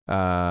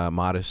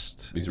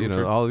 Modest,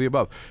 all of the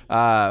above.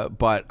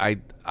 But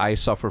I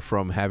suffer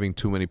from having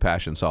too many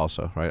passions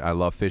also, right? I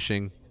love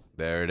fishing.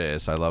 There it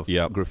is. I love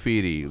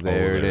graffiti.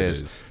 There it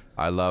is.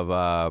 I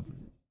love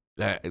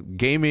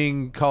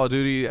gaming, Call of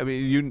Duty. I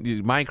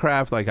mean,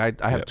 Minecraft. Like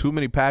I have too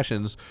many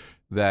passions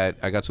that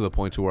I got to the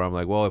point to where I'm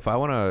like, well, if I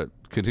want to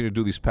continue to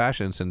do these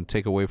passions and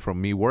take away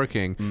from me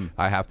working,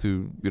 I have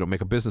to,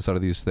 make a business out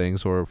of these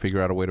things or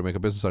figure out a way to make a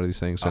business out of these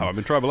things. And I'm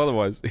in trouble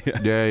otherwise.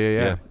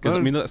 Yeah. Because I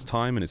mean, that's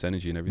time and it's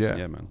energy and everything.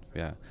 Yeah, man.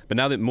 Yeah. But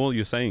now that more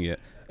you're saying it,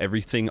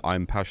 everything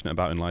I'm passionate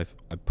about in life,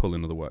 I pull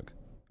into the work.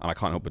 and I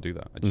can't help but do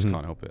that. I just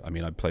can't help it. I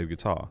mean, I play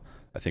guitar.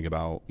 I think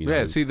about, you know,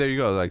 yeah. See, there you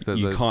go. Like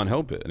you can't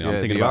help it. And I'm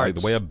thinking about like,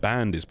 the way a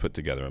band is put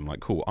together. I'm like,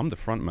 cool. I'm the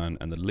front man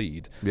and the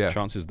lead. Yeah.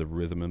 Chances the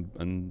rhythm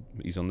and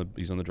he's on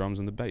the drums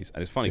and the bass.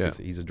 And it's funny because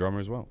he's a drummer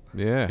as well.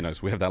 Yeah. You know,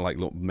 so we have that like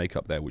little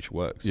makeup there which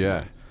works. Yeah.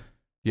 You know?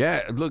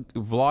 Yeah, look,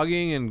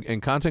 vlogging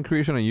and content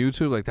creation on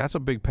YouTube, like that's a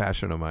big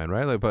passion of mine,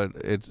 right? Like, but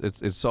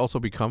it's also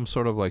become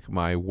sort of like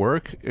my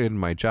work and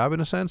my job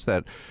in a sense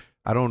that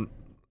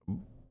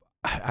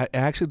I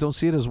actually don't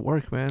see it as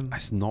work, man.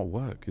 It's not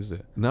work, is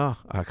it? No,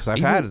 because I've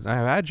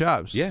had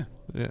jobs. Yeah.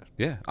 Yeah.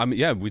 Yeah. I mean,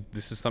 yeah,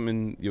 this is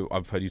something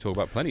I've heard you talk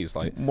about plenty. It's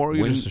like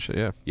mortgages and shit,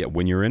 yeah. Yeah,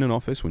 when you're in an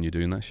office, when you're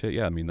doing that shit,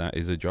 yeah, I mean, that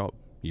is a job.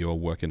 You're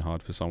working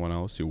hard for someone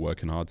else. You're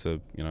working hard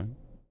to, you know,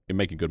 you're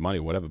making good money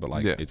or whatever, but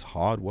like it's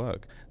hard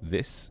work.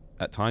 This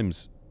at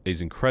times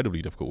is incredibly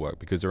difficult work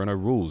because there are no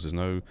rules. There's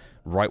no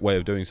right way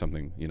of doing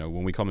something. You know,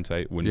 when we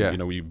commentate, when you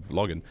know we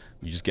vlogging,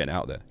 you just get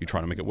out there. You're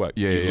trying to make it work.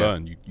 You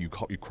learn. You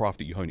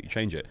craft it. You hone it. You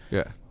change it.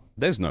 Yeah.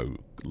 There's no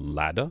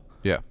ladder.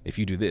 Yeah. If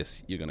you do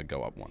this, you're gonna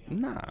go up one.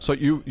 Nah. So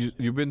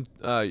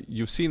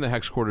you've seen the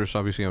Hex quarters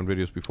obviously on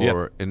videos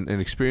before and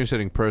experienced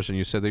it in person.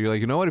 You said that you're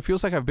like, you know what? It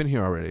feels like I've been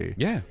here already.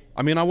 Yeah.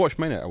 I mean, I watched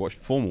Mainnet. I watched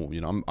Formal.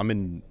 You know,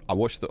 I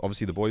watched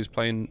obviously the boys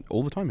playing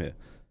all the time here.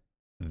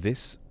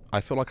 This,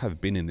 I feel like I've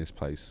been in this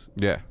place.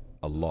 Yeah.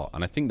 A lot,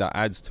 and I think that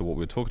adds to what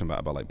we were talking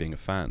about like being a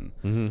fan.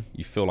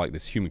 You feel like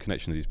this human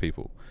connection to these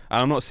people,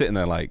 and I'm not sitting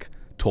there like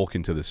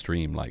talking to the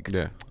stream like,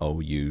 oh,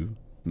 you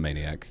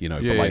maniac, you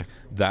know, but like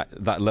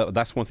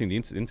that's one thing the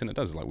internet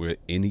does, is like we're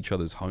in each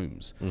other's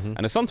homes,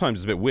 and sometimes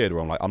it's a bit weird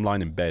where I'm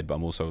lying in bed, but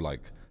I'm also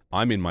like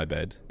I'm in my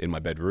bed, in my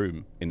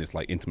bedroom, in this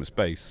like intimate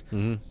space.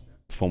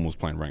 Formal's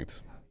playing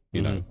ranked,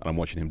 you know, and I'm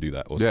watching him do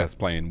that, or Seth's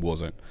playing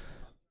Warzone,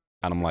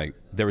 and I'm like,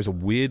 there is a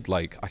weird,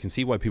 like, I can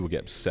see why people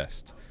get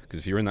obsessed.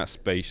 Because if you're in that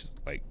space,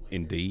 like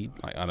Indeed,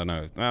 like I don't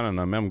know, man.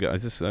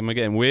 Am I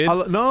getting weird?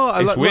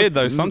 It's weird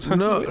though. Sometimes.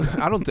 No,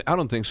 I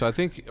don't think so. I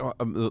think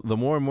the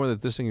more and more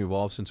that this thing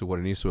evolves into what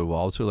it needs to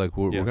evolve to, like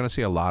we're gonna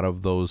see a lot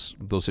of those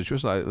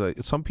situations. Like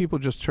some people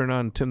just turn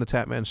on Tim the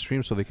Tatman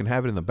stream so they can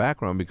have it in the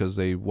background because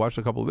they watched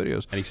a couple of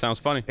videos and he sounds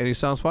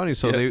funny.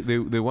 So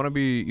they want to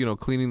be, you know,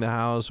 cleaning the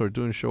house or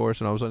doing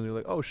chores, and all of a sudden you're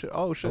like, oh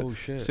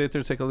shit. Sit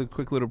there, take a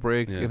quick little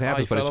break. It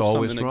happens, but it's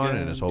always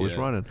running. It's always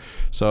running.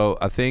 So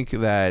I think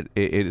that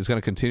it is going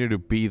to continue to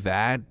be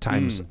that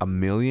times a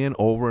million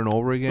over and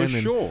over again. For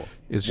sure.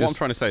 It's what I'm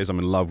trying to say is I'm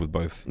in love with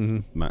both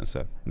Matt and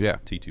Seth. Yeah.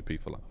 T2P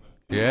for life.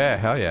 Yeah,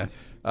 hell yeah.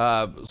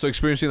 So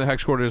experiencing the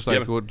Hex quarters,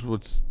 like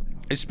what's...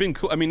 It's been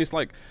cool. I mean, it's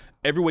like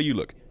everywhere you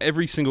look,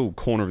 every single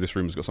corner of this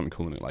room has got something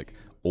cool in it. Like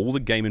all the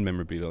gaming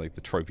memorabilia, like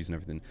the trophies and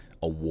everything,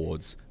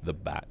 awards, the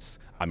bats.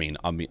 I mean,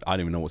 I don't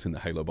even know what's in the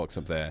Halo box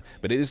up there,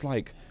 but it is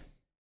like,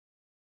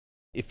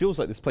 it feels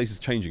like this place is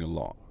changing a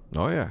lot.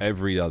 Oh yeah.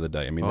 Every other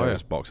day. I mean,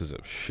 there's boxes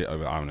of shit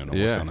over. I don't know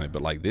what's going on,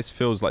 but like this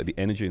feels like the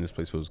energy in this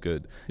place feels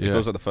good. It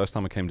feels like the first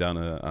time I came down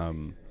to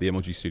the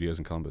MLG studios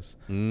in Columbus,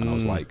 and I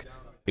was like,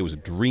 it was a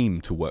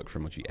dream to work for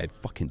MLG. A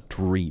fucking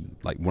dream.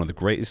 Like one of the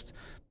greatest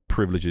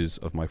privileges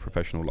of my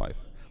professional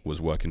life was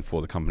working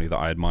for the company that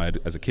I admired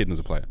as a kid and as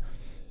a player.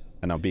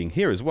 And now being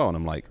here as well, and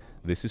I'm like,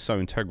 this is so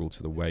integral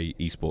to the way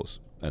esports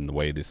and the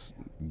way this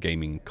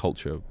gaming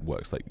culture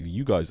works. Like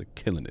you guys are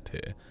killing it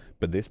here.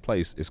 But this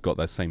place, it's got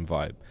that same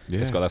vibe. Yeah.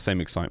 It's got that same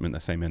excitement,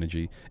 that same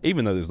energy,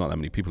 even though there's not that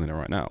many people in it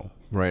right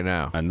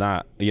now. And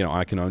that, you know,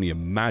 I can only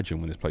imagine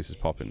when this place is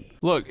popping.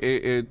 Look,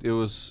 it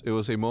was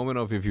a moment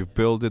of, if you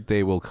build it,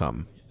 they will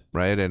come,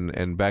 right?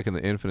 And back in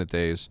the Infinite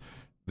days,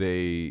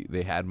 they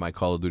had my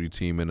Call of Duty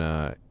team in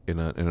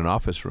an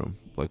office room,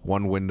 like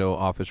one window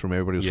office room.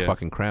 Everybody was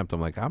fucking cramped.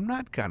 I'm like, I'm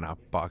not gonna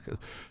bucket.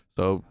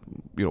 So,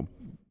 you know,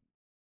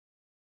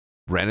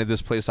 rented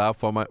this place out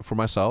for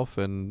myself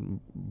and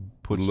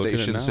put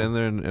stations in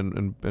there,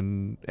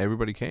 and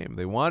everybody came.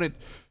 They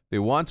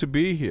want to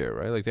be here,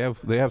 right? Like they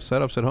have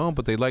setups at home,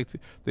 but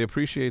they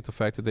appreciate the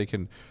fact that they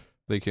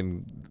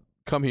can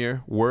come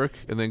here, work,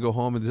 and then go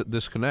home and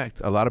disconnect.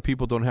 A lot of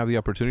people don't have the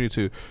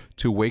opportunity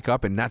to wake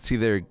up and not see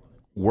their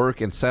work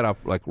and setup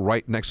like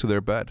right next to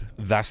their bed.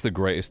 That's the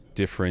greatest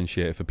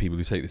differentiator for people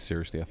who take this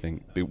seriously, I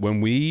think.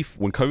 When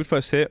COVID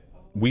first hit,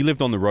 we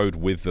lived on the road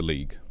with the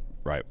league.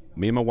 Right,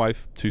 me and my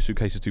wife, 2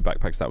 suitcases, 2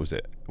 backpacks. That was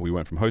it. We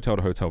went from hotel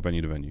to hotel,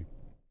 venue to venue.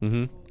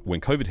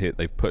 When COVID hit,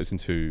 they put us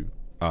into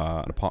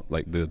an apartment.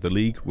 Like the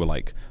league were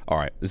like, all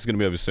right, this is gonna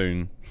be over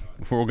soon.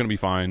 We're all gonna be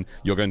fine.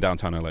 You're going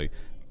downtown LA.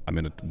 I'm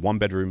in a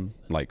 1-bedroom,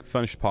 like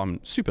furnished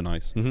apartment, super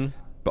nice.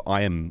 But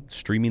I am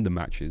streaming the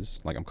matches.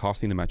 Like I'm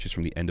casting the matches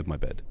from the end of my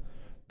bed.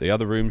 The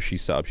other room,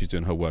 she's set up. She's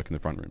doing her work in the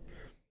front room.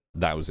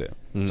 That was it.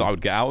 So I would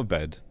get out of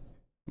bed,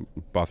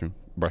 bathroom,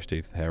 brush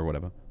teeth, hair,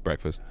 whatever,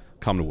 breakfast,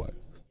 come to work.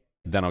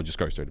 Then I'll just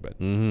go straight to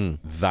bed.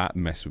 That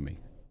messed with me,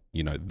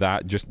 you know.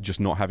 That just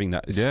not having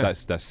that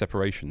that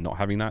separation, not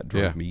having that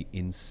drove me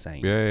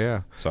insane.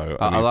 So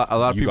I mean, a lot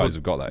of people, guys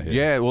have got that here.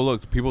 Yeah, well,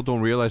 look, people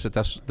don't realize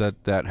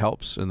that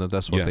helps and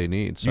that's what they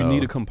need. So. You need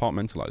to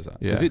compartmentalize that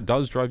because it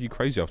does drive you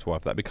crazy after a while.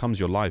 If that becomes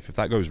your life, if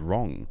that goes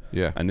wrong,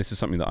 and this is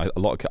something that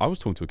I was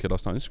talking to a kid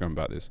last night on Instagram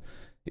about this.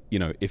 you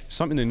know, if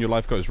something in your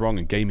life goes wrong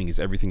and gaming is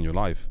everything in your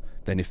life,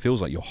 then it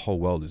feels like your whole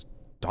world is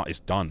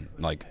done.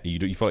 Like you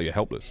feel like you're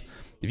helpless.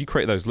 If you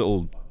create those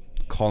little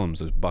columns,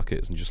 those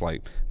buckets, and just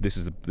like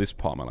this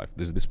part of my life,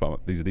 these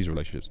are these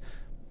relationships,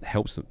 it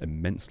helps them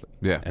immensely.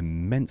 Yeah,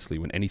 immensely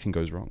when anything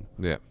goes wrong.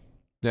 Yeah,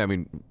 I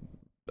mean,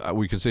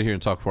 we can sit here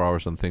and talk for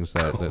hours on things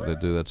that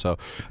do that. So,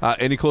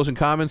 any closing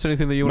comments?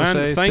 Anything that you want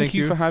to say? Thank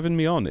you for having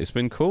me on. It's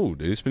been cool,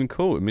 dude. It's been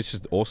cool. I mean, it's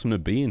just awesome to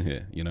be in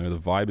here. You know, the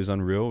vibe is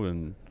unreal,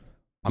 and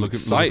I'm looking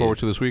forward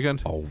to this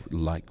weekend. Oh,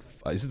 like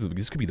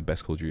this could be the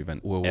best Call of Duty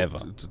event ever.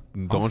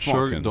 Don't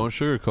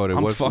sugarcoat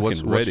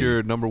it. What's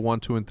your number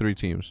 1, 2, and 3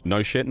 teams?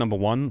 No shit. Number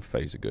 1,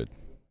 FaZe are good.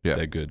 Yeah,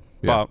 they're good.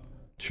 Yeah. But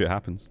shit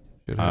happens.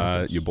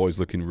 Your boy's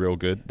looking real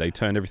good. They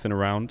turned everything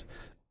around.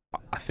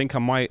 I think I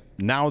might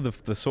now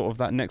the sort of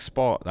that next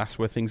spot. That's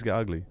where things get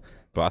ugly.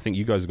 But I think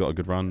you guys have got a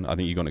good run. I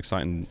think you got an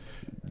exciting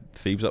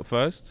Thieves up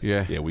first.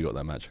 Yeah, we got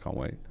that match. I can't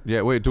wait.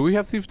 Yeah, wait. Do we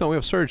have Thieves? No, we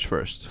have Surge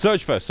first.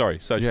 Surge first. Sorry,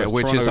 Surge first.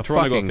 Which is a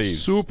fucking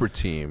super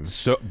team.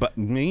 So, but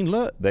I mean,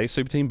 look, they're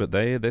super team, but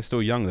they're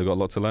still young. They've got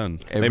a lot to learn.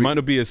 They might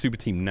not be a super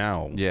team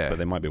now. Yeah, but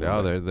they might be.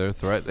 No, they're a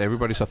threat.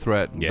 Everybody's a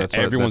threat. Yeah,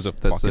 everyone's a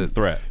fucking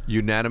threat.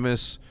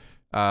 Unanimous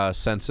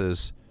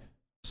census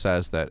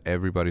says that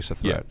everybody's a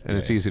threat, and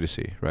it's easy to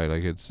see, right?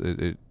 Like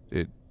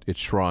it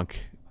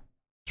shrunk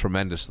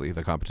tremendously,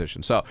 the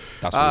competition. So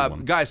that's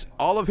guys,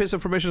 all of his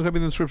information is going to be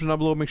in the description down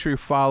below. Make sure you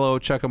follow,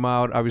 check him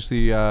out.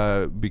 Obviously,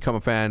 become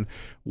a fan.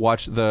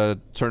 Watch the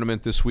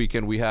tournament this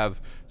weekend. We have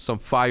some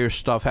fire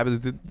stuff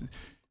happening.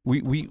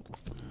 We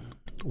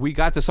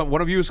got this.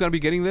 One of you is going to be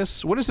getting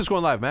this. When is this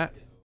going live, Matt?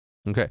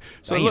 Okay,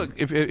 so look,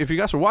 if you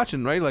guys are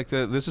watching, right, like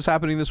this is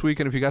happening this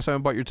weekend. If you guys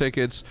haven't bought your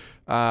tickets,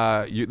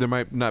 there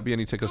might not be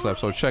any tickets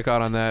left, so check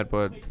out on that,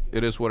 but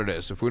it is what it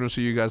is. If we don't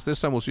see you guys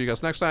this time, we'll see you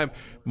guys next time.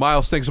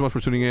 Miles, thanks so much for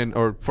tuning in,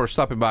 or for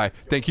stopping by.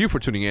 Thank you for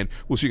tuning in.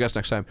 We'll see you guys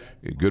next time.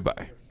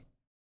 Goodbye.